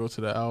 I gotta go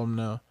to the album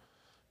now.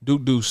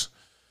 Duke Deuce.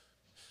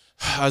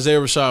 Isaiah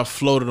Rashad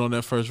floated on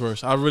that first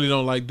verse. I really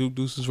don't like Duke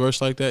Deuce's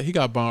verse like that. He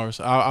got bars.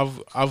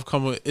 I've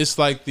come with, it's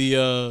like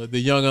the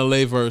Young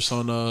LA verse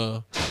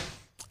on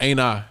Ain't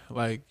I?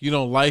 Like, you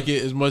don't like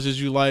it as much as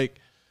you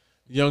like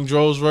Young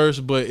Dro's verse,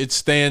 but it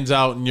stands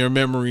out in your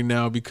memory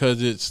now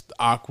because it's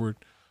awkward.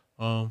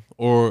 Or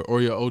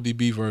your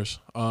ODB verse.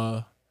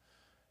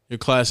 Your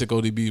classic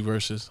ODB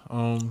verses.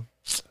 Lil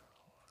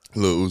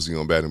Uzi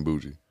on Bad and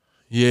Bougie.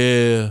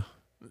 Yeah.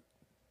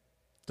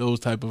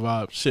 Those type of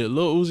vibes. Shit,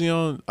 Lil Uzi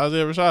on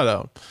Isaiah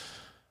Rashad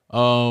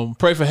album.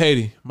 Pray for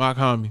Haiti, Mock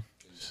Homie.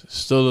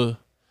 Still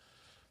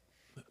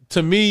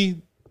to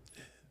me,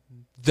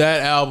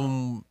 that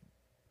album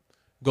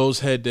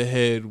goes head to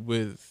head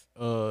with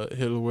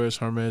Hitler Wears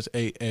Hermes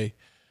 8A,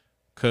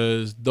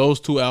 because those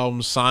two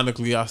albums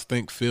sonically I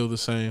think feel the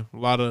same. A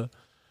lot of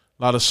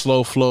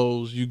slow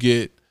flows. You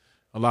get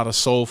a lot of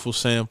soulful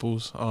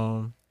samples.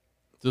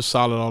 Just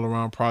solid all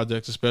around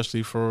projects,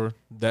 especially for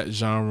that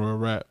genre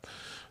of rap.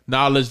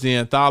 Knowledge the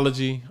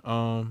Anthology,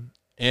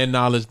 and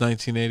Knowledge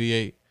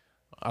 1988.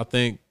 I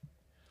think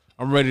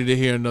I'm ready to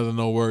hear another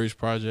No Worries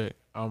project.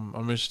 I'm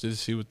interested to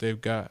see what they've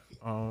got.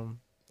 Or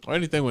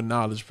anything with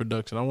Knowledge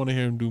production. I want to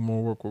hear him do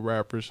more work with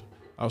rappers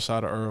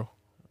outside of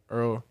Earl.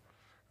 Earl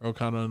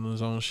kind of on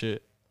his own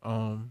shit.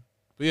 But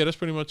yeah, that's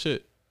pretty much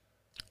it.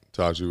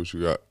 Taji, what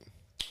you got?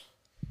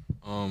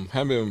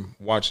 Haven't been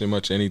watching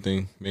much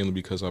anything, mainly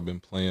because I've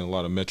been playing a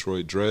lot of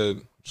Metroid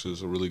Dread, which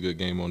is a really good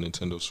game on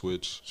Nintendo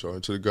Switch. Shout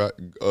out to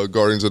the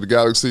Guardians of the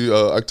Galaxy,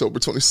 October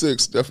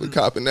 26th. Definitely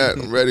copping that.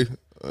 I'm ready.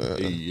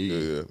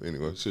 Yeah.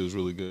 Anyway, shit is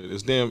really good.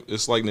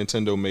 It's like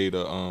Nintendo made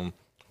a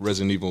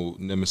Resident Evil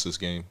Nemesis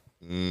game.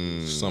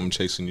 Something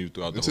chasing you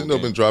throughout the whole game.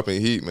 Nintendo been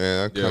dropping heat,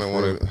 man. I kind of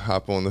want to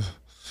hop on the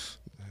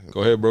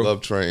Go ahead, bro.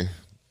 love train.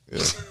 Yeah.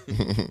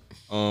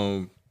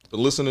 I'm still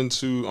listening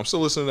to that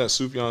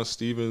Sufjan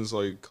Stevens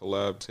like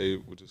collab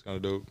tape, which is kind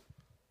of dope.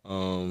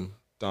 Don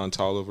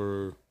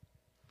Toliver.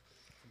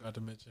 Forgot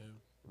to mention him.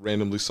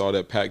 Randomly saw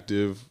that Pac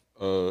Div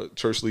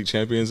Church League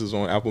Champions is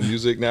on Apple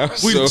Music now.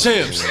 We the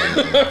champs.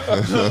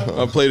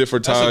 I played it for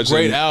Taj. That's a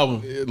great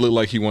album. It looked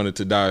like he wanted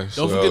to die.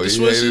 Don't forget the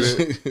Swishes.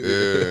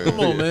 Yeah. Come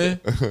on, man.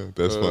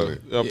 That's funny.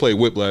 I played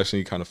Whiplash and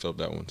he kind of felt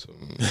that one too.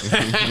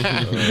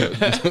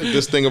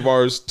 This Thing of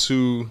Ours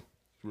 2,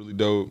 really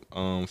dope.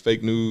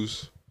 Fake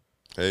News.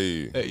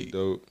 Hey.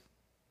 Dope.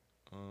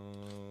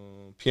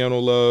 Piano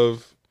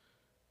Love.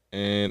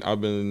 And I've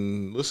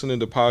been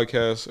listening to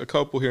podcasts, a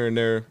couple here and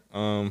there.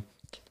 I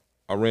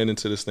ran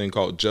into this thing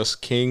called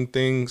Just King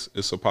Things.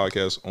 It's a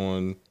podcast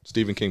on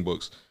Stephen King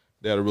books.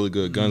 They had a really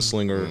good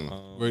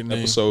Gunslinger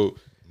episode.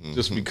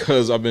 Just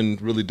because I've been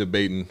really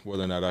debating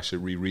whether or not I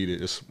should reread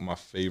it. It's my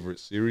favorite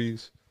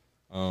series.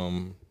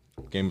 Game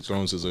of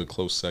Thrones is a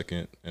close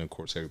second. And, of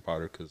course, Harry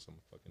Potter because I'm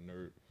a fucking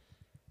nerd.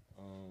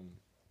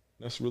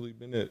 That's really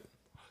been it.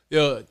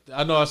 Yo,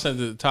 I know I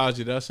sent it to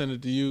Taji. Did I send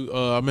it to you?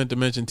 I meant to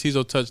mention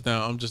Tizo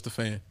Touchdown. I'm just a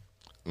fan.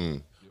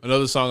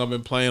 Another song I've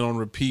been playing on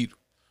repeat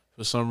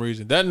for some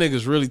reason. That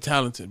nigga's really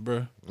talented,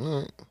 bro.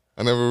 All right.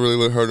 I never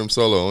really heard him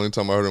solo. Only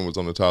time I heard him was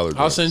on the Tyler.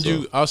 I'll send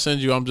you.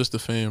 I'm just a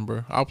fan,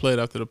 bro. I'll play it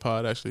after the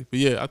pod, actually. But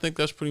yeah, I think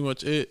that's pretty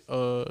much it.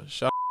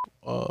 Shout.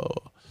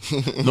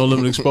 No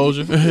Limit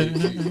Exposure.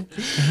 Bleep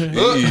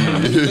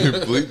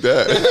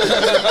that.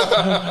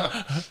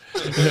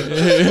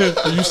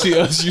 You see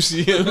us, you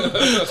see him.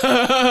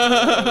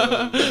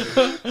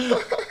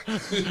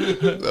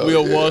 We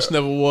are washed,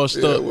 never washed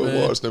up. We're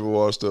man. washed, never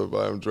washed up.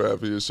 I am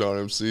Draft. He is Sean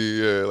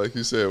MC. Yeah, like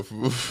you said.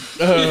 No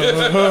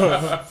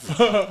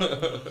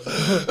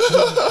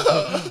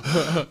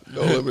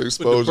Limit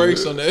Exposure. Put the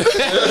brakes on that.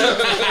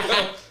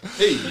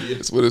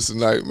 It's with us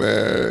tonight,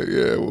 man.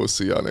 Yeah, we'll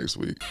see y'all next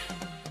week.